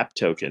little DApp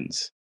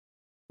tokens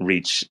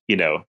reach,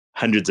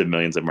 hundreds of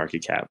millions of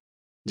market cap.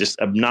 Just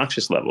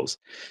obnoxious levels.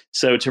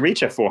 So to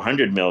reach a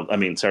 400 mil, I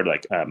mean, sort of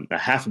like a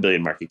 $500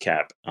 million market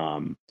cap.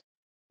 And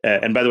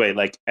by the way,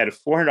 like at a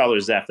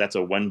 $400 Zeph, that's a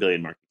 $1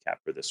 billion market cap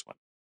for this one.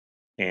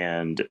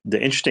 And the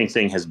interesting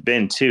thing has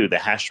been too, the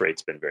hash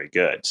rate's been very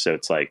good. So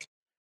it's like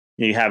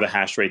you have a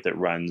hash rate that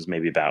runs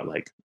maybe about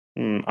like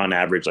on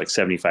average, like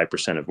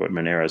 75% of what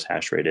Monero's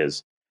hash rate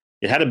is.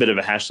 It had a bit of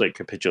a hash rate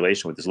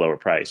capitulation with this lower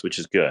price, which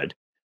is good.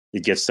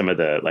 It gets some of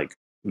the like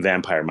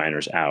vampire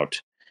miners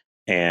out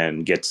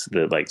and gets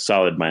the like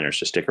solid miners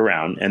to stick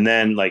around. And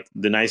then like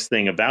the nice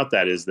thing about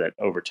that is that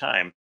over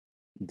time,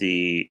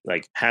 the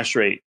like hash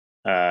rate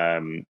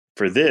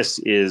for this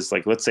is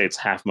like, let's say it's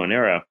half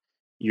Monero.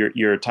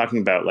 You're talking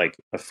about like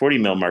a 40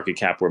 mil market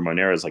cap where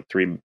Monero is like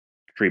 3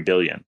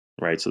 billion,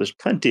 right? So there's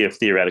plenty of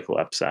theoretical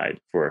upside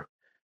for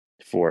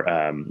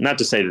not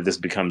to say that this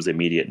becomes the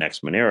immediate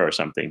next Monero or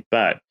something,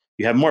 but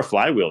you have more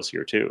flywheels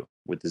here too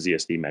with the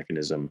ZSD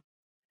mechanism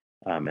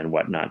and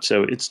whatnot.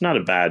 So it's not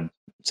a bad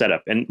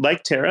setup. And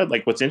like Terra,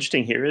 like what's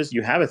interesting here is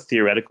you have a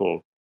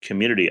theoretical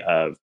community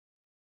of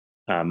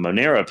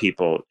Monero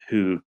people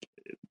who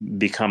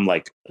become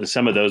like,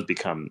 some of those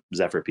become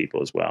Zephyr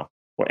people as well,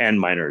 and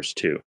miners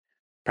too.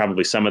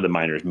 Probably some of the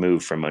miners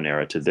move from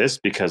Monero to this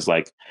because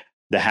like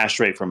the hash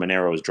rate for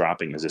Monero was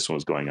dropping as this one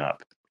was going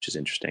up, which is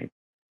interesting.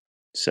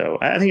 So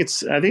I think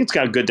it's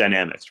got good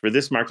dynamics for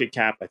this market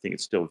cap. I think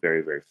it's still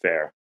very, very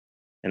fair.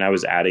 And I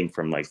was adding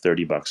from like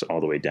 $30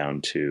 all the way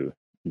down to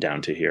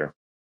here.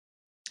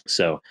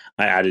 So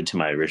I added to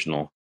my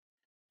original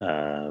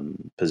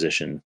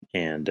position,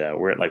 and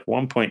we're at like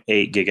 1.8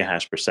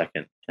 gigahash per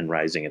second and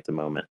rising at the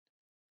moment.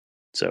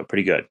 So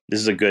pretty good. This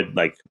is a good,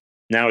 like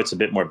now it's a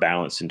bit more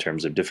balanced in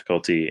terms of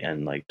difficulty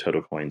and like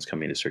total coins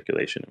coming to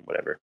circulation and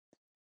whatever.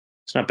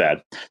 It's not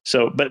bad.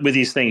 So, but with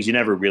these things, you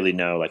never really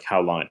know like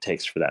how long it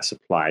takes for that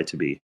supply to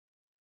be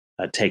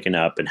taken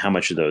up and how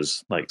much of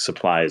those like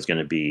supply is going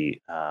to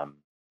be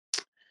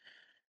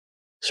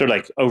sort of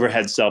like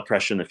overhead sell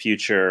pressure in the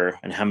future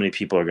and how many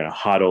people are going to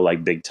hodl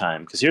like big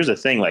time. Because here's the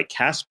thing, like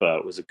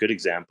Caspa was a good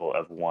example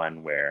of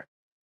one where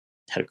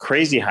it had a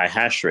crazy high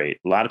hash rate.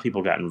 A lot of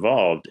people got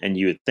involved, and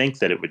you would think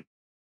that it would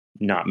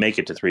not make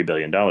it to $3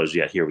 billion,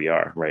 yet here we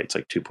are, right? It's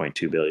like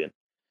 2.2 billion.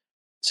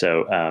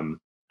 So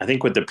I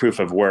think with the proof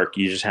of work,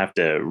 you just have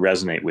to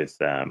resonate with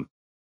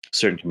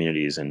certain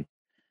communities and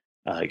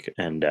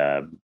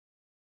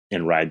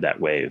ride that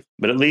wave.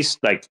 But at least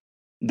like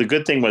the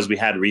good thing was we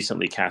had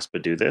recently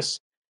Caspa do this,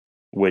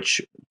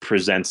 which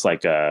presents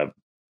like a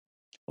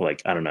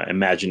I don't know,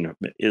 imagine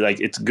like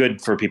it's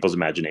good for people's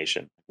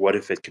imagination. What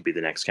if it could be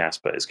the next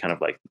Caspa? Is kind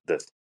of like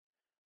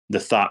the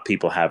thought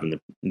people have in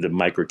the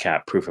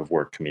microcap proof of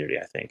work community.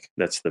 I think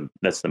that's the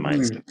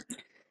mindset.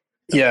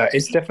 Yeah,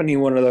 it's definitely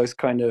one of those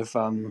kind of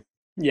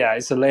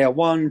it's a layer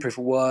one proof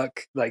of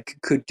work, like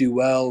could do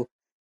well.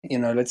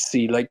 Let's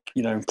see, like,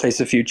 place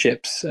a few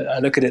chips. I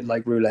look at it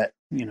like roulette,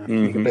 you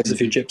can place a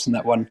few chips in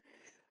that one.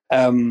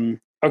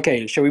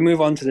 Okay, shall we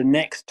move on to the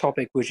next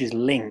topic, which is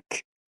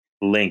Link?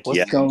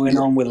 What's going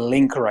on with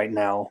Link right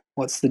now?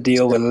 What's the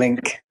deal with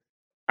Link?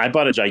 I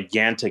bought a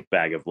gigantic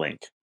bag of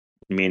Link,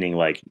 meaning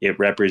like it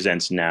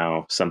represents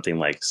now something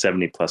like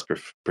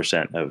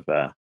 70+%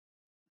 of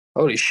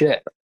holy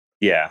shit.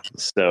 Yeah.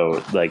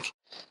 So like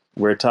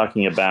we're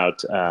talking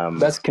about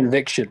that's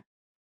conviction.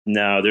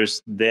 No,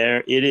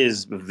 it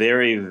is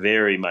very,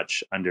 very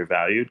much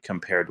undervalued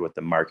compared to what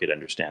the market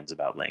understands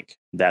about Link.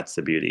 That's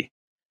the beauty.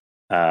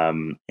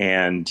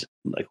 And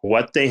like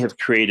what they have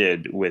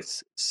created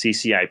with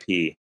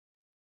CCIP,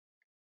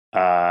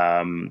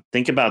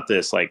 think about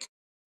this, like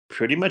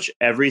pretty much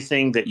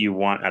everything that you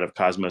want out of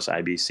Cosmos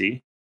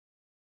IBC,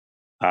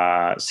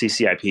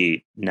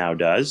 CCIP now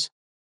does.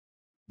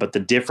 But the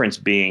difference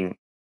being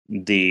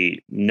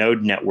the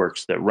node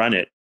networks that run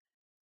it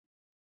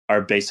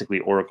are basically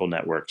Oracle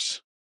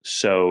networks.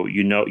 So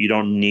you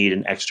don't need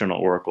an external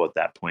Oracle at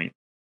that point.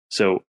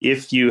 So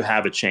if you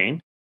have a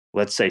chain,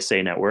 let's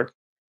say network,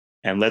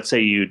 and let's say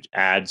you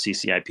add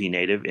CCIP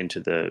native into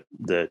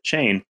the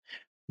chain,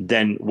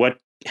 then what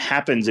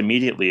happens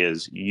immediately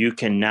is you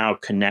can now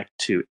connect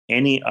to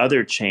any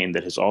other chain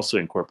that has also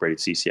incorporated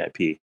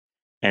CCIP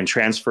and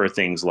transfer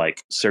things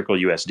like Circle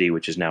USD,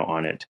 which is now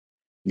on it.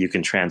 You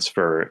can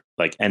transfer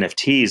like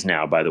NFTs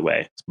now, by the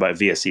way,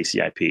 via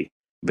CCIP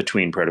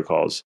between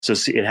protocols. So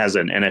it has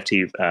an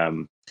NFT,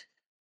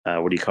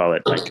 what do you call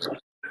it? Like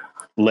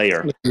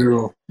layer.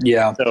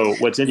 Yeah. So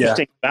what's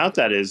interesting about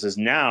that is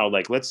now,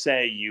 like, let's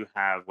say you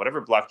have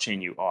whatever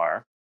blockchain you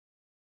are,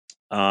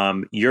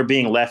 you're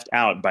being left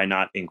out by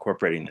not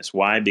incorporating this.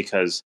 Why?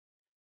 Because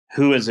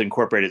who has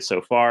incorporated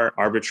so far?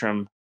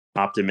 Arbitrum,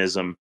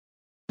 Optimism,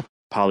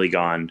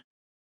 Polygon,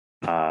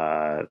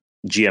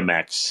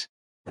 GMX,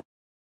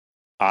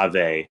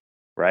 Aave,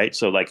 right?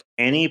 So like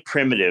any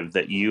primitive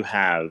that you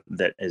have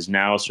that is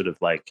now sort of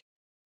like,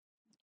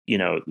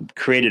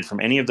 created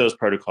from any of those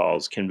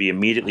protocols can be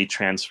immediately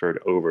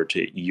transferred over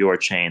to your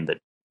chain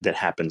that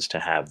happens to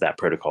have that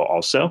protocol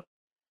also,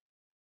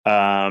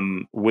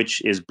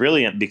 which is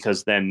brilliant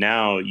because then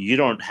now you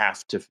don't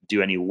have to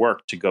do any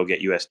work to go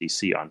get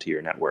USDC onto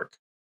your network.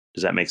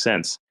 Does that make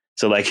sense?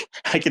 So like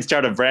I could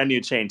start a brand new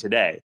chain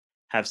today,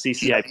 have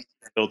CCIP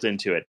built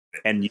into it,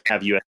 and you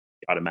have USDC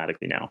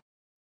automatically now.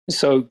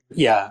 So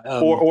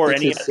or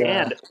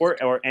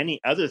any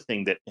other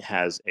thing that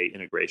has a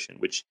integration,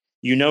 which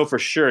for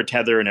sure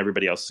Tether and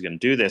everybody else is going to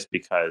do this,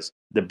 because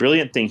the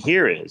brilliant thing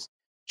here is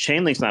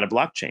Chainlink's not a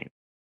blockchain.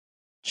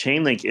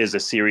 Chainlink is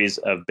a series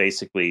of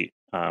basically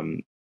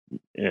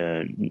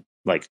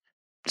like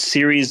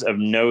series of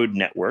node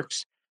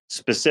networks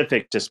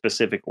specific to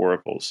specific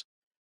oracles.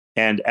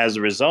 And as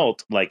a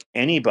result, like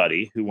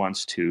anybody who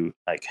wants to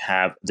like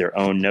have their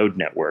own node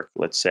network,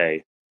 let's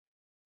say,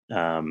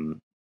 a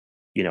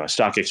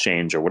stock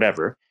exchange or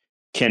whatever,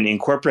 can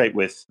incorporate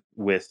with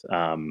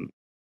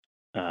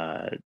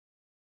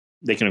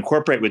they can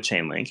incorporate with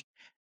Chainlink,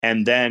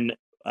 and then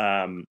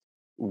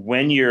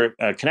when you're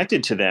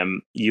connected to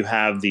them, you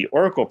have the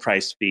Oracle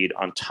price feed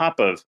on top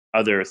of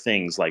other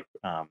things like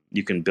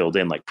you can build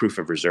in like proof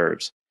of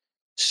reserves.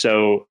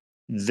 So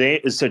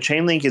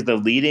Chainlink is the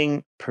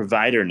leading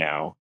provider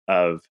now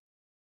and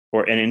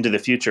into the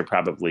future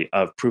probably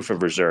of proof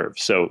of reserve.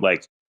 So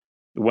like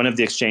one of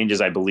the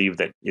exchanges I believe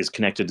that is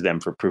connected to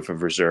them for proof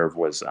of reserve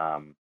was I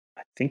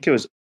think it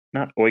was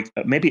not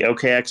maybe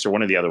OKX or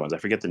one of the other ones. I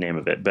forget the name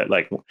of it. But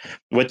like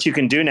what you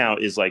can do now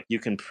is like you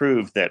can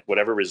prove that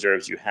whatever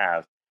reserves you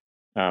have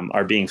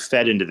are being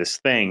fed into this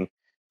thing,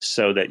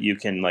 so that you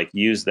can like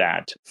use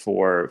that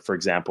for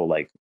example,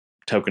 like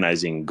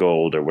tokenizing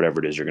gold or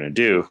whatever it is you're going to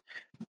do.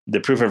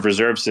 The proof of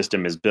reserve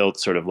system is built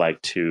sort of like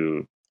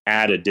to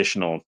add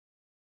additional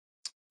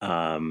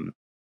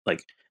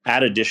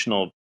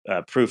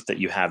proof that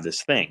you have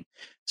this thing.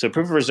 So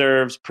proof of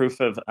reserves,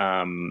 proof of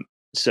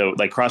so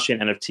like cross-chain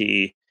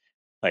NFT,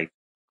 like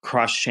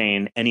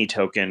cross-chain any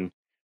token,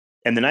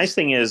 And the nice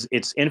thing is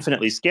it's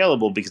infinitely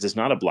scalable because it's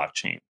not a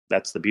blockchain.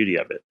 That's the beauty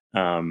of it.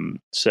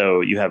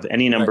 So you have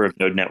any number of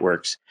node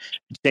networks.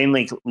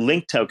 Chainlink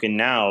link token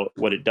now,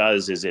 what it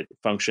does is it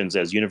functions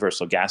as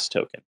universal gas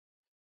token.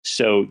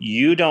 So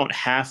you don't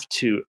have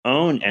to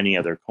own any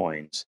other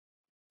coins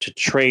to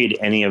trade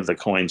any of the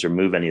coins or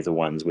move any of the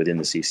ones within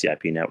the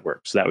CCIP network.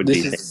 So that would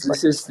be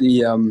this is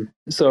the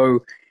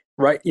so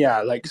right,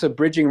 yeah, like, so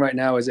bridging right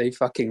now is a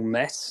fucking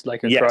mess,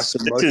 like, across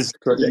this is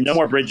projects. no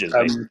more bridges,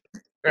 basically.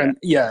 And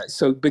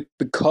so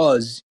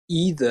because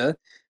either,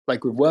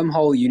 like with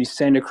Wormhole, you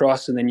send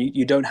across and then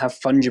you don't have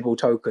fungible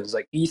tokens,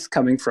 like ETH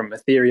coming from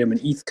Ethereum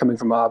and ETH coming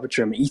from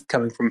Arbitrum and ETH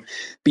coming from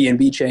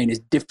BNB chain is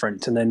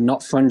different and they're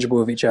not fungible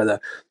with each other.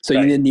 So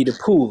you then need a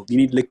pool, you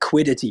need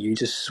liquidity, you need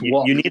to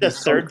swap. You need a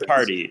third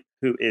party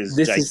who is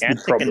This is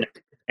the problem.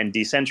 and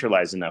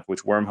decentralized enough,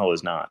 which Wormhole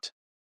is not.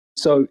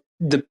 So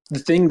the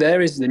thing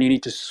there is then you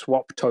need to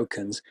swap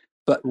tokens,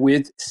 but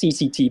with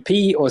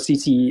CCTP or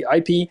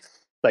CCIP,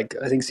 like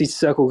I think CC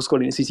Circle is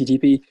calling it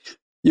CCTP,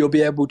 you'll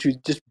be able to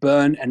just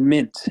burn and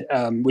mint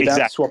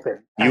without swapping.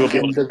 You will be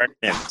able to burn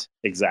mint.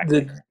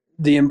 Exactly.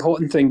 The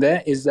important thing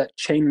there is that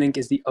Chainlink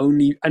is the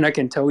only, and I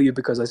can tell you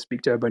because I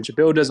speak to a bunch of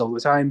builders all the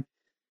time,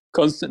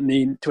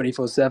 constantly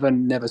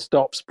 24/7, never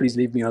stops, please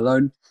leave me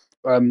alone.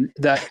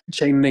 That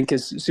Chainlink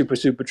is super,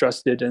 super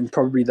trusted and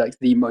probably like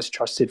the most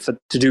trusted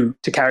to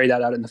carry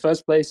that out in the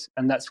first place.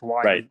 And that's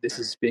why this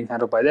is being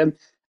handled by them.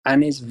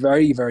 And it's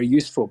very, very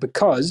useful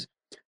because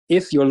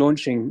if you're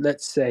launching,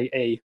 let's say,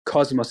 a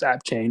Cosmos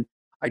app chain,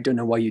 I don't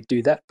know why you'd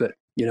do that, but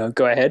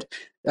go ahead.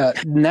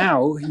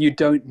 Now you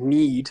don't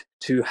need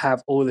to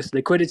have all this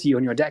liquidity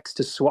on your DEX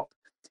to swap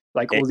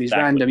like all these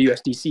random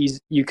USDCs.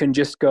 You can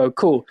just go,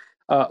 cool,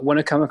 want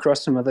to come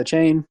across some other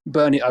chain,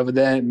 burn it over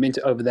there, mint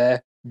it over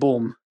there,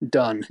 boom,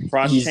 done.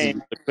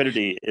 Cross-chain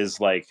liquidity is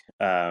like,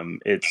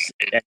 it's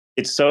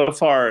so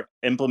far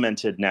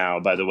implemented now,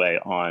 by the way,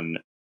 on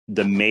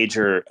the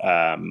major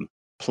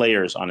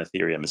players on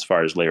Ethereum as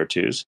far as layer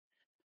 2s.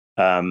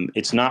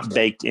 It's not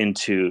baked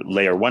into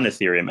layer 1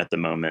 Ethereum at the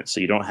moment.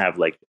 So you don't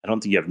have I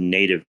don't think you have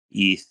native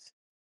ETH.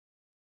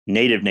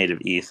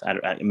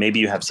 Maybe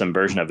you have some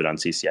version of it on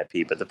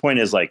CCIP, but the point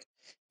is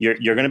you're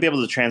going to be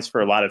able to transfer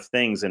a lot of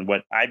things. And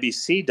what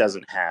IBC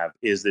doesn't have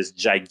is this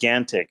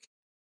gigantic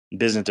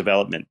business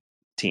development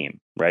team,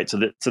 right? So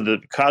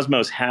the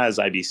Cosmos has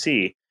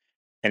IBC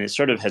and it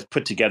sort of has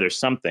put together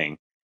something,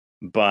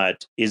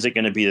 but is it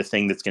going to be the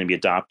thing that's going to be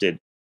adopted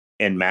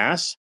en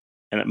masse?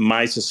 And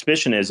my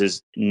suspicion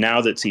is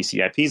now that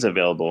CCIP is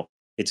available,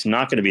 it's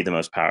not going to be the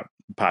most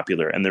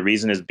popular. And the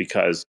reason is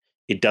because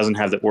it doesn't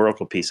have the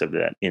Oracle piece of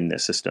that in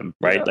this system,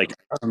 right?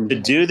 To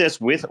do this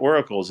with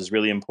oracles is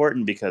really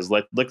important because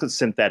look at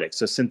Synthetics.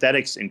 So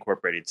Synthetics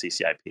incorporated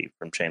CCIP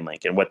from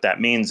Chainlink. And what that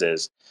means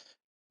is,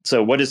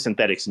 so what does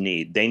Synthetics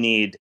need?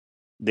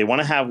 They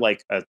want to have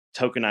a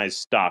tokenized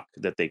stock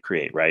that they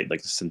create, right?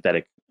 Like the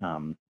synthetic,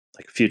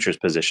 futures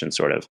position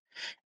sort of.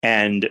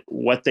 And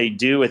what they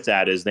do with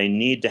that is they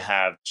need to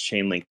have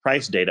Chainlink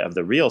price data of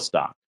the real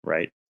stock,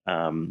 right?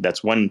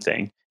 That's one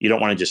thing. You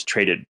don't want to just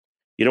trade it.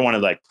 You don't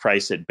want to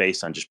price it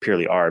based on just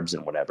purely ARBs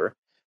and whatever.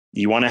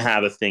 You want to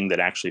have a thing that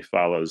actually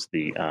follows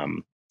the,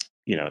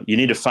 you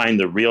need to find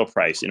the real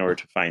price in order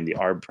to find the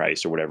ARB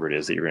price or whatever it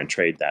is that you're going to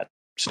trade that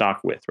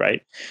stock with,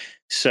 right?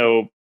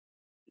 So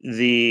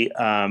the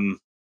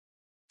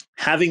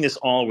having this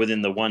all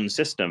within the one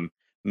system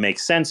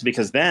makes sense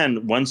because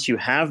then once you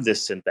have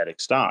this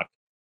synthetic stock,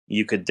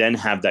 you could then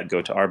have that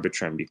go to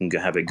Arbitrum. You can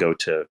have it go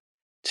to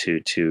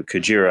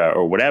Kujira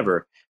or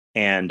whatever.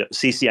 And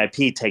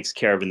CCIP takes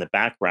care of in the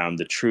background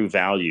the true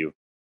value,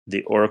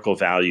 the Oracle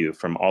value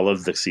from all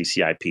of the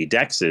CCIP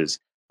dexes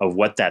of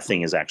what that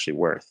thing is actually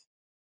worth.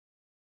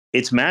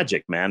 It's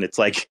magic, man. It's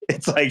like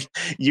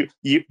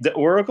the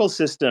Oracle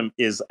system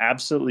is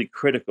absolutely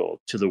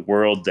critical to the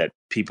world that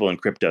people in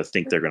crypto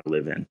think they're going to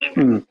live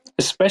in.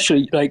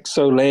 Especially layer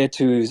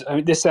 2s. I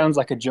mean, this sounds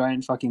like a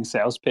giant fucking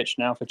sales pitch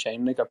now for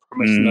Chainlink. I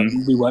promise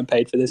we weren't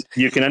paid for this.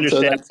 You can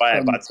understand why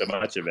I bought so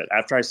much of it.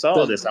 After I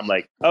saw this, I'm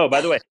like, oh,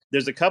 by the way,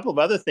 there's a couple of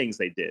other things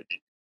they did.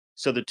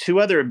 So the two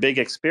other big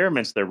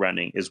experiments they're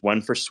running is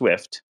one for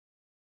Swift.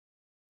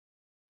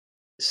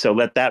 So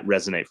let that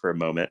resonate for a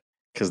moment,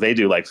 because they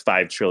do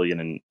 5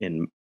 trillion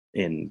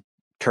in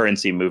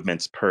currency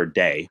movements per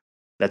day.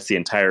 That's the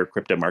entire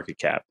crypto market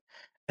cap.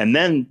 And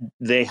then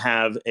they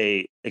have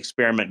a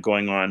experiment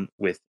going on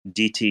with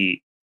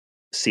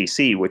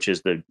DTCC, which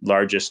is the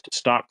largest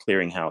stock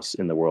clearinghouse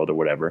in the world or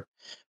whatever.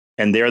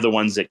 And they're the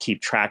ones that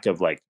keep track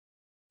of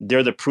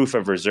they're the proof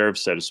of reserve,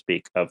 so to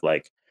speak, of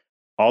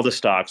all the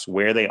stocks,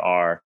 where they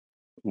are,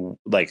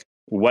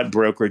 what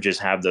brokerages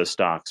have those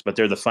stocks, but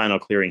they're the final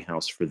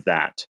clearinghouse for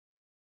that.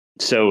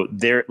 So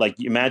they're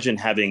imagine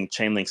having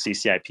Chainlink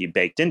CCIP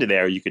baked into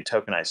there, you could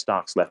tokenize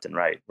stocks left and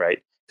right?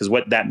 Because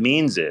what that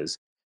means is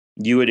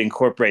you would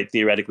incorporate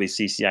theoretically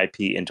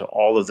CCIP into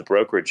all of the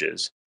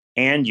brokerages,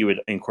 and you would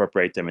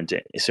incorporate them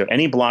so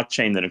any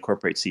blockchain that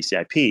incorporates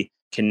CCIP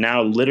can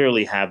now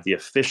literally have the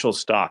official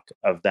stock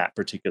of that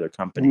particular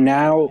company.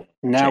 Now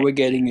we're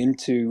getting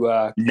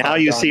into now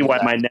you see why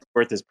my net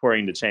worth is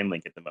pouring to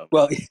Chainlink at the moment.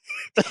 Well,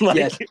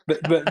 yes,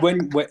 but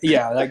when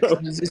like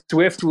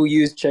Swift will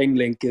use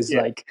Chainlink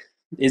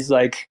is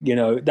like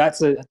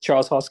that's a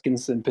Charles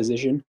Hoskinson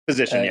position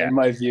in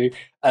my view,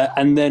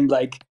 and then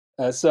like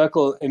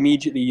Circle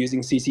immediately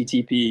using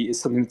CCTP is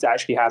something that's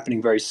actually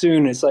happening very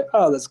soon. It's like,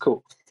 oh, that's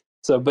cool.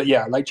 So, but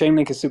yeah, like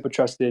Chainlink is super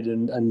trusted,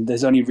 and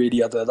there's only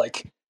really other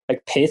like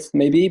Pith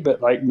maybe, but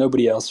like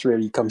nobody else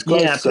really comes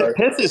close. Yeah, so.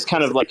 Pith is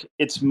kind of like,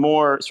 it's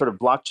more sort of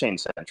blockchain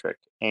centric,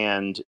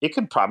 and it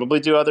could probably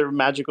do other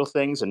magical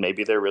things, and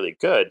maybe they're really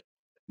good.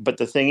 But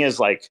the thing is,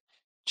 like,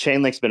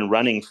 Chainlink's been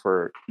running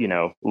for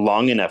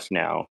long enough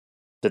now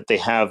that they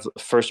have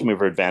first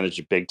mover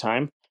advantage big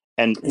time.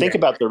 And think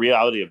about the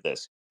reality of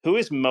this: who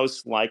is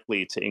most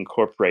likely to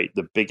incorporate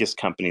the biggest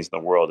companies in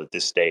the world at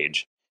this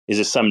stage? Is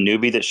it some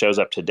newbie that shows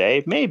up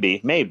today?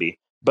 Maybe.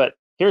 But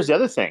here's the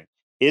other thing.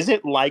 Is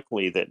it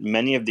likely that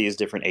many of these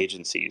different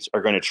agencies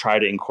are going to try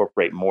to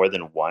incorporate more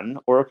than one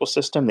Oracle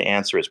system? The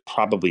answer is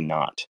probably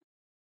not.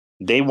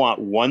 They want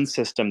one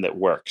system that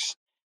works,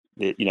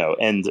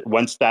 and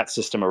once that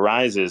system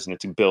arises and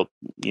it's built,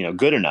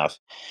 good enough.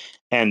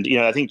 And,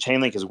 I think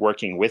Chainlink is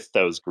working with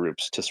those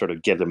groups to sort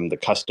of give them the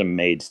custom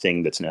made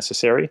thing that's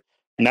necessary.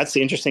 And that's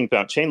the interesting thing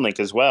about Chainlink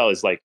as well,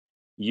 is like,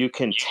 you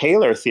can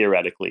tailor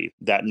theoretically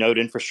that node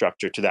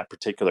infrastructure to that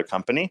particular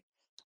company.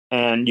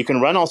 And you can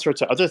run all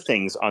sorts of other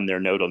things on their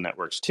nodal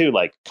networks too,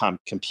 like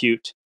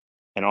compute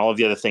and all of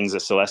the other things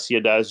that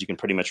Celestia does. You can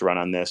pretty much run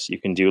on this.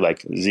 You can do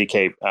like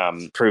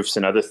ZK proofs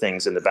and other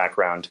things in the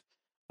background.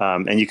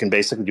 And you can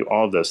basically do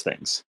all of those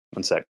things.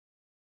 One sec.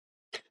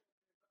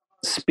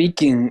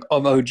 Speaking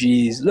of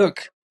OGs,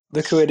 look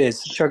who it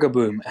is,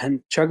 Chugaboom.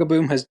 And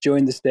Chugaboom has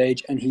joined the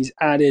stage, and he's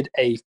added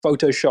a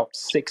Photoshopped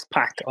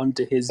 6-pack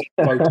onto his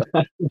photo.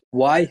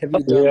 Why have you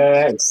done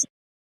this?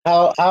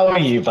 How are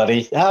you,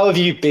 buddy? How have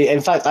you been?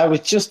 In fact, I was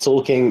just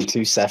talking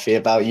to Cephii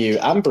about you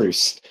and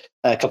Bruce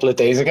a couple of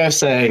days ago,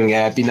 saying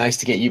it'd be nice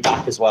to get you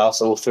back as well,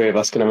 so all three of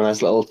us can have a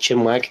nice little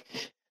chinwag.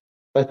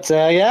 But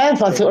I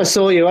thought I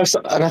saw you,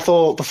 and I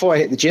thought before I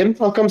hit the gym,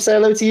 I'll come say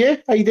hello to you.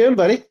 How you doing,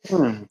 buddy?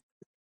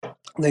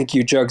 Thank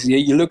you, Jugs.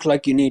 You look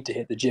like you need to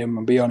hit the gym.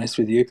 I'll be honest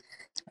with you.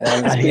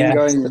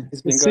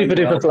 It's been super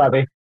going duper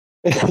flabby.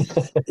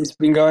 It's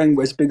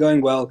been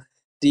going well.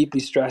 Deeply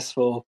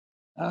stressful.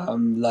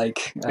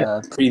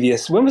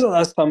 Previous. When was the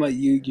last time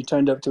you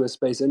turned up to a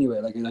space anyway?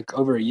 Like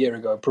over a year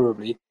ago,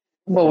 probably.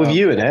 Well, with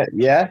you in it,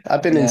 yeah.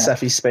 I've been in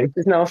Cephii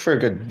spaces now for a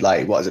good,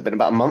 what has it been,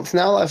 about a month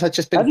now? I've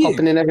just been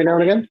popping in every now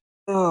and again.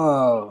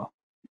 Oh,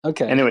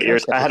 okay. Anyway,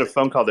 Iris, I had a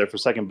phone call there for a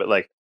second,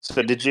 but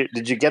so did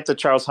you get the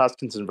Charles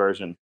Hoskinson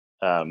version?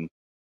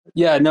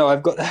 Yeah, no,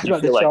 I've got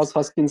the Charles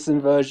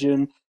Hoskinson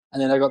version,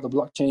 and then I got the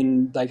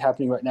blockchain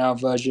happening right now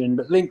version.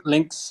 But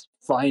Link's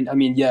fine. I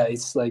mean, yeah,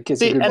 it's a good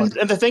one.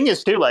 And the thing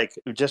is too,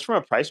 just from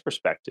a price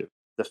perspective,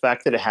 the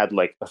fact that it had a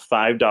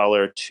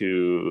 $5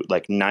 to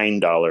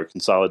 $9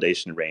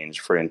 consolidation range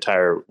for an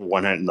entire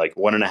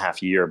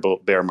 1.5 year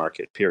bear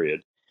market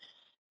period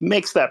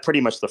makes that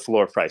pretty much the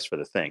floor price for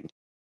the thing.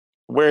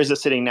 Where is it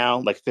sitting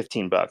now?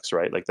 $15,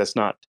 right?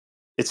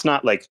 It's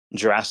not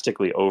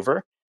drastically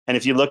over. And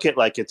if you look at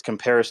its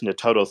comparison to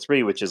Total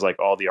 3, which is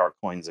all the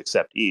altcoins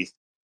except ETH,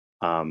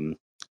 and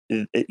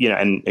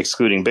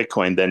excluding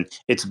Bitcoin, then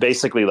it's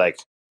basically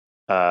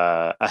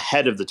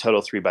ahead of the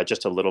Total 3 by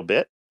just a little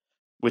bit,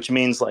 which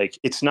means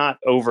it's not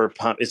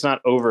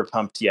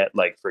overpumped yet.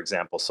 For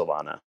example,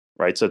 Solana,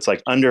 right? So it's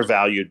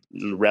undervalued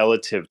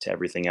relative to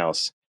everything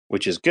else,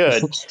 which is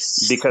good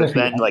because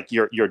then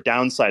your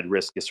downside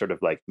risk is sort of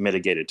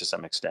mitigated to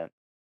some extent.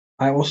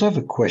 I also have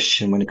a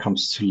question when it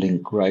comes to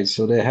Link, right?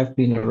 So they have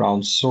been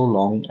around so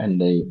long and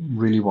they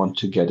really want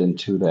to get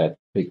into that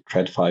big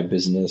TradFi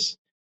business,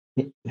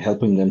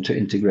 helping them to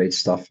integrate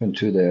stuff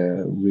into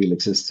their real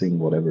existing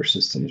whatever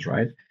systems,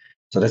 right?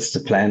 So that's the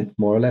plan,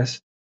 more or less.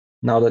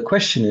 Now, the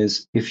question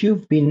is, if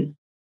you've been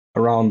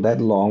around that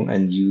long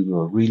and you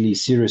are really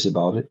serious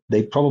about it,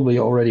 they probably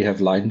already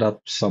have lined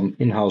up some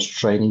in-house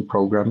training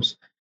programs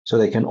so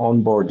they can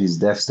onboard these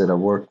devs that are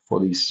work for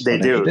these. They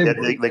do.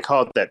 They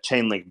call it that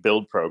Chainlink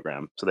build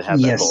program. So they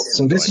have that whole thing.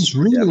 So this is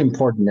really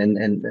important,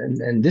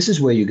 and this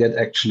is where you get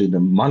actually the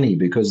money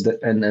because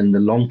and the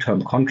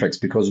long-term contracts,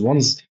 because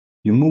once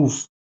you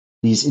move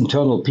these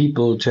internal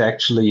people to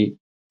actually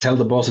tell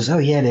the bosses, oh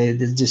yeah,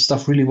 this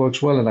stuff really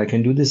works well and I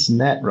can do this and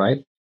that,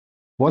 right?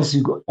 Once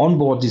you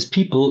onboard these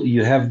people,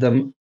 you have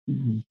them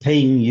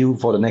paying you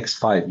for the next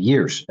 5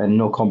 years, and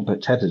no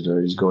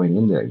competitor is going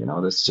in there.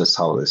 That's just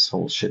how this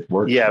whole shit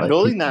works. Yeah,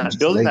 building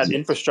that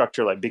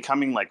infrastructure,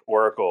 becoming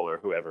Oracle or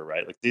whoever,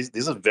 right?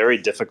 These are very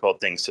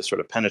difficult things to sort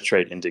of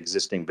penetrate into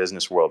existing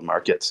business world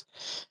markets,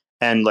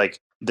 and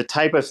the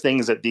type of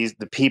things that these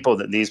people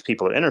are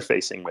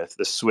interfacing with,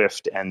 the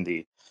Swift and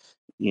the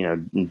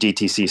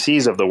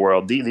DTCCs of the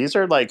world. These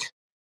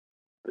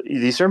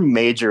are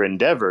major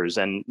endeavors,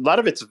 and a lot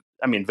of it's,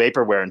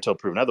 vaporware until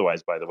proven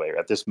otherwise, by the way.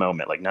 At this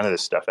moment, none of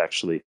this stuff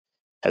actually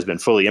has been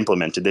fully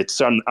implemented.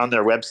 It's on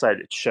their website.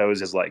 It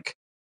shows as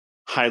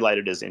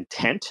highlighted as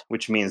intent,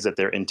 which means that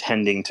they're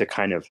intending to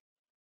kind of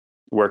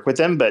work with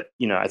them. But,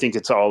 I think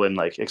it's all in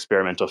like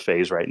experimental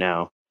phase right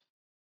now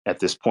at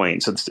this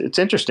point. So it's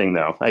interesting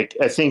though. Like,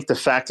 I think the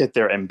fact that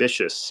they're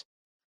ambitious,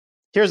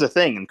 here's the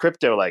thing in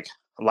crypto, like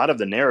a lot of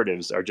the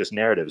narratives are just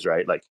narratives,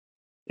 right? Like,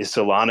 is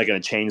Solana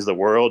going to change the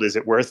world? Is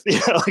it worth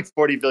like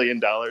 $40 billion?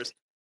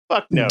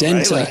 Fuck no.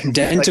 Denta, right?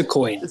 Denta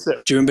coin. Do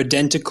you remember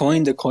Denta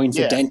coin, the coin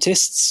for Yeah.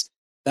 dentists?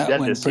 That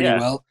went Dentists, pretty yeah.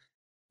 well.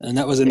 And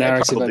that was a It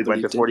narrative I probably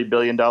went to believed in.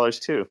 $40 billion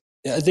too.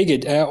 Yeah, I think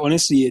it,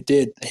 honestly, it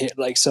did hit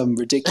like some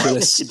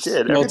ridiculous It did.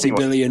 Everything was-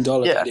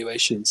 multi-billion-dollar Yeah.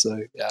 valuation. So,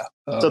 yeah.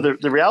 So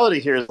the reality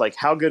here is like,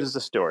 how good is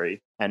the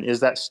story? And is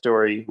that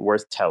story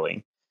worth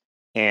telling?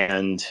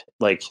 And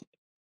like,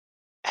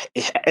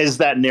 is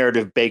that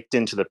narrative baked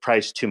into the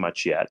price too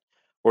much yet?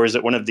 Or is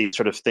it one of these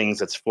sort of things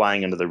that's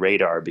flying under the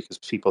radar because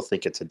people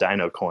think it's a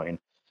dino coin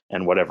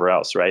and whatever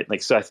else, right?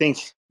 Like, so I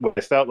think what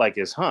I felt like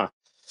is,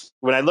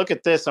 when I look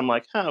at this, I'm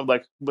like,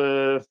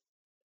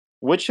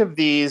 which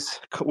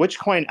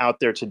coin out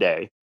there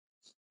today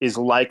is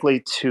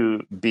likely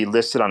to be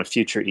listed on a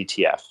future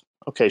ETF?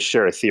 Okay,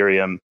 sure,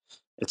 Ethereum,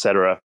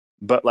 etc.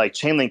 But like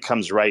Chainlink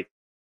comes right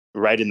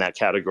in that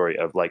category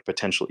of like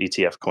potential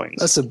ETF coins.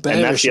 That's a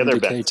bearish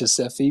indicator,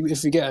 Cephii.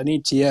 If you get an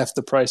ETF,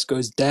 the price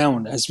goes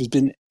down, as has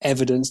been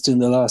evidenced in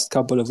the last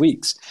couple of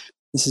weeks.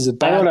 This is a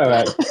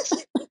bad.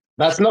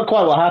 That's not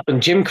quite what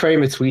happened. Jim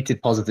Cramer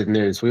tweeted positive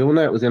news. We all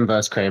know it was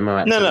inverse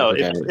Cramer. No.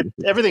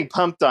 Everything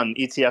pumped on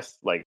ETF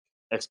like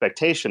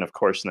expectation, of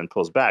course, and then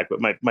pulls back. But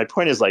my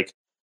point is like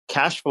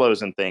cash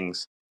flows and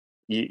things.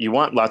 You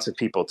want lots of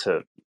people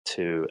to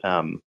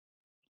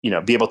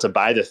be able to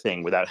buy the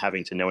thing without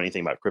having to know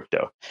anything about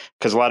crypto,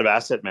 because a lot of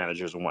asset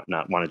managers and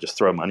whatnot want to just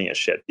throw money at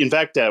shit. In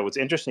fact, what's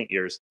interesting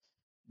here is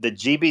the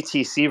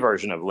GBTC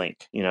version of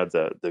Link,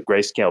 the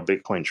Grayscale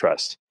Bitcoin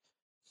Trust,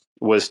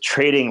 was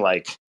trading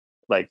like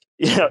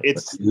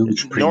it's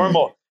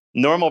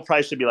normal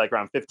price should be like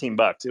around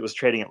 $15. It was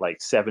trading at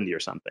like 70 or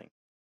something,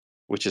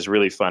 which is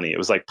really funny. It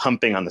was like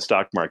pumping on the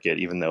stock market,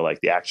 even though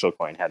like the actual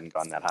coin hadn't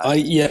gone that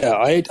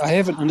high. I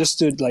haven't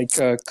understood. Like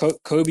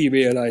Kobe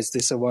realized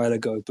this a while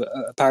ago, but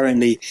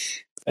apparently,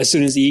 as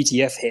soon as the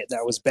ETF hit,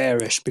 that was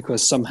bearish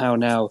because somehow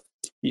now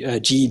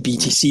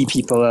GBTC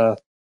people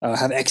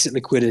have exit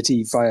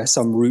liquidity via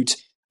some route.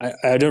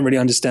 I don't really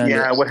understand.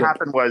 Yeah, what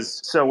happened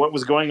was, so what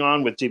was going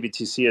on with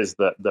GBTC is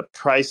the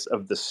price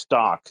of the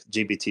stock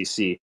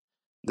GBTC,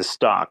 the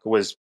stock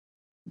was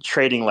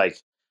trading like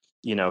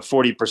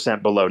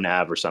 40% below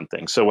NAV or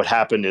something. So what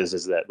happened is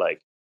that like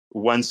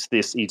once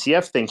this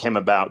ETF thing came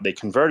about, they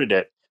converted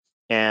it,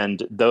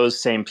 and those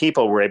same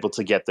people were able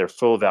to get their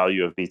full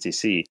value of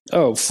BTC.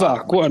 Oh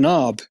fuck! What an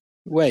arb!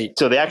 Wait.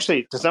 So they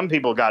actually, to some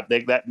people, that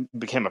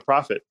became a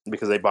profit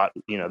because they bought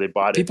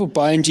people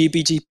buying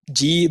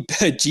GBTC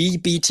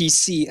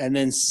and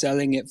then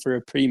selling it for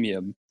a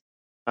premium.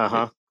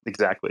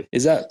 Exactly.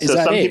 Is that so?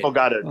 That some it? people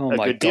got a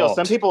good deal.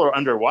 Some people are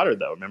underwater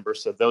though. Remember,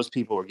 so those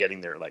people were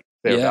getting their like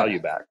fair value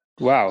back.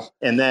 Wow.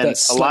 And then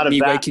that's a lot of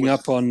me that waking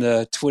up on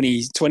the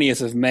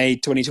 20th of May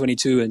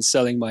 2022 and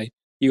selling my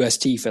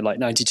UST for like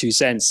 92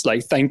 cents.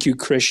 Like, thank you,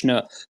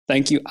 Krishna.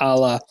 Thank you,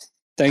 Allah.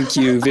 Thank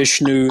you,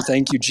 Vishnu.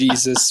 Thank you,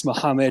 Jesus,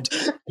 Muhammad,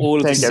 all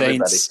of the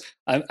saints.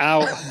 Everybody.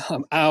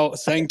 I'm out.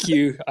 Thank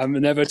you. I'm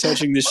never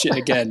touching this shit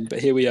again. But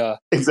here we are.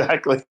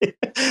 Exactly.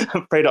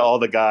 Pray to all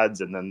the gods,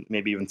 and then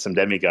maybe even some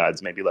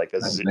demigods. Maybe like a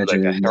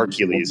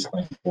Hercules.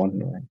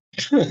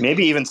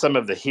 Maybe even some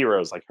of the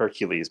heroes like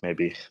Hercules.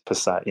 Maybe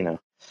Poseidon.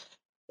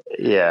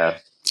 Yeah.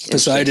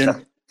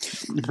 Poseidon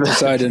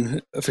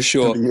for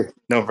sure.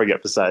 Don't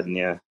forget Poseidon.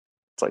 Yeah,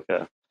 it's like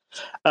a.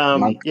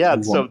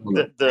 So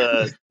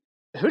the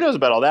who knows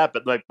about all that?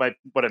 But like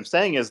what I'm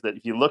saying is that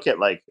if you look at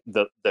like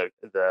the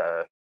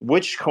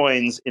which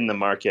coins in the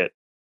market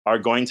are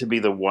going to be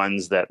the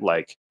ones that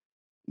like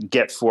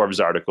get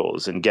Forbes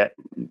articles and get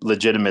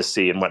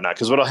legitimacy and whatnot,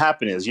 because what'll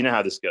happen is,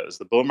 how this goes.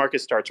 The bull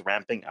market starts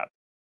ramping up,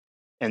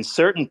 and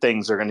certain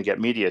things are going to get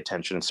media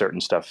attention, and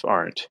certain stuff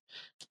aren't.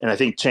 And I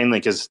think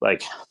Chainlink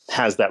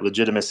has that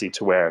legitimacy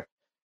to where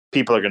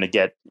people are going to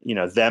get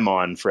them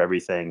on for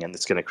everything, and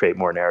it's going to create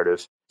more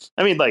narrative.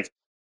 I mean, like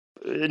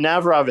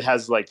Navarov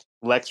has like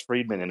Lex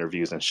Friedman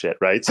interviews and shit,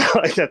 right? So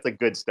like that's a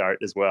good start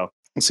as well.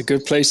 It's a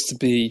good place to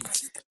be.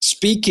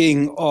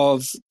 Speaking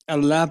of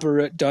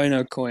elaborate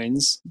dino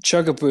coins,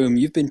 Chugaboom,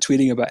 you've been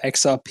tweeting about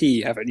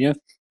XRP, haven't you?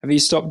 Have you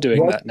stopped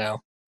doing that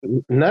now?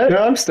 No,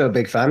 I'm still a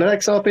big fan of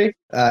XRP.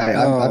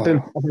 I've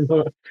been.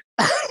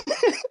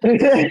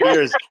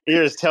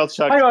 Here's tell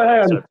Chuck. Hang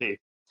on. XRP.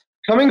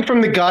 Coming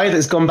from the guy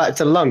that's gone back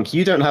to Lunk,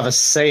 you don't have a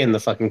say in the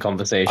fucking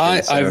conversation.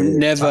 I've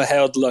never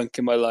held Lunk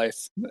in my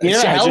life. You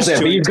never held it,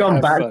 but you've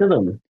gone back to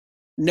them.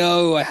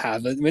 No, I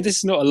haven't. I mean, this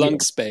is not a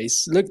Lunk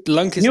space. Look,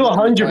 Lunk is. You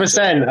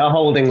 100% are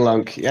holding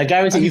Lunk. I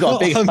guarantee you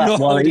got a big fat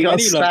wallet. You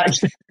got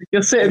stacked.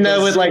 You're sitting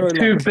there with like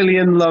 2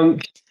 billion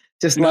Lunk,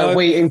 just like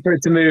waiting for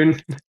it to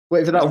moon.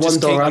 Wait for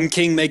that I'm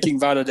king making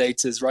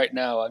validators right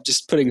now. I'm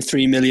just putting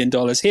 $3 million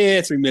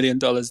here, $3 million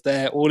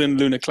there, all in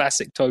Lunar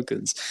Classic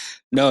tokens.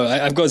 No,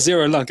 I've got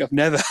zero lunk. I've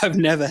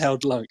never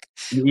held lunk.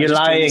 You're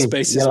lying.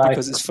 Spaces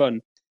because it's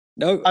fun.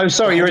 No. Oh,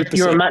 sorry, you're a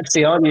 100%.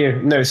 maxi, aren't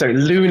you? No, sorry,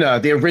 Luna,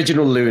 the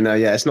original Luna.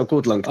 Yeah, it's not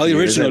called lunk. Oh, the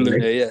original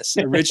Luna, yes,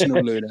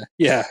 original Luna.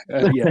 Yeah.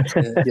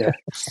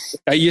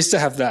 I used to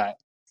have that.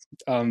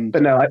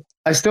 But no,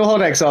 I still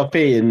hold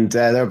XRP, and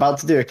they're about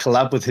to do a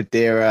collab with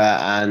Hedera,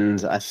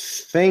 and I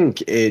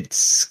think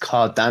it's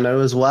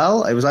Cardano as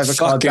well. It was either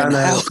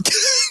Cardano.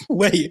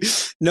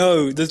 Wait,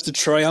 no, there's the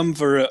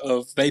triumvirate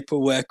of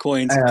vaporware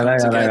coins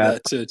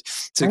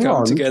to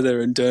come together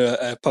and do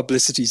a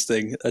publicities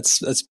thing.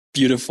 That's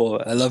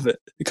beautiful. I love it.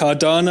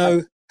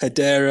 Cardano,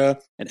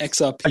 Hedera, and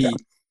XRP.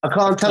 I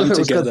can't tell if it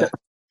was together.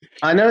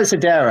 I know it's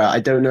Hedera. I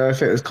don't know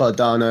if it was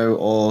Cardano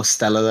or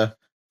Stellar.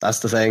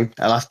 That's the thing.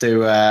 I'll have to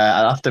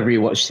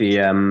rewatch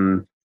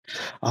the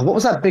what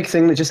was that big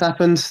thing that just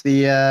happened?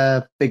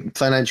 The big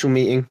financial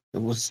meeting.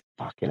 It was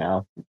fucking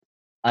hell.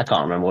 I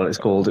can't remember what it's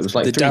called. It was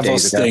like the 3 Davos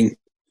days ago. thing.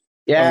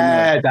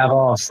 Yeah, no.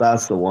 Davos.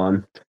 That's the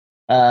one.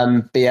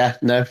 But yeah,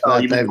 no. Oh,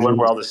 you mean the one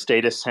where all the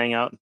statists hang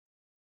out?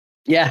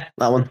 Yeah,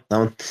 that one.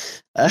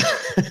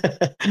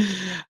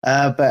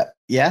 But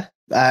yeah,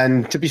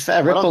 and to be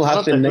fair, Ripple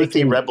have been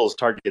making rebels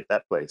target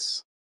that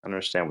place. I don't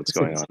understand what's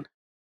going on.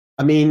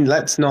 I mean,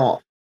 let's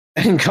not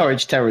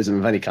encourage terrorism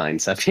of any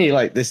kind. So I feel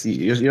like this.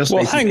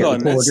 Well, hang on.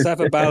 Let's have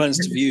a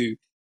balanced view.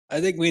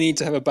 I think we need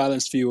to have a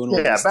balanced view on all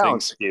these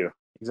balanced things. view.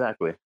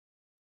 Exactly.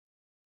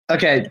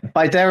 Okay,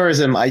 by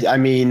terrorism, I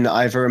mean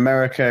either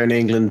America and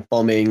England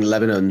bombing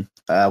Lebanon,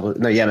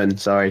 Yemen,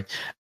 sorry,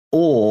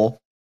 or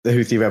the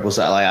Houthi rebel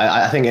satellite.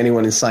 I think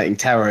anyone inciting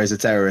terror is a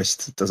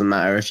terrorist. It doesn't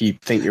matter if you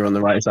think you're on the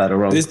right side or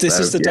wrong. This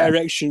is the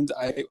direction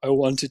that I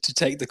wanted to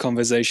take the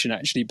conversation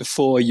actually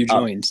before you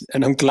joined,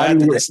 and I'm glad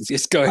that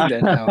it's going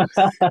there now.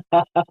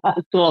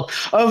 Well,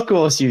 of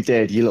course you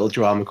did, you little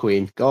drama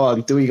queen. Go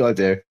on, do what you got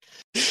to do.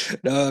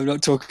 No, I'm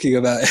not talking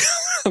about.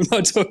 I'm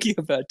not talking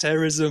about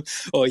terrorism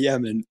or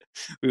Yemen.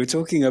 We were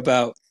talking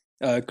about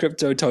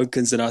crypto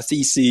tokens and our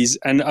theses.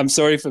 And I'm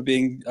sorry for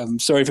being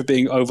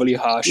overly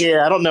harsh.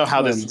 Yeah, I don't know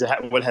how this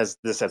has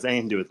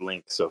anything to do with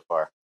Link so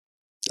far.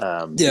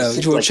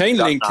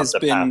 Chainlink has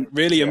been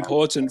really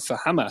important for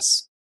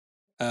Hamas.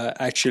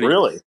 Actually,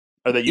 really,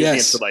 are they using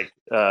it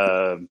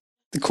to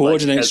the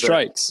coordinate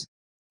strikes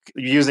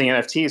using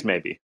NFTs?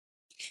 Maybe.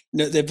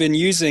 No, they've been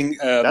using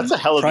that's a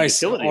hell of a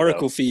utility,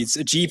 Oracle though. feeds,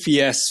 a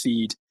GPS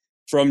feed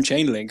from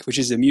Chainlink, which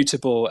is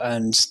immutable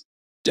and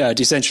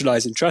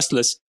decentralized and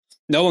trustless.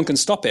 No one can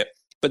stop it,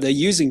 but they're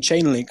using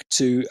Chainlink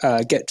to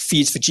get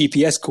feeds for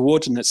GPS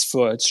coordinates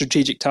for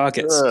strategic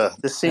targets.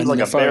 This seems like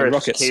a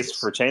bearish case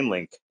for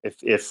Chainlink. If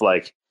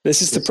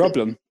this is the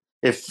problem.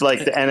 If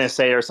the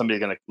NSA or somebody's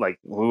going to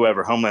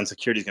whoever Homeland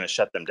Security is going to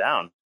shut them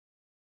down.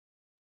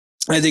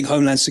 I think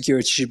Homeland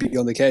Security should be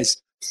on the case,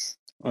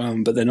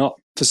 but they're not.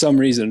 For some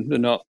reason, they're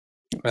not.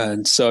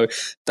 And so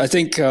I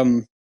think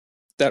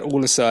that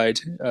all aside,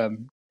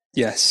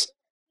 yes,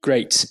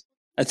 great.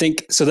 I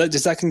think so.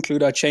 Does that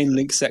conclude our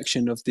Chainlink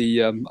section of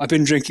the? I've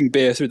been drinking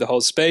beer through the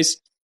whole space.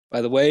 By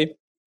the way,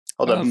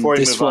 hold on before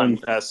we move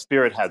on.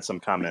 Spirit had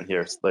some comment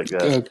here.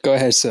 Go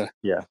ahead, sir.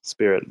 Yeah,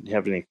 Spirit. Do you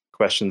have any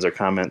questions or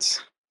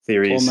comments,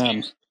 theories? Oh,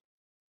 ma'am.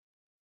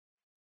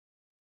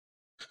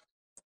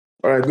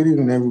 All right, good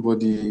evening,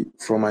 everybody.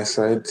 From my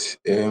side,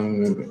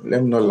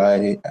 let me not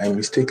lie, I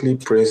mistakenly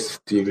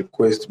pressed the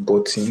request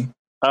button.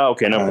 Oh,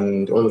 okay, no.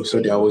 And all of a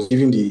sudden, I was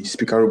giving the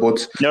speaker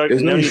robot.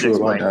 There's no issue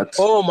about that.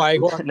 Oh my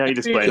god! No, you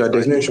explain. Yeah,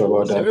 there's no issue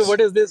about that.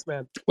 What is this,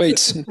 man?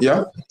 Wait.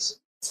 Yeah.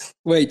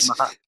 Wait.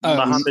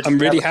 Mohammed, I'm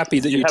really happy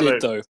that you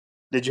did, though.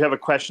 Did you have a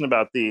question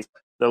about the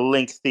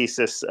Link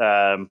thesis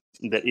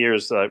that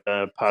Ears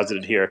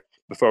posited here?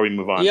 Before we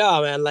move on, yeah,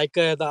 man. I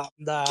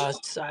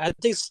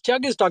think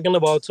Chuck is talking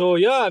about. So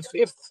yeah,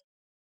 if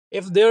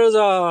there is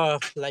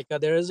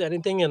there is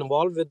anything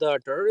involved with the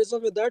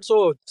terrorism with that,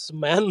 so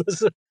man,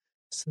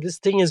 this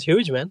thing is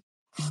huge, man.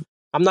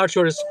 I'm not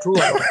sure it's true.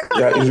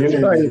 Yeah,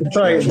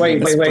 sorry.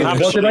 Wait.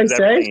 What did I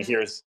say?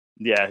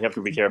 Yeah, you have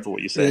to be careful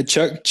what you say.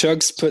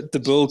 Chuck's put the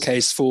bull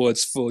case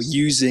forwards for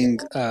using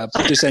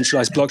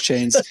decentralized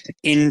blockchains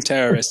in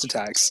terrorist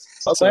attacks.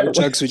 So,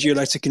 Chugs, would you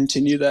like to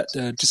continue that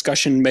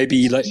discussion?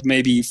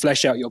 Maybe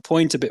flesh out your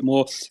point a bit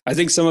more. I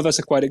think some of us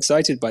are quite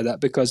excited by that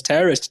because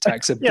terrorist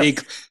attacks are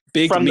big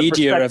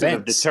media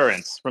events.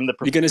 Deterrence,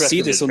 you're going to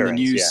see this on the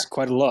news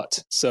quite a lot.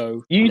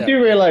 So you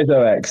do realize,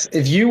 OX,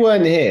 if you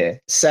weren't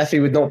here, Cephii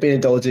would not be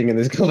indulging in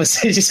this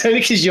conversation. It's only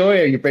because you're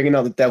here, you're bringing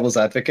out the devil's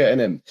advocate in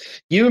him.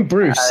 You and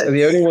Bruce are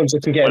the only ones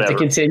that can get him to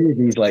continue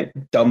these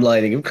dumb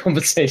lining of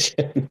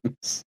conversations.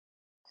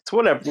 It's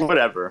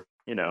whatever.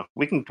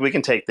 We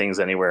can take things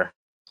anywhere.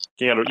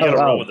 You gotta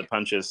roll with the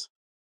punches.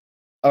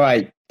 All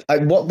right.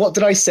 What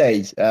did I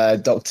say,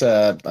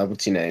 Doctor?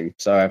 What's your name?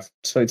 Sorry, I've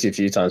spoken to you a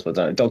few times,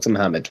 but Doctor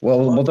Mohammed.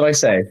 Well, what did I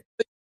say?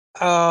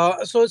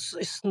 So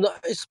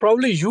it's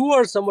probably you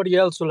or somebody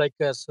else. So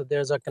so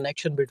there's a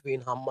connection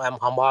between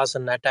Hamas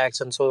and attacks,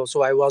 and so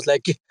I was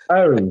like,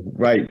 oh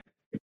right.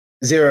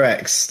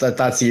 0x.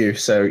 That's you.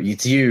 So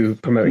it's you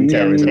promoting Yeah,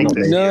 terrorism, Take not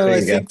this, me. you. No, There I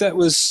you go. think that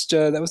was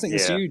I think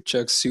it's Yeah. you,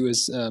 Chugs, who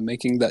was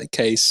making that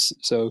case.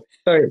 So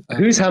Sorry,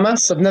 who's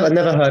Hamas? I've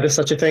never heard of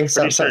such a thing.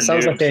 Pretty sure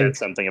Sounds like Noob said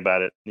something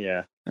about it.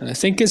 Yeah. and I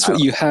think it's what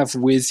you have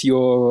with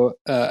your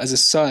as a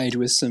side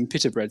with some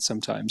pita bread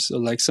sometimes, or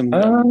like some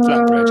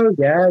flatbread.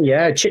 Oh,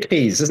 yeah.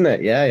 Chickpeas, isn't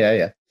it?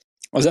 Yeah.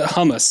 Or was that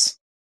hummus?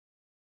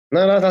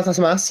 No, that's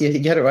Hamas. You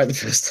had it right the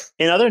first.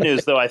 In other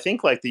news, though, I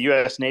think like the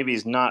U.S. Navy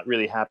is not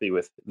really happy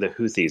with the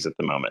Houthis at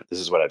the moment. This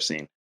is what I've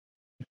seen.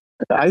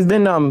 I've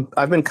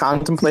been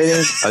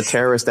contemplating a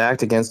terrorist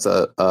act against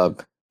a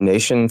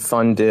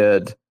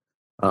nation-funded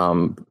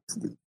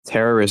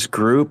terrorist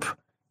group,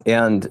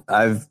 and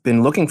I've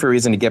been looking for a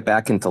reason to get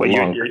back into But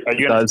Lunk.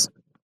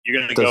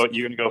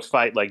 you're gonna go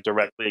fight like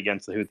directly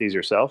against the Houthis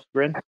yourself,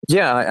 Bryn?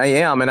 Yeah, I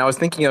am, and I was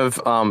thinking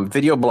of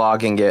video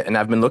blogging it, and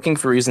I've been looking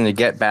for a reason to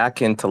get back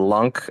into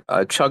Lunk.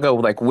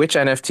 Chugga, like which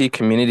NFT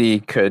community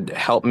could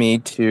help me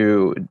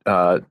to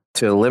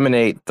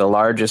eliminate the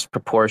largest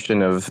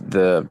proportion of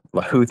the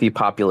Houthi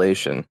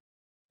population?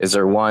 Is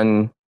there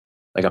one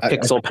like a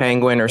pixel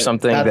penguin or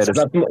something That's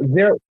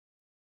zero.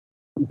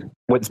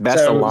 what's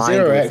best So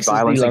aligned 0x with is the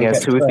violence Lunk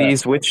against expert.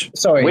 Houthis? Which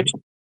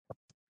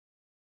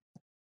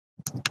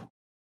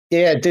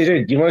Yeah,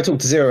 dude, you want to talk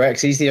to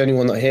 0x? He's the only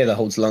one not here that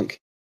holds Lunk.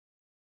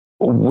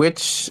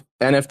 Which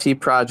NFT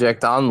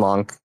project on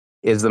Lunk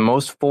is the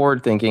most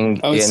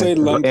forward-thinking I would say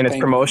Lunk in its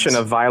promotion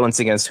Penguins. of violence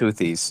against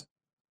Houthis?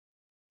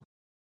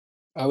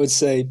 I would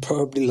say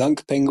probably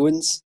Lunk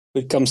Penguins,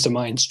 which comes to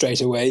mind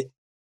straight away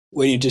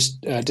when you just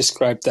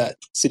described that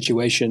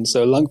situation.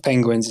 So Lunk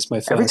Penguins is my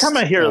first Every time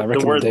I hear the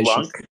word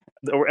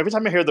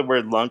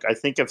recommendation. lunk, I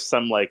think of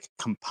some like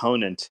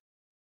component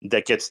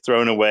that gets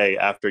thrown away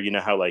after, you know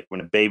how like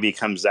when a baby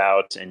comes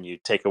out and you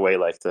take away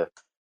like the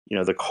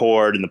the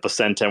cord and the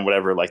placenta and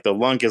whatever, like the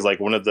lunk is like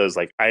one of those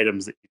like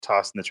items that you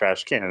toss in the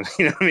trash can.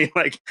 You know what I mean?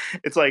 Like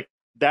it's like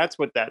that's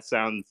what that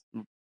sounds.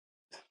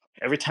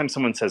 Every time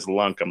someone says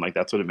lunk, I'm like,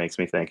 that's what it makes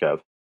me think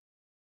of.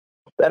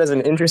 That is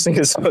an interesting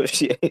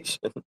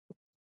association.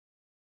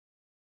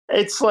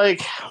 It's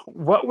like,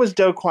 what was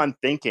Do Kwon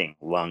thinking?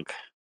 Lunk.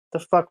 The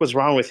fuck was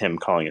wrong with him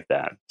calling it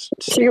that?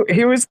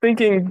 He was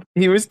thinking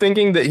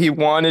that he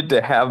wanted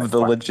to have the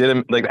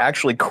legitimate, like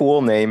actually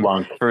cool name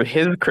Lunk. for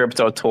his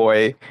crypto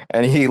toy,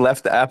 and he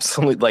left the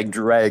absolute like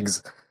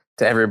dregs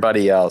to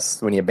everybody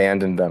else when he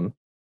abandoned them.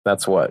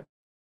 That's what.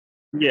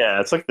 Yeah,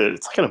 it's like an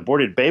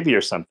aborted baby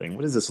or something.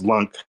 What is this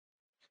lunk?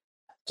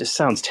 Just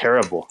sounds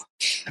terrible.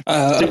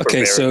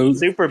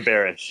 Super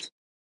bearish.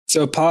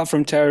 So apart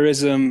from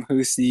terrorism,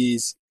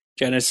 Houthis,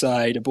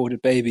 genocide,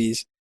 aborted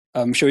babies,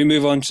 shall we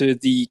move on to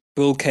the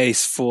bull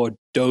case for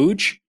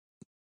Doge?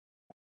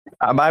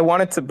 I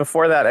wanted to,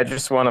 before that, I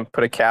just want to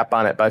put a cap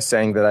on it by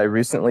saying that I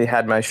recently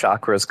had my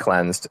chakras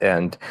cleansed,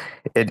 and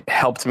it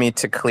helped me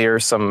to clear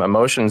some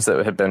emotions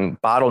that had been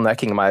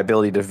bottlenecking my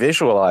ability to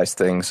visualize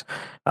things,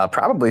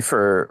 probably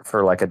for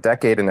like a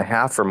decade and a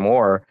half or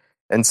more.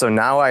 And so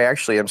now I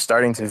actually am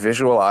starting to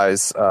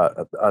visualize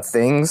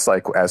things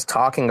like as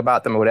talking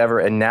about them or whatever.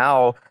 And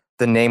now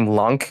the name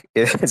Lunk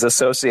is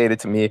associated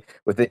to me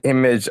with the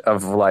image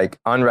of like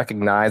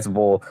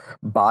unrecognizable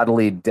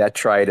bodily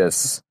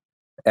detritus.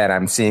 And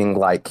I'm seeing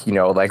like,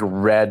 like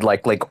red,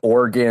 like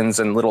organs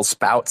and little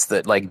spouts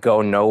that like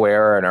go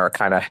nowhere and are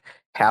kind of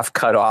half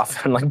cut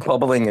off and like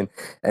bubbling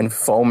and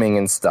foaming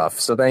and stuff.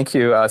 So thank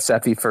you,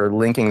 Cephii, for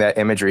linking that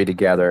imagery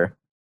together.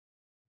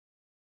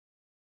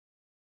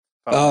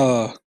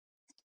 Oh,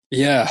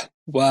 yeah.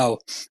 Wow.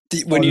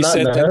 When you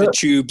said that the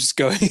tube's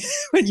going,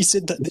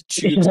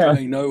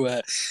 going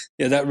nowhere,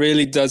 yeah, that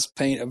really does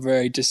paint a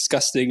very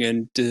disgusting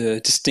and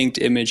distinct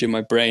image in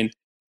my brain.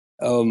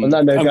 I'm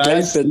glad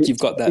that you've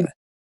got that.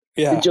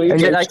 Yeah.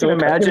 And I can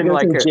imagine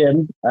like a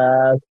gym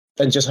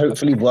and just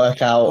hopefully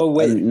work out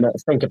and not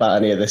think about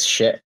any of this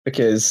shit,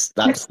 because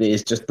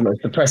is just the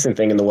most depressing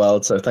thing in the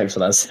world. So thanks for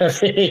that,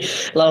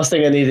 Cephii. Last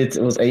thing I needed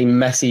was a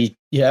messy,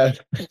 What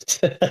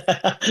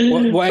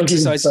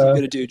exercise are you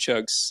going to do,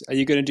 Chugs? Are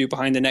you going to do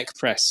behind the neck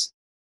press?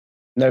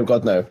 No,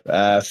 God, no.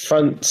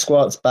 Front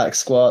squats, back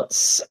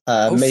squats,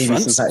 maybe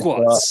front some back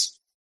squats.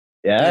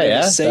 Yeah.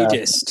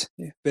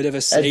 Bit of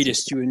a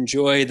sadist. You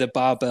enjoy the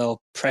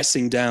barbell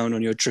pressing down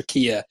on your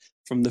trachea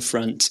from the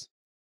front.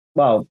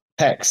 Well,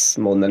 pecs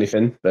more than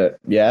anything, but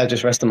yeah,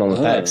 just rest them on the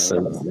pecs.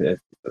 And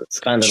it's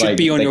kind of should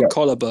be on your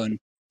collarbone.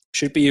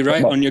 Should be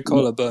right on your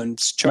collarbone,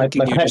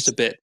 choking you just a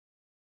bit.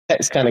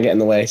 Pecs kind of get in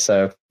the way,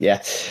 so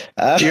yeah.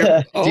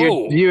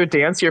 Do you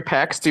dance your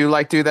pecs? Do you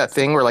like do that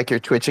thing where like you're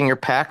twitching your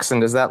pecs,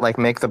 and does that like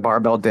make the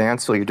barbell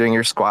dance while you're doing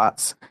your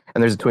squats?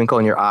 And there's a twinkle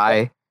in your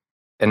eye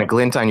and a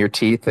glint on your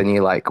teeth, and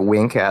you like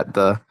wink at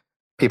the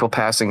people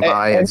passing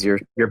by as your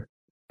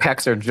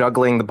pecs are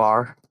juggling the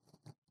bar.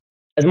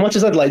 As much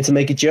as I'd like to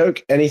make a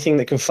joke, anything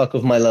that can fuck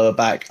with my lower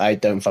back, I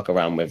don't fuck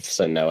around with.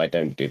 So no, I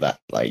don't do that.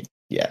 Like,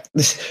 yeah.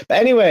 But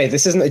anyway,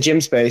 this isn't a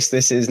gym space.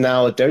 This is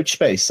now a Doge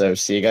space. So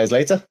see you guys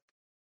later.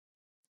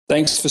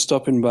 Thanks for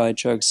stopping by,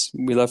 Chugs.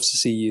 We love to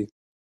see you.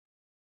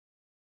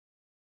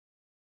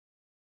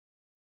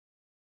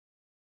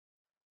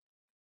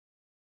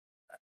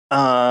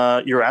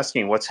 You're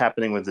asking what's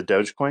happening with the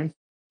Dogecoin?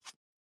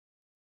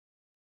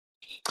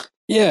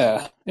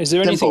 Yeah. Is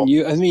there anything Simple.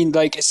 new? I mean,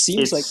 like it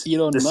seems like It's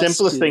Elon the Musk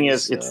simplest thing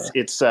is is.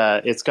 it's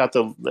got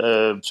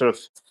the sort of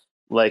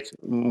like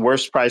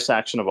worst price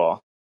action of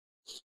all.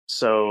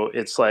 So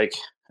it's like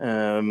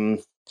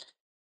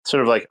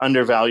sort of like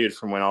undervalued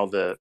from when all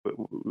the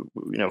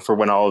for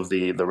when all of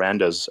the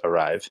randos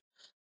arrive.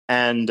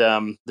 And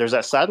there's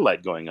that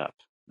satellite going up,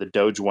 the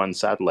Doge 1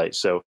 satellite.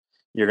 So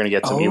you're going to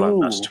get some Elon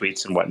Musk Oh,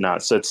 tweets and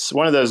whatnot. So it's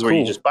one of those where you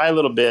cool. just buy a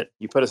little bit,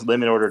 you put a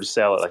limit order to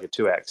sell it like a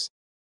 2x,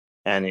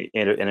 and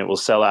it will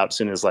sell out as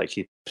soon as like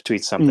he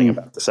tweets something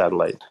about the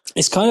satellite.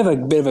 It's kind of a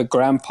bit of a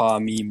grandpa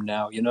meme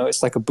now, you know.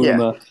 It's like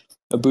Yeah.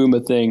 a boomer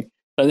thing.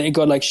 And then it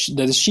got like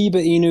the Shiba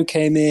Inu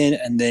came in,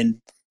 and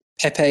then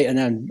Pepe, and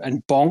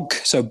Bonk.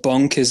 So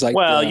Bonk is like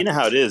Well, you know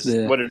how it is.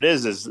 the What it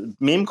is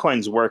meme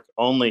coins work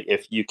only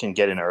if you can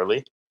get in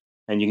early,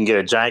 and you can get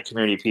a giant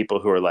community of people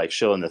who are like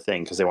shilling the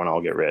thing because they want to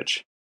all get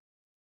rich.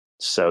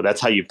 So that's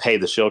how you pay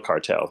the shill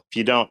cartel. If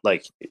you don't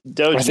like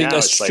Doge, I think now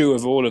that's it's true like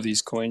of all of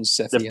these coins,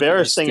 Cephii. the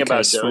bearish thing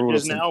about for all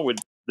Doge of them. now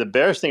the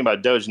bearish thing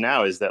about Doge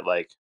now is that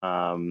like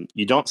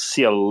you don't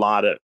see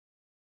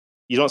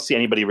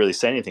anybody really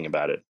say anything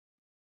about it.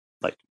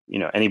 Like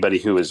anybody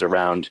who is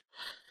around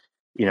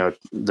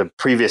the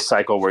previous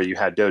cycle where you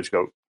had Doge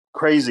go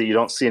crazy, you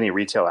don't see any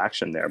retail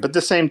action there. But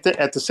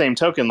at the same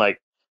token,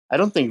 like I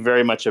don't think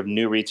very much of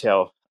new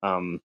retail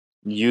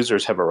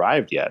users have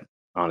arrived yet.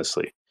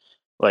 Honestly,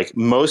 like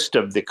most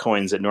of the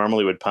coins that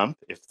normally would pump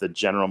if the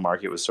general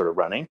market was sort of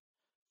running,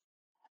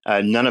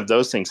 none of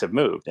those things have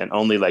moved, and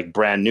only like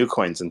brand new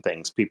coins and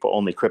things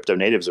only crypto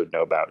natives would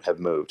know about have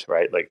moved,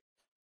 right? Like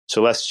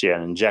Celestia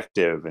and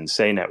Injective and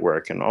Say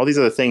Network and all these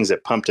other things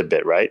that pumped a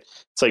bit, right?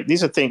 It's like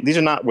these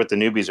are not what the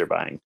newbies are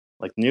buying.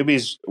 Like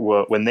newbies,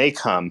 when they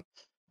come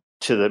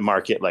to the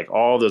market, like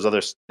all those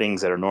other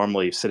things that are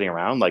normally sitting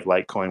around, like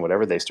Litecoin,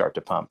 whatever, they start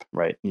to pump,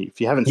 right?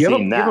 If you haven't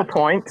seen that, you have a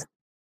point.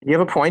 You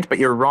have a point, but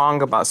you're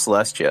wrong about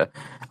Celestia.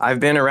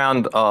 I've been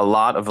around a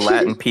lot of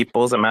Latin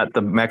peoples. I'm at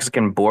the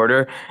Mexican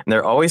border, and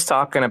they're always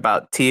talking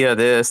about Tia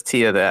this,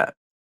 Tia that.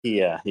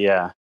 yeah,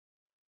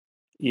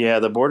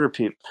 the border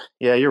people.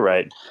 Yeah, you're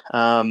right.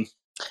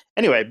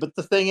 Anyway, but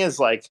the thing is,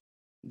 like,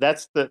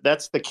 that's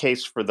the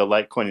case for the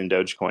Litecoin and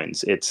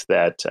Dogecoins. It's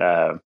that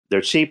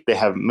they're cheap, they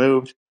haven't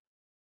moved,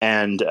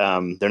 and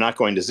they're not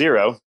going to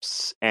zero,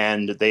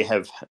 and they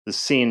have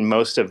seen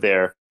most of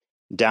their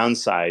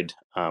downside,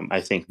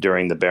 I think,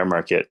 during the bear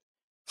market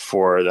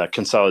for the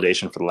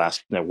consolidation for the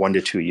last 1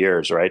 to 2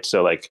 years, right?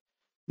 So like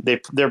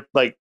they're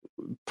like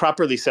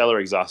properly seller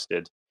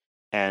exhausted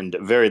and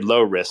very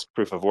low risk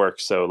proof of work.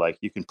 So like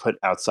you can put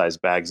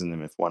outsized bags in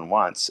them if one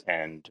wants,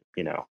 and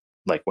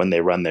like when they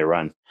run, they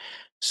run.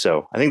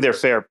 So I think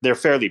they're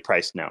fairly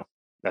priced now.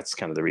 That's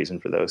kind of the reason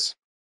for those.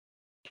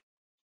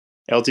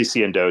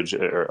 LTC and Doge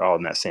are all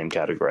in that same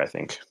category, I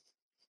think.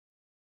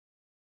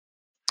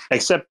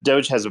 Except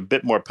Doge has a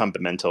bit more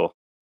pumpamental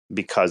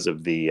because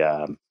of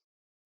the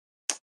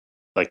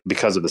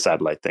because of the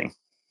satellite thing.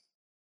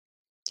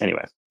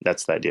 Anyway,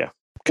 that's the idea.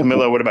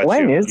 Camilla, what about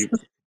you?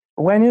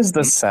 When is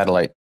the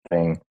satellite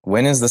thing?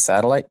 When is the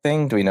satellite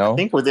thing? Do we know? I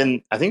think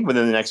within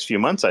the next few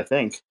months. I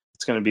think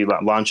it's going to be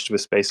launched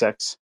with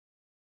SpaceX.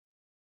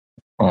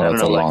 Oh,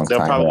 that's a long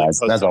time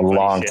horizon. That's a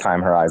long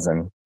time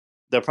horizon.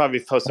 They'll probably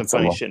post some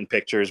funny shit and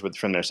pictures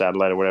from their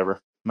satellite or whatever. I'm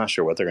not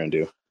sure what they're going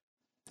to do.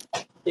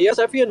 Yes,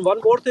 Effie, and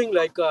one more thing,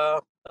 like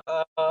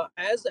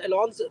as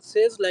Elon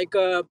says, like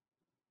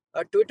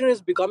Twitter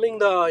is becoming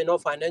the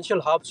financial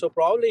hub, so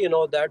probably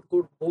that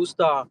could boost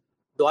the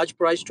Doge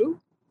price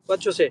too.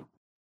 What you say?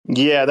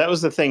 Yeah, that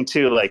was the thing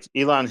too. Like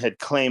Elon had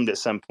claimed at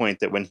some point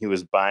that when he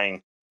was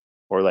buying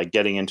or like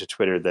getting into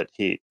Twitter, that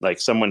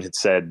someone had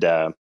said,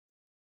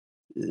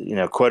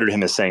 quoted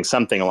him as saying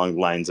something along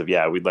the lines of,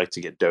 "Yeah, we'd like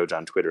to get Doge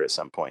on Twitter at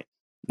some point."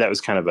 That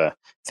was kind of a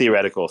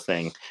theoretical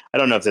thing. I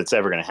don't know if that's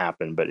ever going to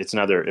happen, but it's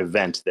another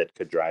event that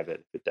could drive it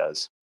if it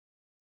does.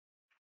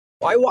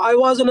 I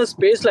was in a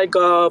space like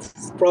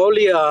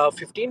probably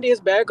 15 days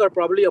back or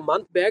probably a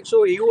month back.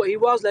 So he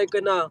was like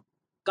in a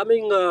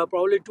coming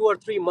probably 2 or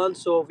 3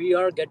 months. So we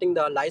are getting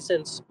the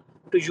license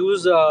to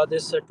use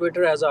this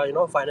Twitter as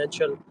a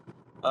financial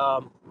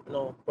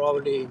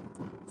probably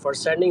for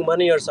sending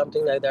money or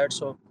something like that.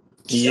 So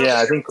yeah,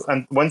 I think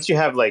once you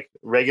have like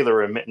regular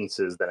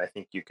remittances, then I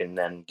think you can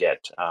then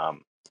get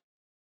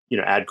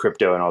add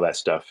crypto and all that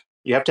stuff.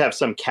 You have to have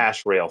some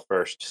cash rail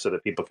first so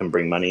that people can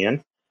bring money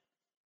in.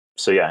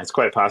 So yeah, it's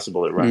quite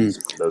possible it runs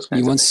those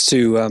kinds of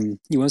things.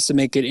 He wants to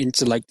make it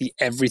into like the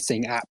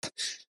everything app,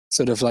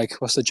 sort of like,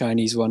 what's the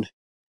Chinese one?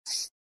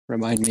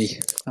 Remind me.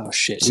 Oh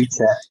shit.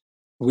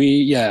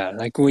 WeChat.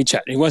 Like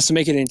WeChat. He wants to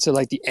make it into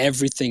like the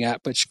everything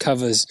app, which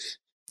covers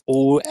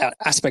all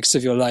aspects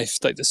of your life,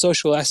 like the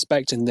social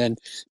aspect, and then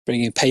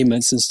bringing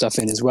payments and stuff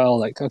in as well.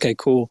 Like, okay,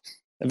 cool.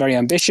 They're very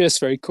ambitious,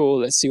 very cool.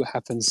 Let's see what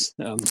happens.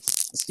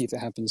 Let's see if it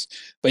happens.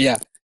 But yeah,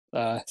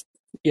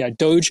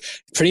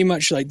 Doge, pretty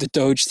much like the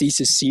Doge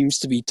thesis seems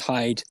to be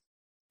tied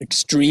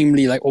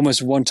extremely, like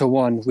almost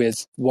 1-to-1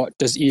 with what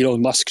does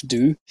Elon Musk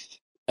do.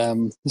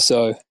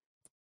 So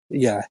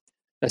yeah,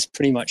 that's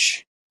pretty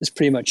much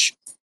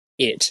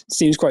it.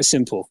 Seems quite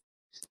simple.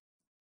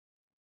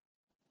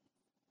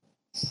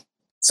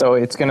 So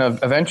it's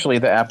eventually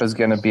the app is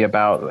gonna be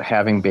about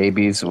having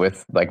babies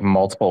with like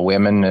multiple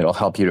women. It'll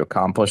help you to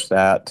accomplish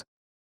that.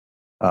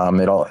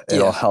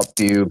 It'll help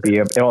you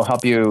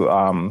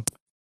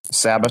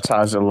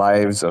sabotage the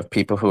lives of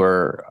people who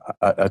are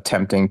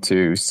attempting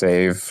to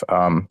save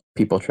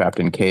people trapped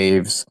in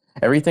caves.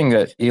 Everything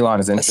that Elon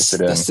is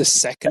interested in. That's the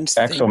second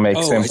X will thing. make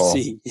Oh, simple. I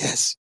see.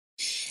 Yes.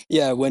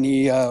 Yeah, when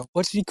he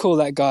what did he call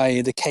that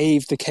guy? The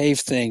cave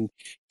thing.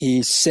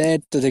 He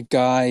said that the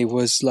guy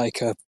was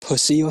like a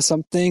pussy or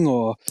something,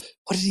 or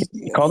what did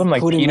He called him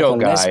like called him like pedo a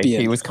guy.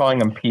 lesbian. He was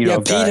calling him Yeah,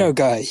 pedo guy. pedo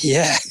guy.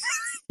 Yeah.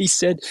 He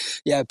said,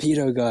 yeah,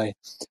 pedo guy.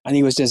 And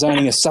he was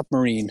designing a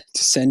submarine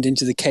to send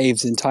into the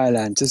caves in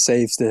Thailand to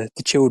save the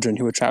children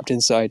who were trapped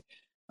inside.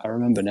 I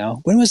remember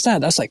now. When was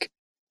that? That's like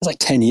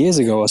 10 years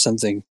ago or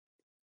something.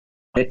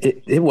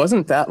 It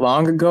wasn't that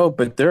long ago,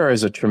 but there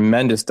is a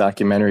tremendous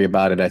documentary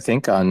about it, I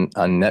think on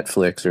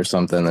Netflix or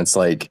something. That's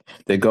like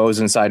that goes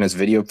inside his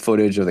video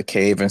footage of the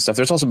cave and stuff.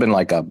 There's also been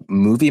like a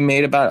movie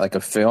made about it, like a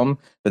film,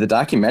 but the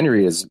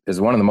documentary is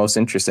one of the most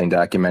interesting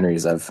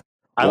documentaries I've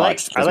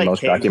watched, because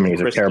most documentaries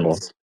are terrible.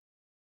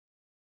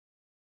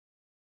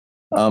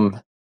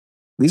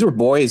 These were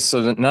boys,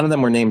 so none of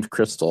them were named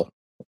Crystal.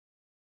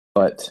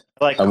 But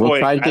we'll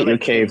try to get your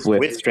cave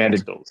with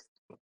stranded crystals.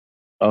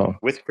 Oh,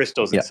 with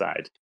crystals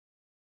inside.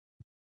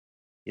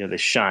 You know, they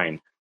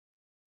shine.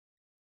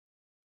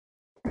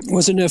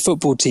 Wasn't there a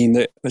football team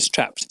that was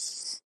trapped?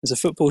 There's a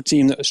football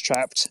team that was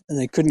trapped and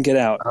they couldn't get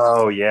out.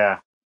 Oh yeah,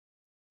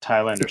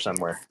 Thailand or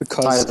somewhere.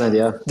 Because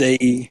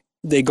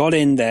they got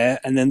in there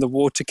and then the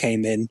water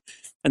came in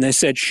and they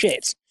said,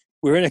 shit,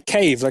 we're in a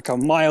cave like a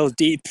mile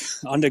deep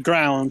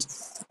underground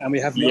and we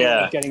have no way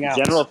of getting out.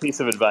 General piece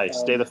of advice,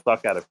 stay the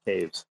fuck out of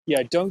caves.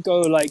 Yeah, don't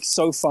go like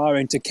so far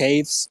into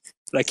caves,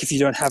 like if you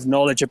don't have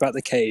knowledge about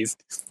the cave.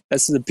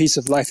 That's the piece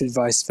of life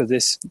advice for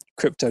this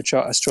crypto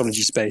chart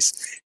astrology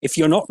space. If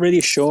you're not really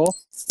sure,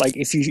 like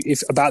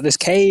if about this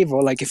cave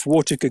or like if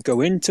water could go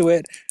into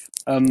it,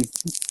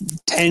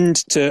 tend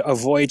to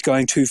avoid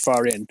going too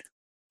far in.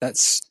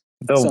 That's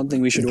something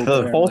we should all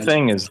bear in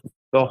mind.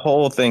 The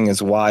whole thing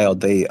is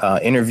wild. They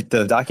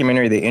the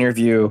documentary. They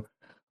interview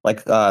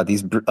like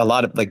a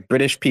lot of like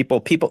British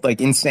people like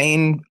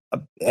insane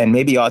and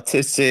maybe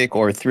autistic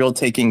or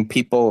thrill-taking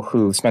people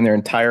who spend their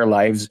entire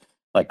lives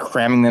like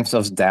cramming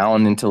themselves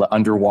down into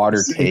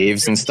underwater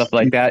caves and stuff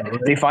like that.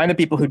 They find the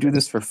people who do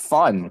this for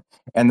fun.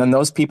 And then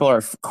those people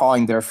are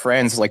calling their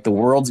friends like the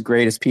world's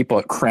greatest people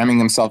at cramming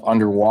themselves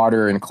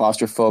underwater in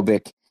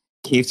claustrophobic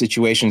cave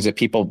situations that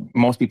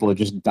most people would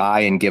just die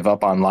and give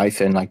up on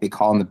life in. Like they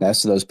call them the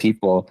best of those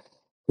people,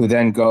 who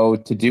then go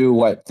to do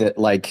what the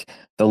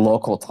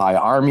local Thai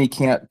army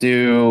can't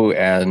do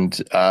and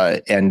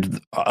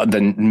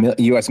the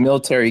U.S.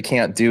 military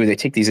can't do. They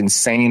take these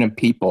insane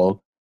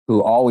people who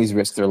always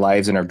risk their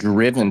lives and are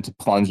driven to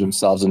plunge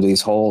themselves into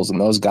these holes.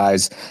 And those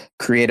guys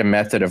create a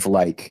method of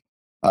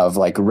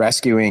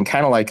rescuing,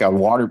 kind of like a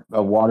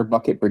water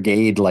bucket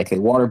brigade. Like they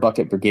water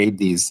bucket brigade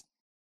these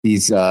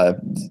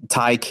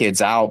Thai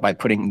kids out by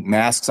putting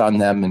masks on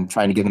them and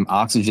trying to give them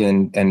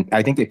oxygen. And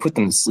I think they put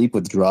them to sleep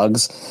with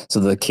drugs.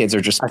 So the kids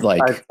are just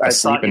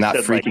asleep and not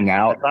freaking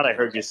out. I thought I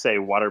heard you say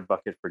water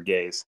bucket for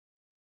gays.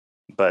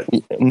 But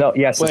no,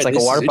 yes, it's like a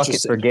water bucket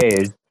for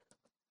gays.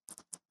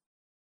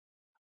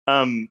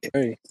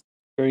 Very,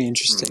 very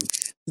interesting.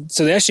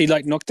 So they actually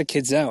like knock the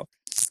kids out,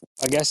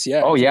 I guess.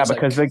 Yeah. Oh yeah,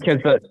 because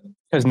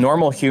because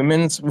normal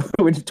humans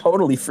would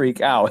totally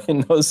freak out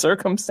in those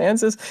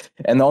circumstances,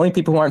 and the only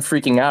people who aren't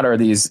freaking out are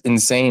these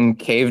insane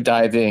cave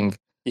diving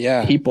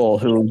people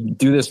who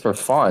do this for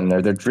fun.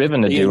 They're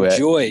driven to do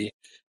it.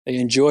 They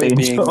enjoy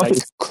being like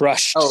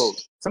crushed. Oh,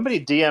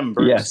 somebody DM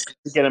Bruce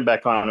to get him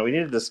back on. We need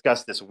to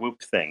discuss this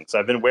Whoop thing. So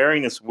I've been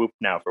wearing this Whoop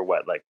now for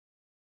what, like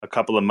a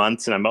couple of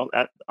months, and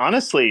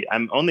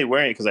I'm only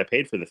wearing it because I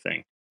paid for the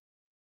thing.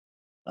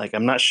 Like,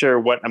 I'm not sure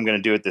what I'm going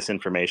to do with this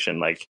information.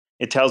 Like,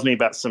 it tells me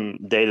about some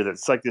data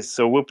that's like this.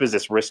 So Whoop is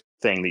this wrist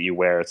thing that you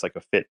wear. It's like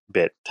a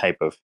Fitbit type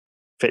of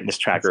fitness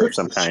tracker of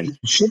some kind.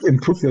 It should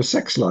improve your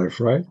sex life,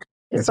 right?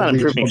 It's not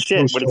improving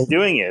shit. What it's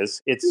doing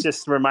is it's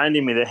just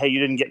reminding me that, hey, you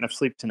didn't get enough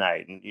sleep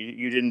tonight, and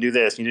you didn't do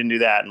this, you didn't do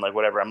that, and like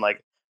whatever. I'm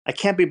like, I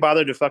can't be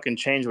bothered to fucking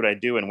change what I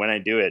do and when I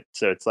do it.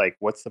 So it's like,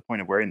 what's the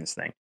point of wearing this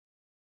thing?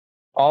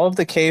 All of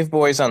the cave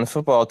boys on the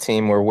football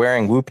team were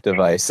wearing Whoop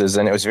devices,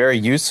 and it was very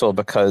useful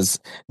because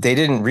they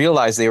didn't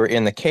realize they were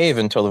in the cave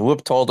until the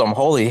Whoop told them,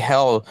 holy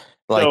hell,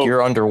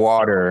 you're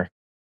underwater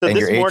and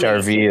your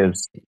HRV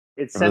is...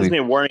 It sends me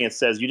a warning. It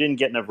says, you didn't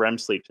get enough REM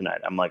sleep tonight.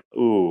 I'm like,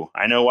 ooh,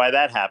 I know why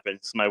that happened.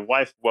 So my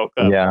wife woke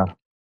up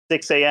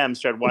 6 a.m.,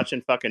 started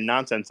watching fucking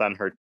nonsense on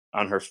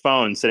her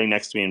phone, sitting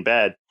next to me in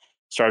bed,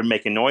 started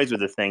making noise with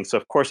the thing. So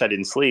of course I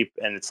didn't sleep.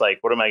 And it's like,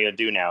 what am I going to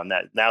do now? And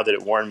now that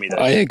it warned me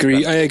that I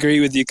agree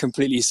with you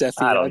completely,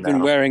 Cephii. I've been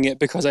wearing it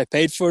because I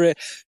paid for it.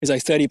 It's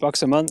like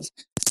 $30 a month.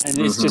 And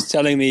it's just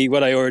telling me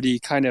what I already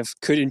kind of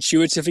could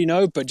intuitively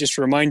know, but just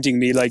reminding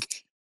me like,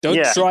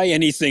 Don't try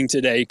anything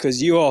today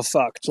because you are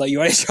fucked. Like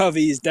your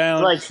HRV is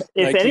down. Like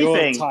if like, you're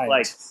anything, tired.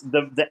 like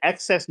the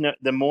excess,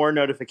 the more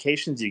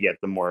notifications you get,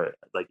 the more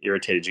like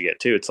irritated you get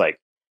too. It's like,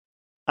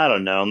 I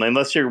don't know,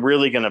 unless you're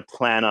really going to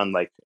plan on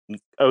like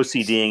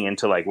OCDing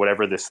into like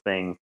whatever this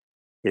thing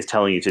is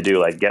telling you to do,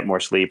 like get more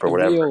sleep or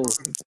whatever.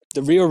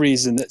 The real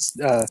reason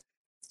that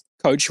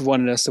Coach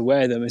wanted us to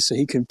wear them is so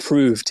he can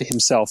prove to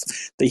himself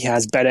that he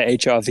has better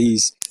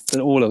HRVs than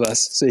all of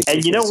us. So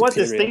and you know what?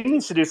 superior. This thing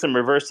needs to do some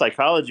reverse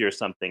psychology or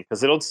something,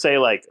 because it'll say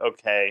like,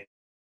 okay,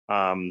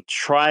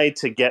 try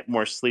to get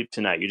more sleep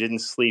tonight. You didn't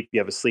sleep. You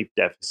have a sleep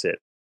deficit.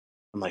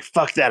 I'm like,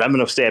 fuck that. I'm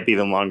going to stay up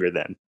even longer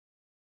then.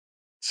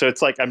 So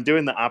it's like I'm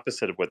doing the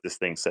opposite of what this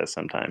thing says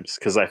sometimes,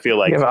 because I feel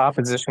like you have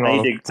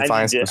oppositional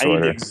defiance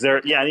disorder.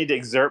 I need to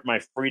exert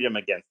my freedom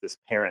against this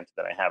parent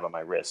that I have on my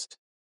wrist.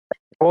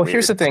 Well,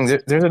 here's the thing.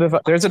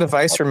 There's a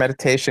device for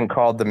meditation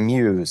called the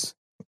Muse.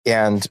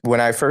 And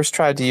when I first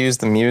tried to use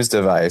the Muse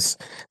device,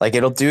 like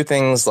it'll do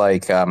things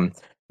like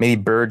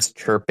maybe birds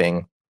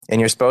chirping, and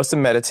you're supposed to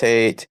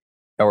meditate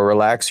or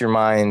relax your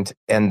mind.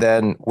 And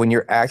then when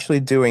you're actually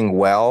doing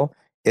well,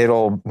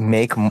 it'll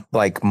make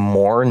like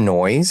more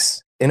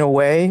noise in a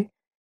way.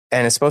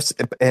 And it's supposed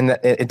to, and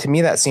to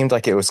me, that seemed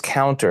like it was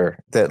counter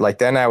that, like,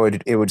 then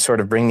it would sort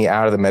of bring me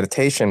out of the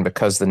meditation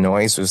because the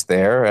noise was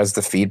there as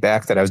the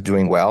feedback that I was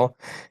doing well.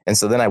 And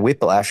so then I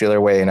whiplash the other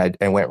way and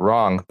I went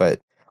wrong. But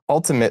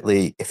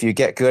ultimately, if you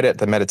get good at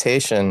the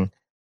meditation,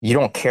 you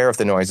don't care if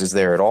the noise is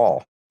there at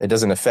all. It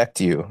doesn't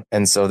affect you.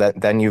 And so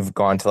then you've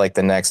gone to like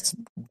the next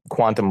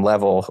quantum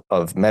level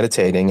of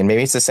meditating. And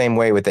maybe it's the same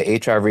way with the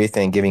HRV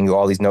thing, giving you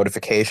all these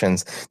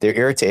notifications. They're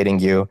irritating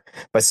you.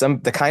 But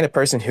the kind of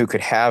person who could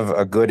have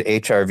a good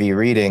HRV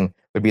reading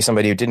would be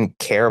somebody who didn't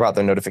care about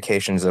the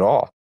notifications at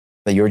all,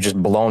 that you were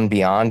just blown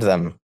beyond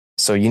them.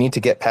 So you need to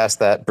get past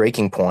that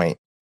breaking point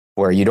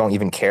where you don't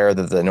even care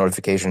that the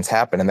notifications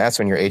happen. And that's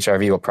when your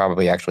HRV will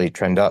probably actually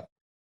trend up.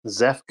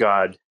 Zeph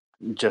God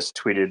just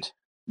tweeted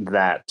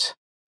that.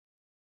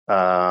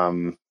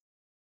 Hold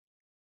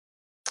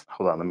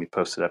on, let me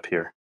post it up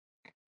here.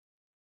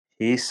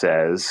 He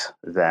says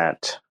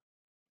that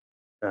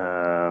ETH,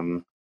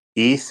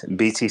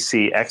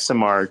 BTC,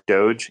 XMR,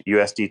 Doge,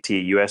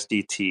 USDT,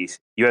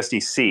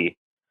 USDC,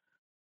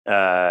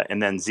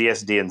 and then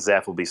ZSD and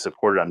Zeph will be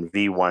supported on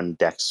V1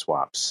 DEX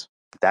swaps.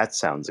 That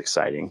sounds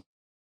exciting.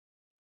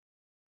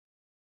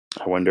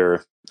 I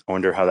wonder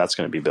how that's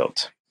going to be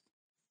built.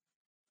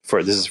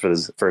 This is for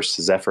the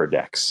first Zephyr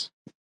DEX.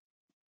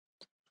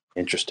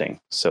 Interesting.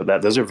 So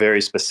those are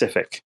very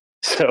specific.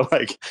 So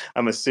like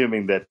I'm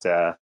assuming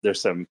that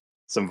there's some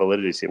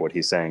validity to what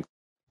he's saying.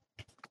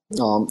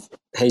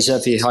 Hey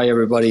Cephii, hi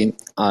everybody.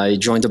 I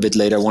joined a bit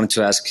late. I wanted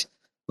to ask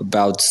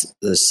about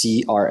the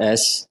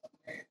CRS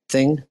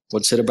thing.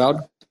 What's it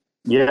about?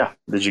 Yeah.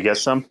 Did you get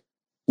some?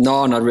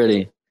 No, not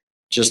really.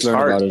 Just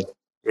learned about it.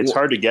 It's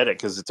hard to get it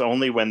because it's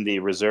only when the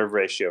reserve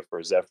ratio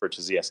for Zephyr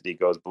to ZSD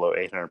goes below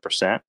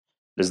 800%.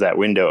 Does that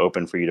window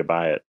open for you to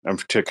buy it,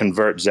 to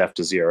convert Zeph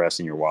to ZRS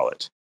in your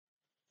wallet?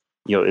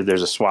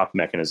 There's a swap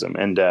mechanism,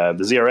 and the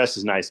ZRS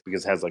is nice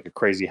because it has like a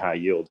crazy high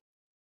yield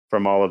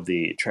from all of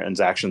the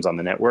transactions on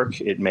the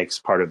network. It makes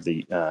part of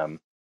the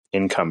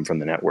income from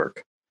the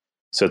network,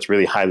 so it's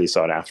really highly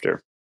sought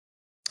after.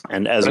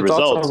 And as a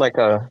result, also like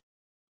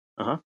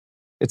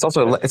it's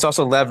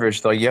also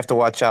leveraged though. You have to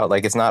watch out.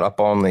 Like it's not up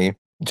only.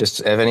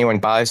 Just if anyone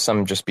buys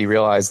some, just be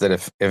realized that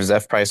if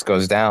Zeph price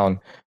goes down,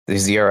 the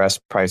ZRS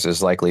price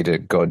is likely to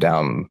go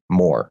down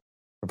more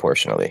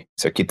proportionally.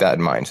 So keep that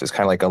in mind. So it's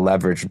kind of like a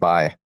leveraged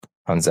buy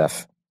on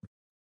Zeph.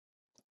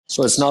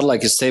 So it's not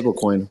like a stable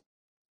coin.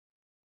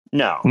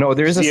 No,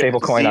 there is a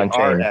stable coin on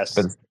chain.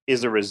 But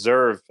is a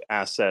reserve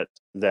asset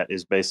that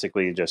is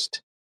basically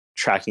just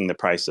tracking the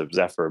price of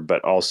Zephyr,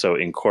 but also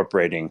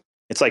incorporating.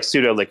 It's like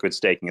pseudo liquid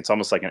staking. It's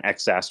almost like an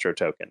ex-Astro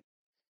token.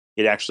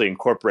 It actually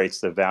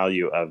incorporates the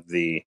value of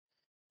the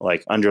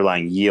like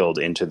underlying yield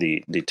into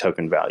the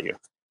token value.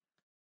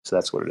 So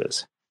that's what it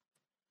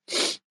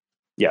is.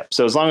 Yeah.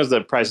 So as long as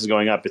the price is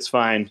going up, it's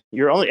fine.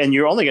 You're only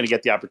going to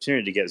get the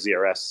opportunity to get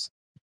ZRS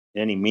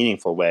in any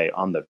meaningful way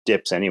on the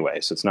dips anyway.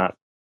 So it's not.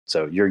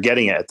 So you're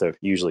getting it at the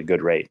usually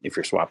good rate if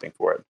you're swapping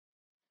for it.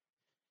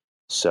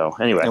 So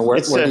anyway, and where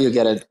do you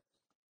get it?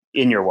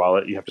 In your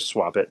wallet, you have to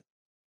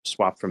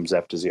swap from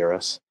Zeph to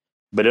ZRS.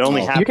 But it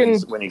only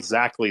happens when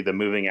exactly the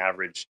moving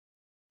average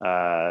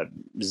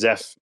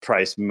Zeph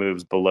price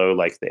moves below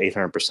like the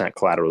 800%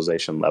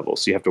 collateralization level.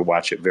 So you have to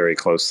watch it very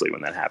closely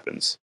when that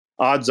happens.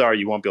 Odds are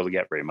you won't be able to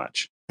get very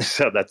much.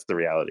 So that's the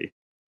reality.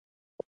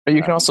 But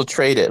you can also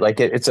trade it. Like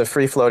it's a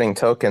free floating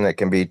token that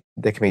can be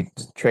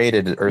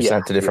traded or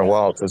sent to different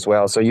wallets as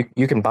well. So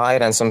you can buy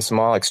it on some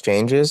small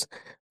exchanges,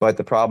 but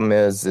the problem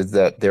is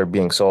that they're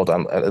being sold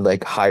on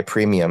like high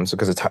premiums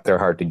because they're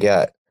hard to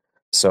get.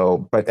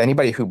 So, but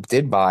anybody who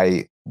did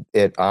buy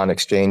it on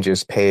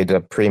exchanges paid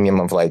a premium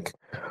of like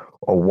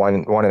a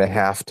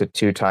 1.5 to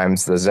 2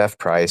 times the Zeph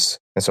price.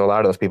 And so a lot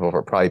of those people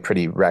are probably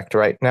pretty wrecked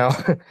right now,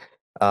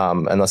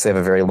 unless they have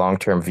a very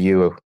long-term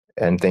view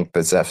and think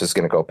that Zeph is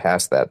going to go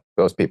past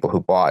those people who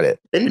bought it.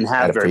 They didn't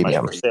have at a very much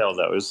premium. for sale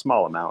though. It was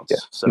small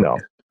amounts, so No.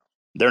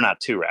 they're not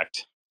too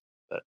wrecked.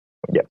 But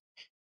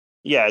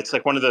yeah, it's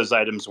like one of those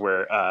items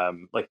where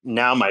like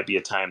now might be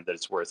a time that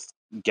it's worth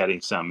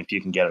getting some if you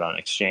can get it on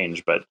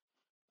exchange. But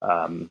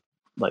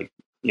like,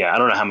 yeah, I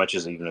don't know how much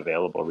is even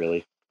available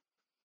really.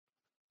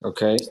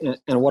 Okay.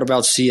 And what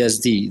about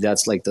CSD?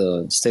 That's like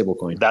the stable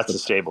coin. That's the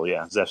stable,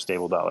 yeah, Zeph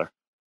stable dollar.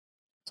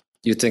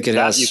 You think it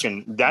has you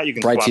can bright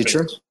swap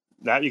future?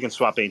 That you can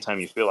swap anytime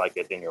you feel like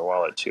it in your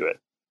wallet to it.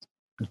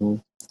 Mm-hmm.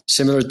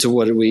 Similar to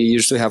what we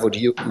used to have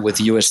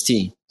with UST.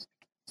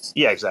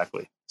 Yeah,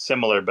 exactly.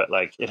 Similar, but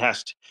like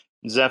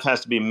Zeph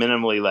has to be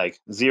minimally like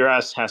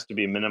Zeros has to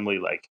be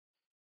minimally like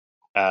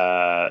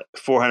 400%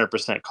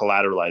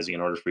 collateralizing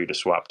in order for you to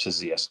swap to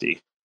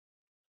ZSD.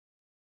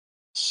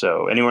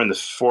 So anywhere in the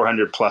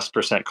 400+%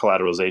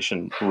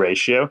 collateralization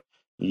ratio,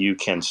 you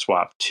can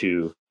swap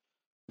to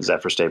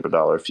Zephyr stable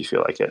dollar if you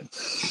feel like it.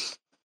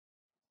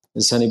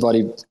 Is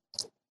anybody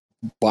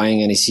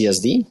buying any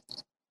CSD?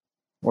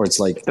 Or it's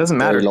like doesn't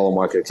matter. Very low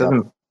market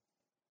cap?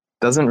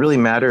 Doesn't really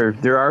matter.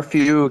 There are a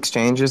few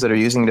exchanges that are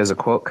using it as a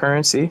quote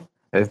currency.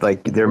 I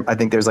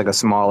think there's like a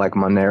small like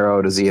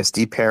Monero to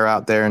ZSD pair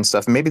out there and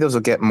stuff. Maybe those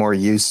will get more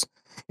use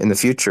in the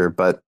future,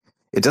 but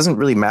it doesn't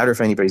really matter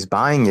if anybody's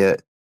buying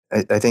it.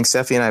 I think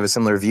Cephii and I have a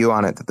similar view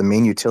on it, that the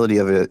main utility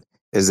of it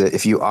is that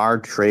if you are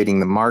trading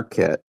the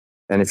market,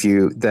 and if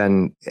you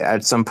then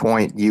at some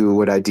point you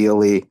would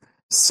ideally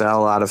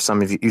sell out of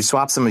some of you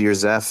swap some of your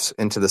Zephs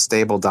into the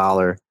stable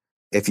dollar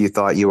if you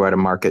thought you were at a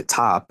market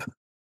top,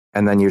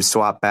 and then you'd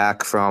swap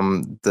back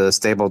from the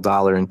stable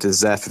dollar into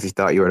Zeph if you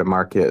thought you were at a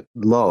market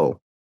low.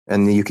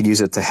 And you could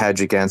use it to hedge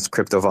against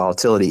crypto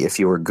volatility if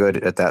you were good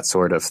at that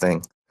sort of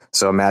thing.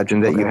 So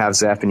imagine that you have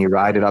Zeph and you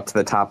ride it up to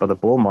the top of the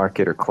bull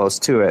market or close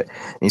to it.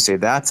 And you say,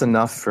 that's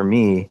enough for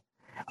me.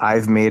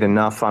 I've made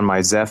enough on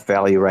my Zeph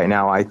value right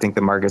now. I think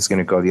the market's going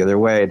to go the other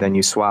way. Then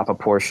you swap a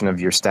portion of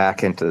your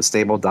stack into the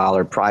stable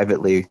dollar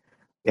privately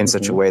in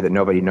such a way that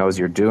nobody knows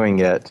you're doing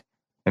it.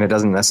 And it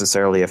doesn't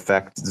necessarily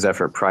affect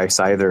Zephyr price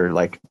either.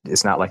 Like,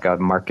 it's not like a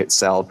market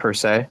sell per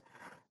se.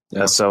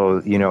 Yeah.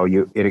 So,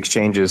 it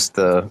exchanges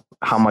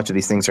how much of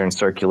these things are in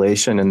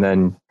circulation. And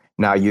then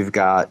now you've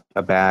got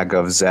a bag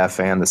of Zeph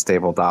and the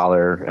stable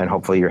dollar, and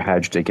hopefully you're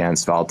hedged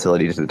against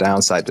volatility to the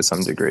downside to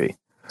some degree.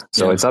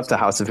 So it's up to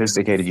how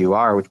sophisticated you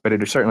are, but it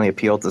would certainly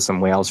appeal to some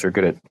whales who are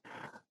good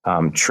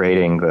at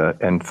trading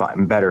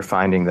better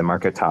finding the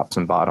market tops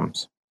and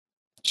bottoms.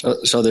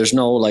 So there's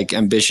no like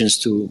ambitions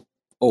to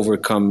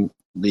overcome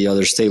the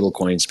other stable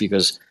coins,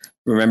 because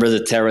remember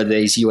the Terra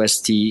Days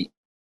UST,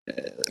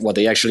 what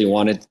they actually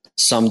wanted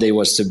someday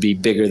was to be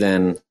bigger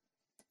than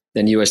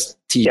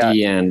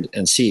USTD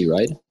and C,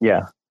 right?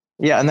 Yeah,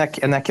 and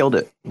that killed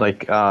it.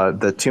 Like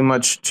the too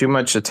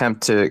much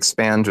attempt to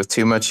expand with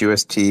too much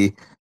UST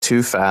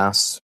too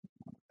fast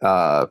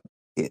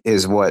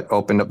is what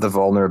opened up the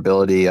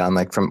vulnerability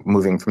on from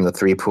moving from the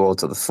 3 pool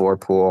to the 4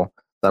 pool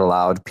that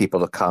allowed people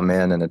to come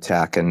in and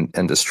attack and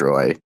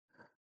destroy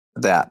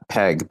that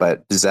peg.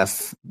 But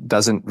Zephyr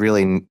doesn't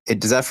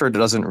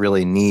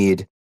really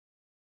need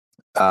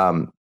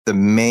the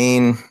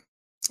main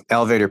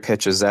elevator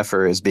pitch of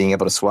Zephyr is being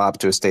able to swap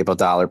to a stable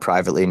dollar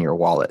privately in your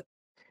wallet.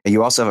 And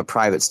you also have a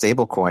private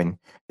stable coin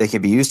that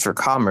can be used for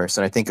commerce.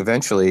 And I think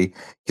eventually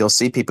you'll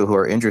see people who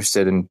are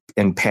interested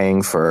in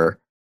paying for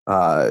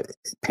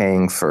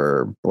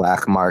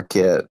black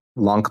market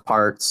lunk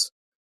parts,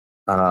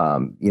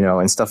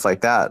 and stuff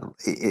like that.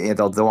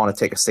 They'll want to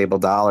take a stable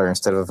dollar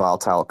instead of a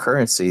volatile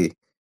currency.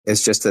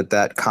 It's just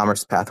that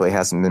commerce pathway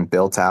hasn't been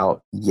built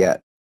out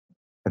yet.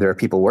 There are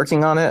people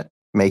working on it,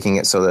 making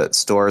it so that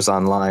stores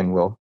online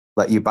will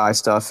let you buy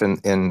stuff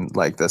in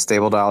like the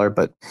stable dollar,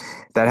 but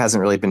that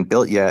hasn't really been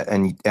built yet.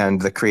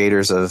 And the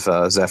creators of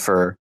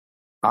Zephyr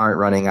aren't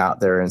running out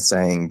there and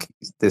saying,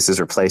 this is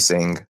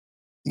replacing,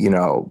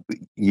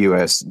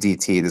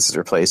 USDT, this is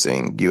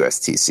replacing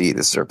USTC,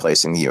 this is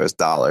replacing the US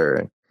dollar,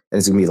 and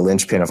it's going to be the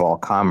linchpin of all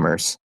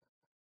commerce.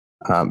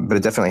 But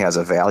it definitely has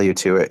a value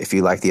to it if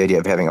you like the idea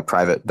of having a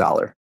private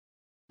dollar.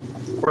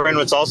 And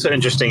what's also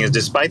interesting is,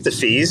 despite the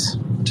fees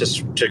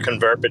to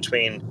convert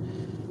between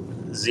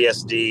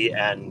ZSD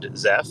and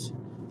Zeph,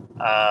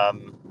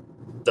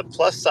 the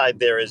plus side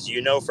there is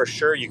for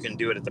sure you can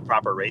do it at the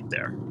proper rate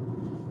there.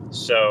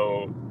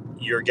 So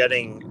you're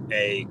getting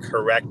a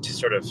correct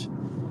sort of,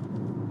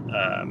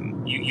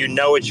 you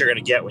know what you're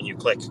going to get when you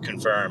click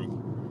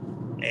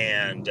confirm,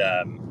 and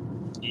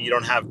you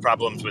don't have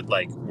problems with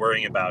like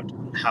worrying about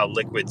how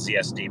liquid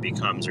ZSD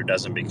becomes or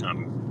doesn't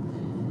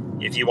become.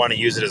 If you want to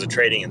use it as a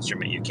trading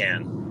instrument, you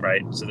can,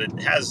 right? So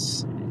that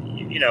has,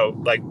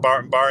 like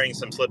barring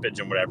some slippage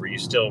and whatever, you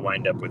still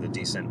wind up with a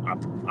decent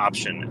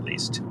option at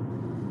least,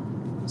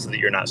 so that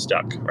you're not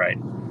stuck, right?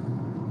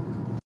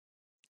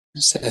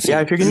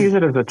 Yeah, if you're going to use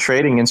it as a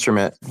trading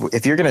instrument,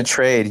 if you're going to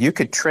trade, you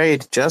could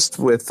trade just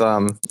with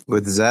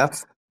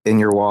Zeph in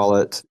your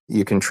wallet.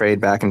 You can trade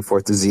back and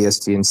forth to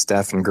ZSD and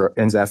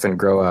Zeph and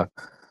grow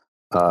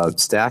a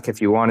stack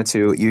if you wanted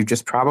to. You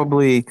just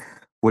probably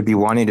would be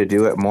wanting to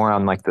do it more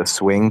on like the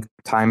swing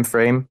time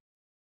frame,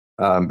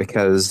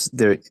 because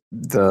the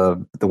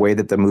way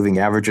that the moving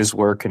averages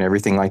work and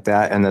everything like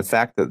that, and the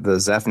fact that the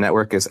Zeph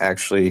network is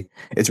actually,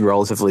 it's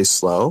relatively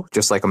slow,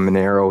 just like a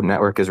Monero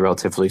network is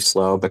relatively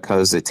slow,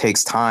 because it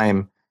takes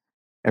time.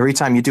 Every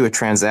time you do a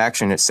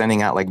transaction, it's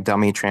sending out like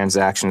dummy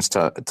transactions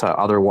to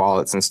other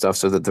wallets and stuff,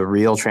 so that the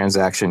real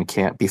transaction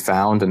can't be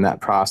found, and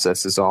that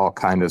process is all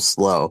kind of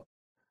slow.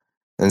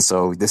 And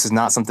so this is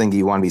not something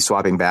you want to be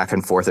swapping back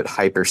and forth at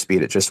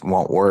hyperspeed. It just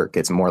won't work.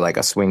 It's more like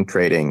a swing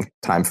trading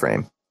time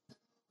frame.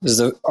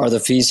 Are the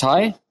fees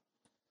high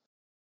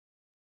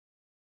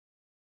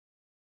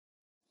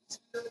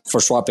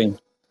for swapping?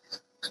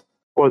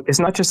 Well, it's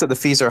not just that the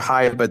fees are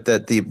high, but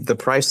that the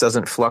price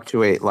doesn't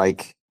fluctuate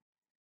like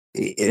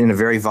in a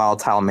very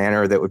volatile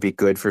manner that would be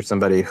good for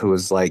somebody who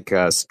is like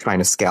trying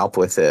to scalp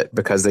with it,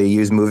 because they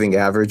use moving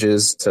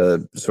averages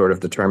to sort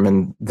of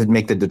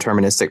make the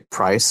deterministic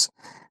price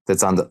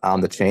that's on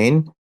the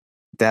chain.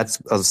 That's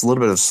a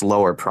little bit of a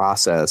slower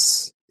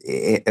process.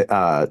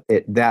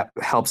 That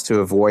helps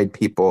to avoid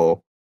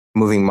people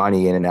moving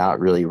money in and out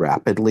really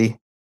rapidly.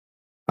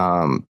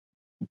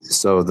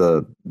 So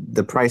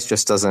the price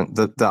just doesn't,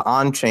 the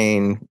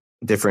on-chain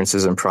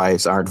differences in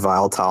price aren't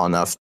volatile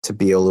enough to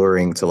be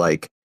alluring to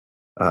like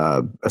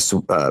a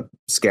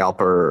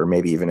scalper or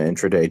maybe even an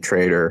intraday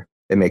trader.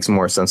 It makes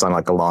more sense on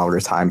like a longer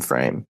time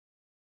frame.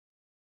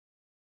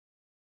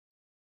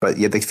 But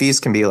yeah, the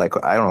fees can be like,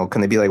 I don't know, can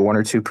they be like 1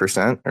 or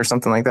 2% or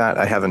something like that?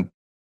 I haven't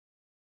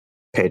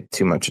paid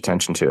too much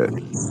attention to it.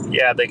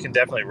 Yeah, they can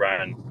definitely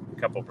run a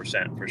couple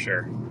percent for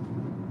sure.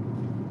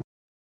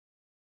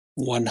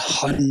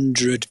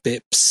 100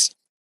 bips.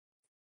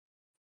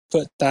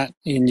 Put that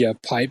in your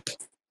pipe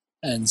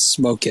and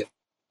smoke it.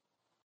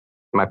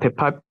 My pip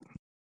pipe?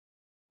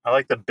 I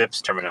like the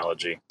BIPS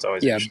terminology. It's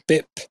always interesting.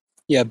 Bip.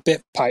 Yeah,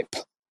 bip pipe.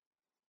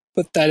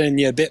 Put that in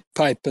your bip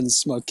pipe and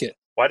smoke it.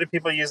 Why do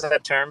people use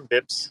that term,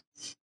 BIPS?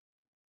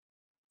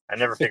 I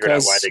never figured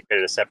out why they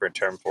created a separate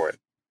term for it.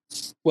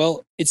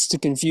 Well, it's to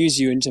confuse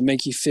you and to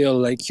make you feel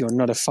like you're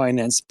not a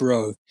finance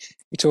bro.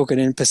 We're talking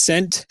in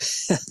percent.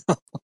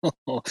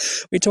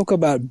 We talk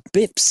about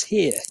bips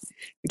here.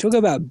 We talk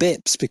about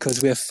bips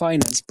because we're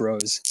finance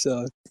bros.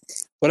 So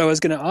what I was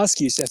going to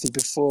ask you, Cephii,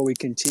 before we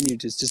continue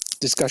this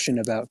discussion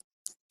about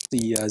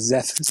the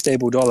Zeph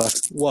stable dollar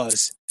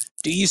was,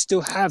 do you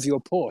still have your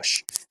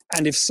Porsche?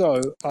 And if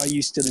so, are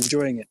you still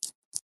enjoying it?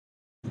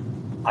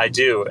 I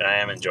do, and I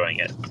am enjoying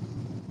it.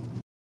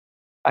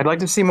 I'd like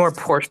to see more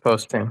Porsche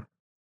posting.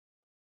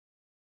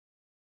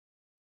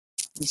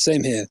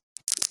 Same here.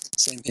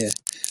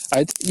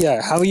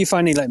 How are you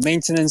finding like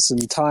maintenance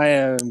and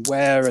tire and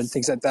wear and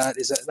things like that?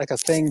 Is that like a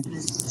thing?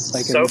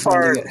 Like, so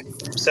far,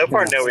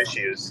 no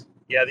issues.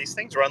 Yeah, these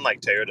things run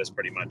like Toyotas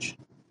pretty much.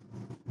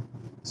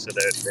 So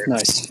they're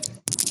nice.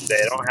 They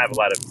don't have a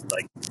lot of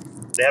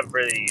they have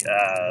really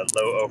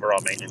low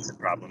overall maintenance and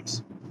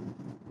problems.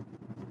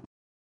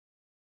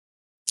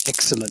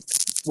 Excellent.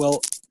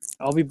 Well,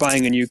 I'll be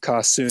buying a new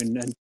car soon,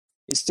 and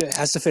it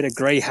has to fit a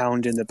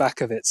Greyhound in the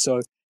back of it,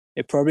 so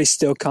it probably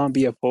still can't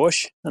be a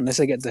Porsche unless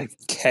I get the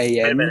KN.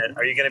 Wait a minute.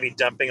 Are you going to be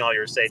dumping all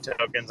your SAY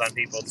tokens on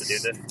people to do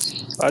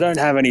this? I don't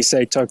have any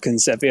SAY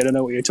tokens, Cephii. I don't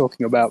know what you're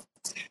talking about.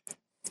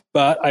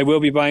 But I will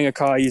be buying a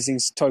car using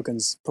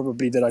tokens,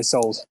 probably that I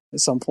sold at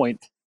some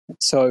point.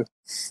 So,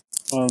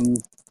 are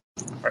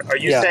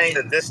you saying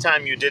that this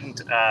time you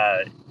didn't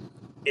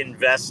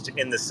invest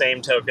in the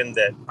same token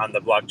that on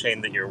the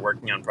blockchain that you're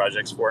working on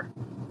projects for?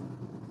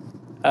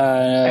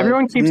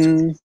 Everyone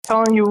keeps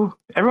telling you.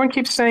 Everyone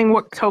keeps saying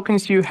what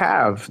tokens you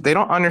have. They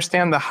don't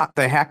understand the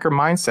hacker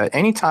mindset.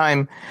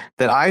 Anytime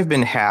that I've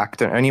been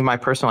hacked or any of my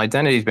personal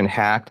identity has been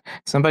hacked,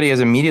 somebody has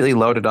immediately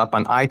loaded up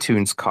on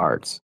iTunes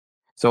cards.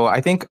 So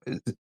I think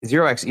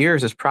 0x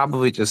Years is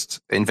probably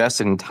just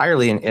invested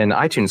entirely in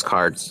iTunes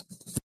cards.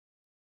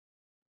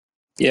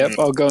 Yep,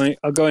 I'll go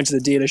into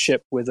the dealership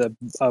with a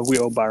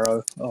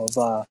wheelbarrow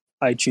of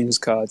iTunes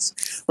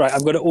cards. Right,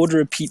 I've got to order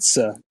a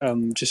pizza.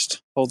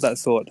 Just hold that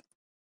thought.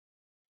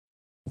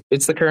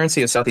 It's the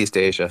currency of Southeast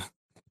Asia.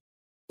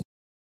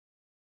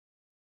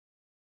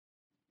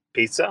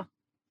 Pizza?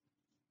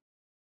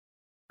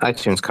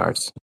 iTunes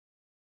cards.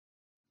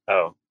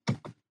 Oh.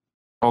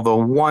 Although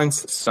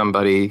once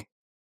somebody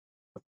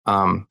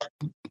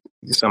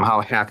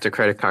somehow hacked a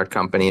credit card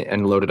company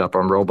and loaded up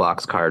on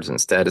Roblox cards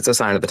instead. It's a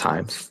sign of the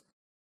times.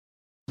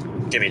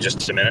 Give me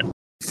just a minute.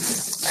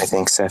 I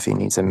think Cephii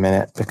needs a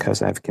minute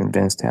because I've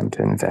convinced him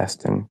to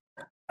invest in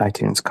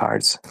iTunes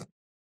cards.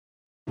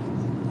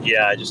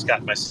 Yeah, I just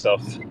got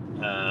myself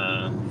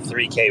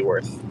 $3,000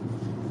 worth.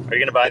 Are you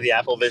going to buy the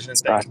Apple Vision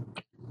thing?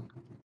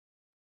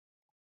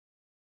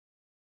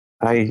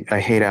 I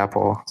hate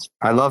Apple.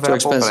 I love Apple,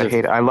 expensive. but I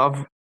hate. I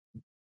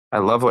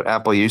love what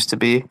Apple used to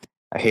be.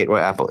 I hate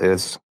what Apple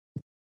is.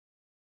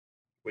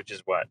 Which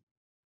is what?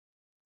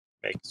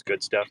 Makes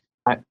good stuff?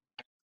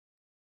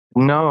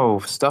 No,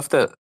 stuff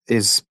that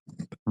is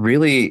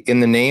really,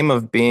 in the name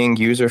of being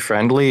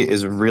user-friendly,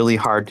 is really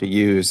hard to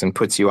use and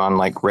puts you on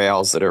like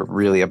rails that are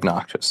really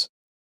obnoxious.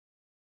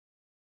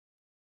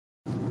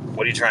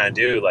 What are you trying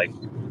to do? Like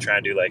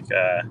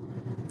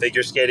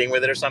figure skating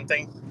with it or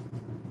something?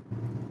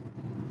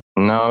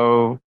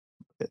 No,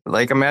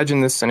 like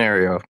imagine this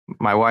scenario.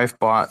 My wife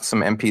bought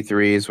some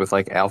MP3s with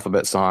like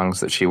alphabet songs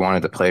that she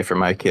wanted to play for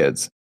my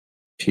kids.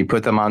 She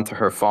put them onto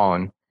her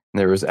phone.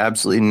 There was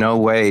absolutely no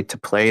way to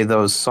play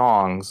those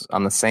songs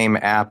on the same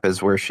app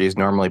as where she's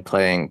normally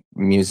playing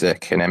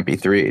music and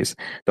MP3s.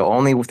 The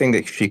only thing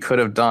that she could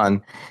have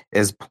done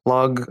is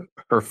plug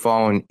her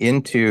phone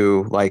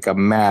into like a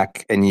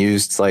Mac and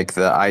used like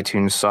the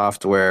iTunes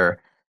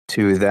software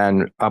to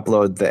then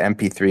upload the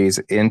MP3s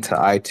into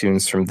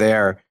iTunes from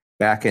there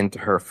back into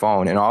her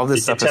phone. And all of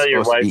this Did you stuff is tell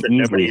your supposed to wife be that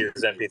nobody easy.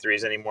 uses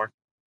MP3s anymore?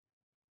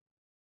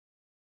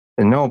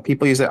 And no,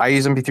 people use it. I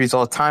use MP3s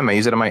all the time. I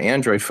use it on my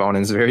Android phone,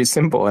 and it's very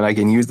simple. And I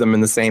can use them in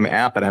the same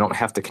app, and I don't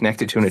have to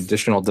connect it to an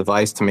additional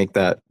device to make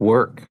that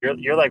work.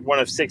 You're like one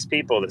of 6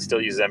 people that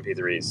still use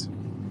MP3s.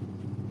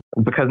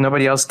 Because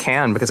nobody else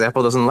can, because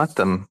Apple doesn't let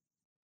them.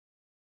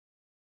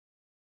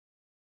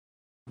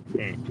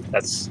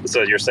 That's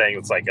so you're saying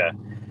it's like a.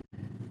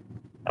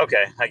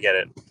 Okay, I get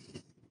it.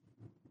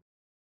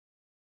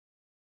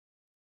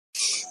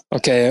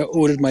 Okay, I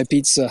ordered my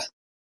pizza,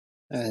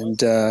 and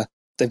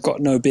they've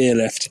got no beer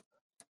left,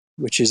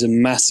 which is a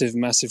massive,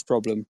 massive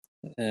problem.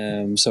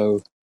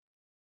 So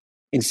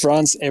in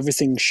France,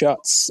 everything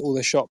shuts. All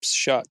the shops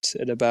shut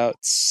at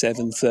about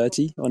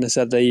 7:30 on a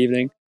Saturday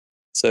evening.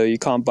 So you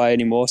can't buy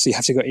anymore. So you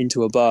have to go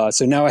into a bar.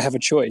 So now I have a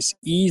choice.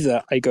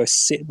 Either I go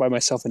sit by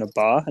myself in a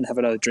bar and have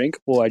another drink,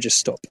 or I just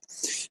stop.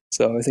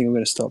 So I think I'm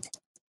going to stop,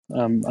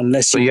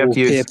 unless So you you have will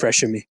to peer use,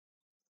 pressure me.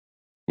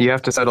 you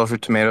have to settle for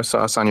tomato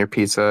sauce on your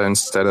pizza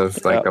instead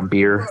of like a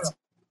beer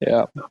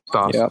Yeah,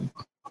 sauce. yeah,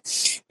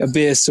 a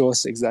beer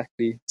sauce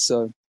exactly.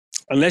 So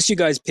unless you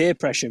guys peer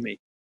pressure me.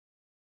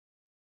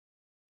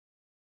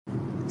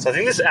 So I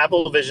think this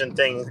Apple Vision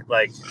thing,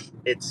 like,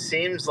 it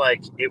seems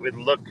like it would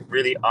look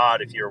really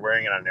odd if you were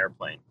wearing it on an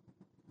airplane.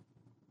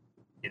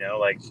 You know,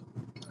 like,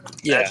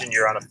 imagine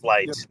you're on a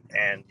flight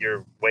and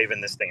you're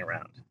waving this thing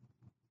around.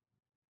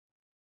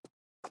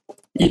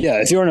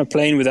 Yeah, if you're on a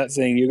plane with that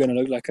thing, you're going to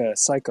look like a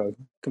psycho,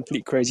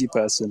 complete crazy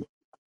person.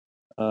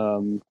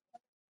 I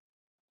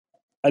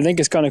think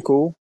it's kind of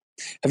cool.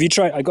 Have you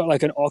tried? I got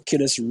like an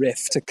Oculus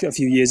Rift a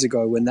few years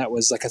ago when that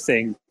was like a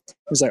thing. It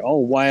was like, oh,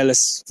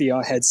 wireless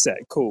VR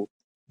headset, cool.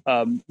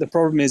 The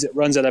problem is it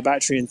runs out of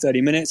battery in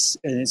 30 minutes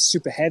and it's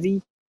super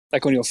heavy,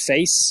 like on your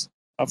face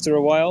after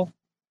a while.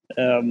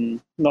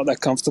 Not that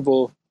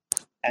comfortable.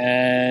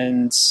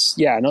 And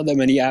yeah, not that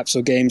many apps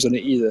or games on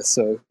it either.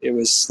 So it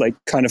was like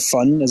kind of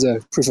fun as a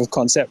proof of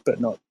concept, but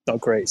not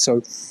great.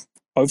 So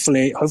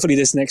hopefully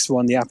this next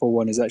one, the Apple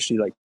one, is actually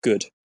like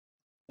good.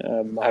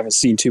 I haven't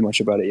seen too much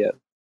about it yet.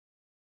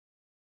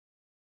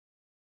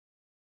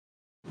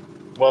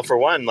 Well, for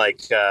one,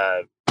 like,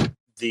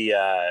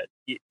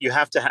 you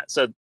have to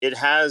so it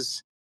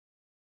has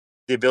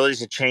the ability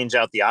to change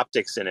out the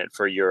optics in it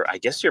for your, I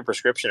guess, your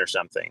prescription or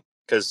something.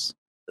 Because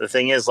the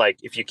thing is, like,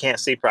 if you can't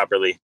see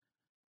properly,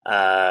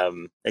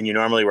 and you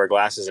normally wear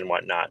glasses and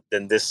whatnot,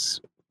 then this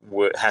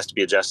has to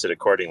be adjusted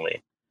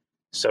accordingly.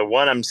 So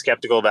one, I'm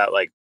skeptical about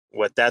like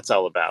what that's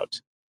all about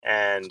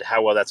and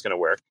how well that's going to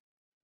work.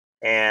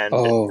 And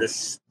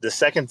the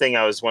second thing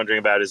I was wondering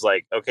about is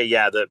like, okay,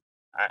 yeah,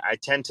 I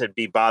tend to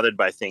be bothered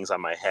by things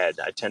on my head.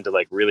 I tend to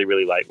like really,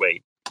 really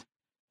lightweight.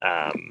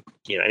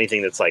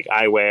 Anything that's like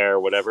eyewear or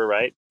whatever,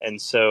 right?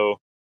 And so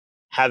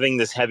having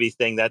this heavy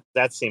thing,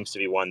 that seems to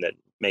be one that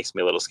makes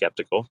me a little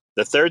skeptical.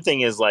 The third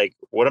thing is like,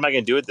 what am I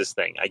going to do with this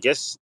thing? I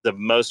guess the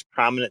most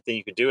prominent thing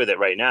you could do with it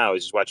right now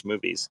is just watch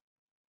movies.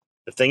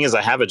 The thing is,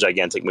 I have a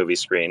gigantic movie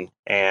screen,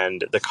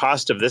 and the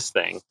cost of this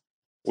thing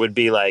would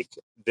be like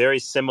very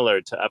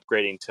similar to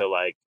upgrading to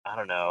like, I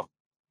don't know,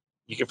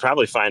 you could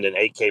probably find an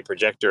 8K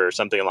projector or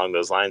something along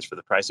those lines for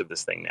the price of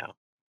this thing now.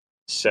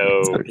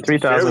 So it's a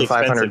fairly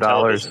expensive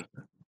television.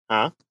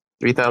 Huh?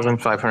 $3,500,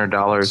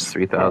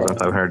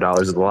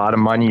 $3,500 is a lot of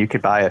money. You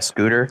could buy a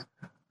scooter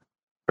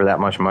for that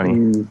much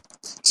money.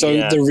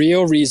 So the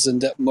real reason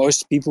that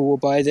most people will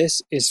buy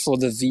this is for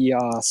the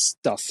VR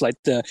stuff, like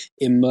the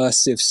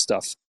immersive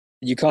stuff.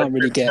 You can't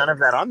really get none of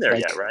that on there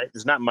yet, right?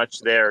 There's not much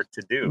there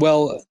to do.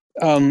 Well,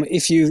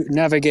 if you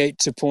navigate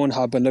to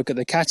Pornhub and look at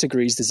the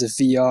categories, there's a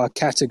VR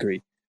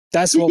category.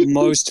 That's what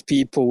most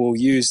people will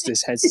use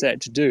this headset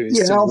to do,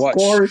 is to watch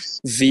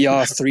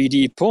VR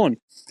 3D porn.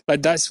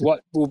 Like that's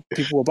what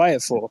people will buy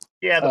it for.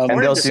 Yeah, the porn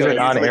and they'll industry do it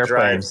on usually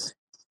airplanes.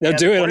 They'll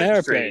do it on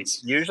industry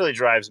airplanes. Usually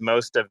drives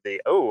most of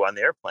the on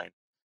the airplane.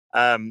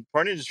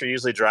 Porn industry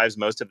usually drives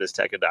most of this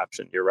tech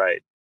adoption. You're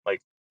right.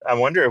 Like, I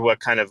wonder what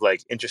kind of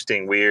like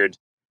interesting, weird,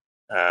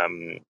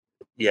 like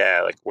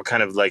what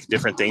kind of like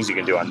different things you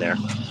can do on there.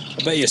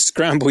 I bet you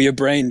scramble your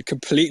brain,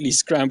 completely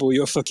scramble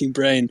your fucking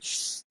brain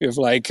with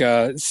like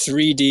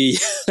 3D,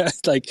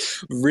 like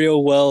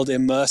real world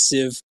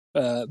immersive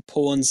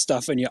porn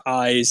stuff in your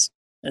eyes.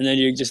 And then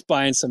you're just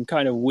buying some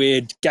kind of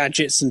weird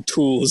gadgets and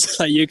tools.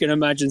 Like you can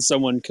imagine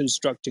someone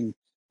constructing,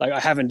 like, I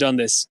haven't done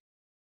this.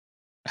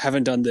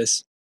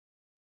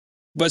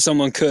 but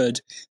someone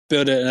could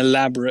build an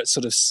elaborate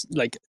sort of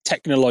like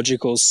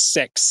technological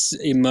sex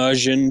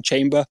immersion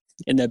chamber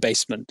in their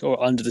basement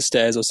or under the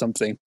stairs or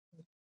something.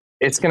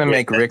 It's going to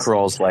make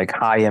Rickrolls like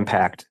high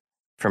impact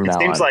from now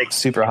on. It seems like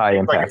super high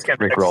impact. Like it's going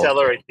to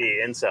accelerate the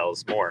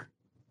incels more.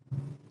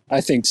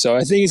 I think so.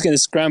 I think it's going to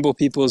scramble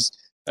people's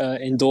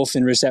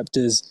endorphin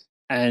receptors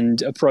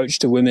and approach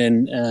to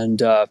women,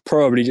 and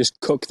probably just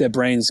cook their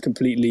brains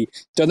completely.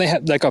 Don't they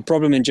have, like, our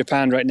problem in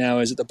Japan right now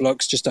is that the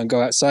blokes just don't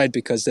go outside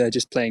because they're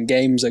just playing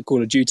games like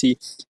Call of Duty.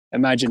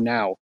 Imagine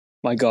now,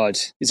 my God,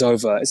 it's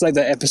over. It's like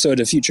that episode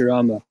of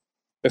Futurama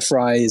where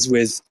Fry is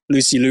with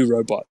Lucy Liu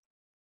robot.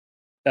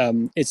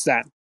 It's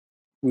that.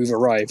 We've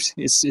arrived.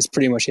 It's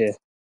pretty much here.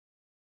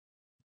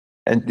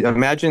 And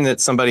imagine that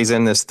somebody's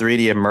in this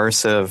 3D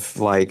immersive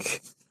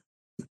like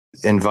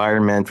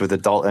environment with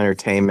adult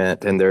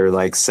entertainment, and they're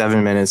like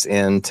 7 minutes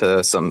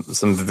into some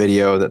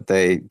video that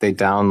they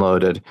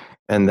downloaded,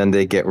 and then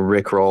they get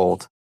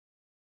rickrolled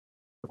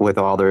with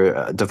all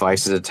their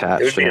devices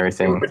attached and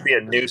everything. It would be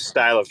a new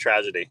style of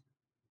tragedy.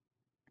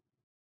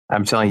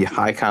 I'm telling you,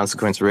 high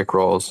consequence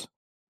rickrolls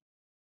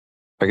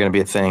are going to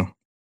be a thing.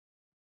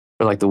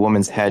 Or like the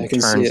woman's head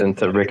turns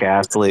into Rick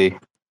Astley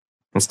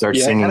and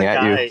starts singing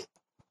at you.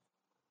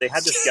 They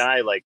had this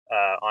guy like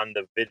on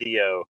the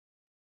video.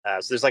 So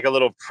there's like a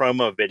little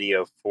promo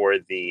video for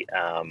the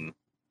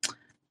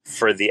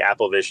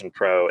Apple Vision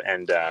Pro,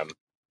 and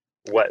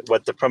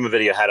what the promo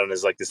video had on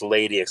is like this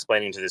lady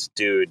explaining to this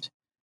dude.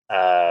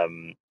 So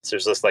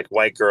there's this like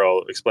white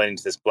girl explaining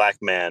to this black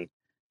man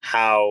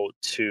how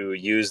to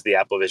use the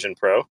Apple Vision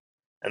Pro,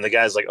 and the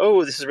guy's like,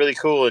 "Oh, this is really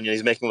cool," and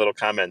he's making little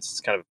comments.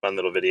 It's kind of a fun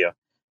little video,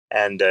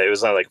 and it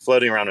was like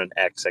floating around on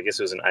X. I guess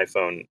it was an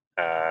iPhone.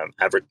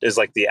 Is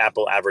like the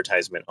Apple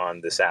advertisement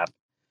on this app,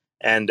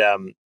 and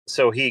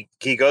so he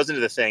goes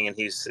into the thing and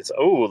it's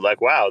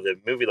like, wow, the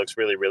movie looks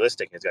really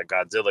realistic. It's got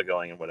Godzilla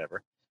going and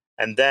whatever.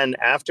 And then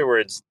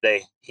afterwards,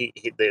 they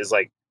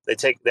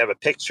have a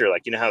picture,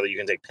 like, you know how you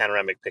can take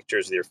panoramic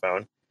pictures with your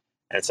phone,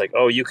 and it's like,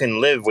 oh, you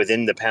can live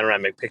within the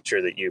panoramic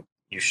picture that you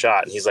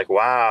shot. And he's like,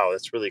 wow,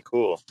 that's really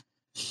cool.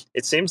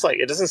 It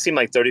doesn't seem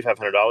like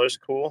 $3,500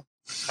 cool,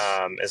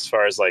 as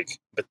far as like,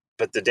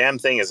 but the damn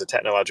thing is a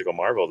technological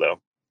marvel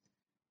though.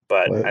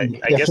 But well, I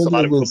guess a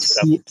lot of cool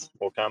stuff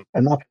will come.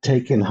 An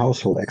uptake in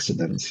household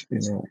accidents,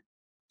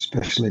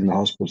 especially in the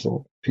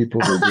hospital.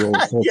 People will do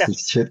all sorts of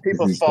shit.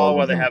 People fall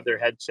while they have their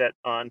headset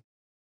on.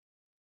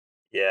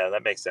 Yeah,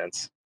 that makes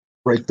sense.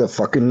 Break the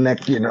fucking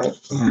neck,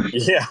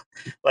 Yeah,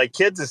 like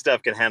kids and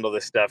stuff can handle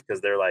this stuff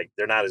because they're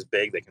not as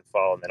big. They can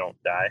fall and they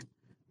don't die.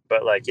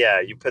 But like,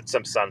 yeah, you put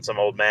some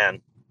old man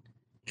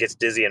gets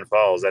dizzy and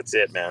falls. That's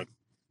it, man.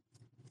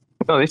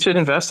 No, they should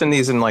invest in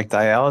these in like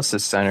dialysis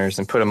centers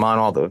and put them on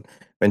all the.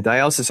 In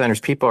dialysis centers,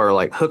 people are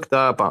like hooked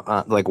up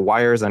on like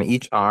wires on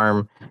each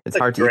arm. It's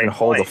hard to even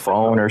hold a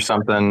phone or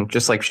something.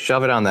 Just like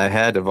shove it on the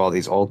head of all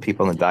these old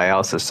people in the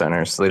dialysis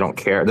centers, so they don't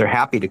care. They're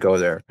happy to go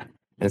there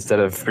instead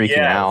of freaking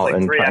out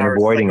and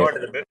avoiding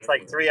it. It's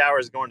like 3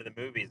 hours going to the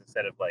movies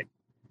instead of like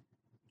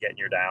getting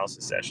your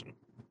dialysis session.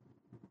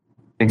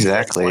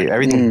 Exactly.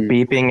 Everything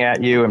beeping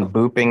at you and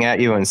booping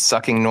at you and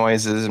sucking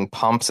noises and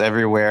pumps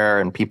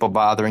everywhere and people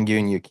bothering you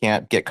and you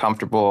can't get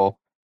comfortable.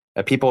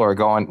 People are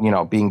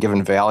being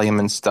given Valium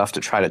and stuff to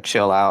try to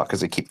chill out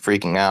because they keep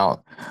freaking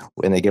out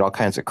and they get all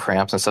kinds of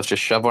cramps and stuff.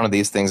 Just shove one of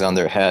these things on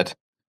their head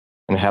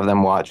and have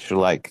them watch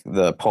like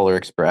the Polar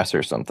Express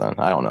or something.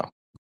 I don't know.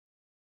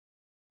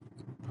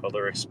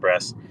 Polar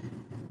Express.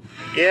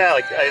 Yeah,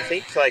 like I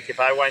think like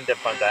if I wind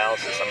up on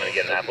dialysis, I'm going to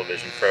get an Apple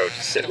Vision Pro to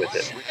sit with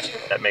it.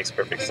 That makes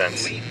perfect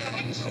sense.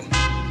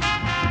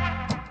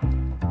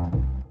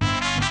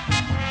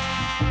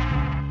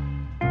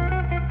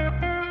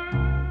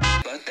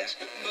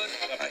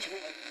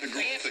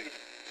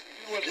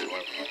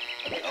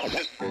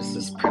 There's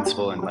this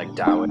principle in like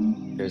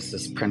Taoism. There's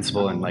this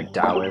principle in like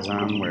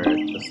Taoism where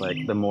it's just like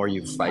the more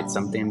you fight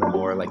something, the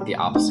more like the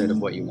opposite of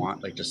what you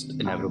want, like just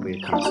inevitably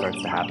it kind of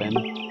starts to happen.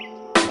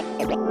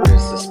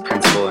 There's this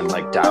principle in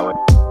like Taoism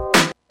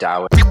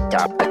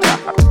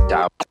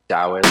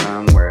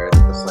where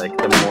it's like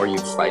the more you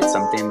fight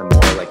something, the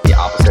more like the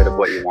opposite of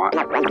what you want,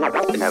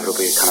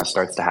 inevitably it kind of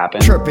starts to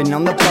happen. Chirping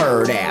on the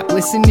bird app,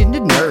 listening to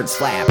nerds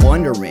slap,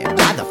 wondering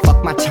why the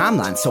fuck my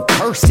timeline's so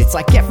cursed. It's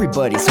like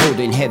everybody's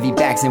holding heavy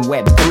bags in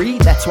Web3.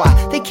 That's why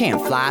they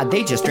can't fly,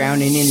 they just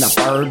drowning in the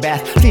bird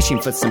bath, fishing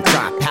for some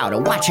dry powder.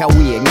 Watch how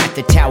we ignite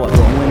the tower,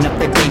 blowing up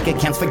their bank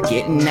accounts,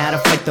 forgetting how to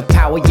fight the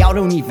power. Y'all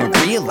don't even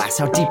realize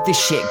how deep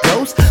this shit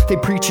goes. They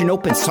preaching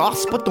open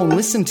source, but don't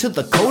listen to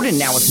the code. And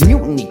now it's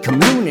mutiny,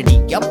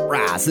 community,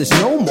 uprise. There's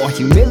no more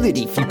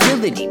humility,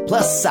 futility,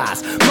 plus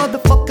size.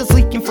 Motherfuckers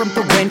leaking from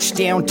the wrench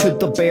down to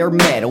the bare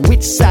metal.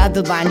 Which side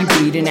the line you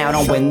bleeding out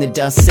on when the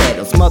dust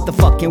settles?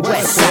 Motherfucking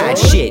west side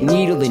shit,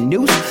 needle and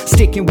noose.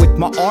 Sticking with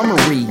my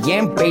armory,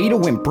 and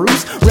Beto and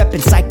Bruce.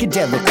 Reppin'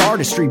 psychedelic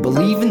artistry,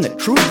 believing the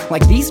truth.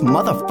 Like these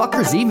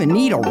motherfuckers even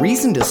need a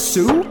reason to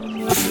sue?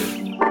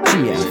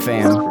 GM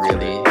fam.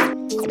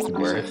 Is it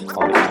really worth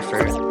all the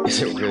effort?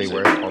 Is it really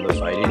worth all the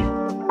fighting?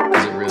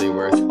 Is it really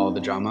worth all all the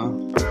drama?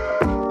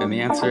 And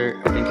the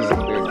answer, I think, is a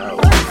clear no.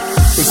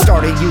 We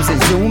started using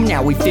Zoom,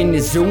 now we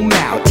finna zoom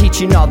out.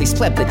 Teaching all these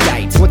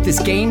plebiscites what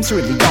this game's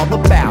really all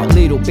about.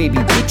 Little baby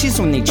bitches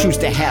when they choose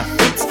to have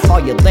fits. All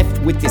you're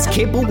left with is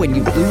kibble when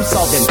you lose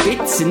all them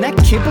bits. And that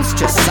kibble's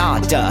just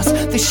sawdust.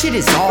 The shit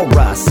is all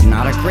rust.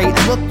 Not a great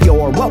look,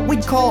 you're what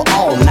we'd call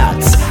all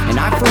nuts. And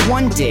I for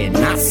one did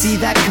not see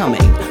that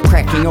coming.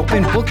 Cracking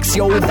open books,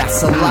 yo,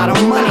 that's a lot of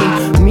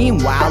money.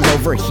 Meanwhile,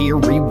 over here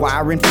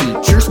rewiring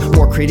features.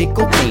 More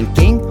critical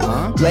thinking,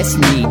 less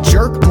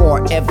knee-jerk.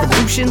 More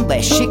evolution,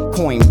 less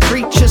shitcoin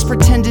preachers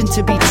pretending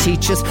to be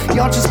teachers.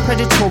 Y'all just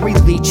predatory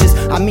leeches.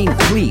 I mean,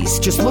 please,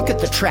 just look at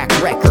the track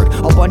record.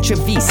 A bunch of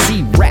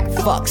VC rap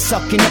fucks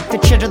sucking up the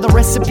cheddar. The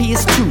recipe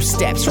is 2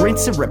 steps,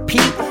 rinse and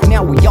repeat.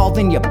 Now we all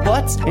in your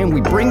butts and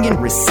we bring in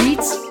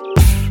receipts.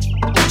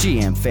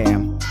 GM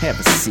fam, have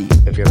a seat.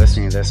 If you're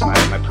listening to this, my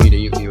plea to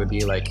you would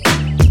be like,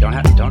 don't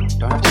have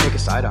to take a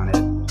side on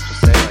it.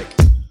 Just say like,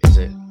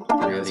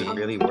 is it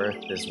really worth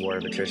this war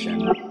of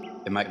attrition?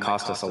 It might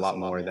cost us a lot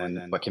more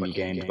than what can be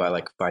gained by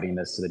like fighting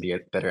this to the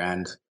bitter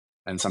end.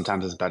 And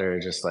sometimes it's better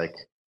to just like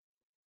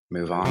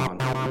move on.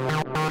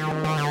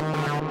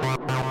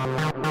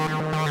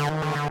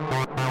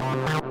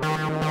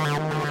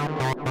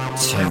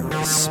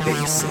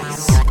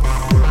 TerraSpaces.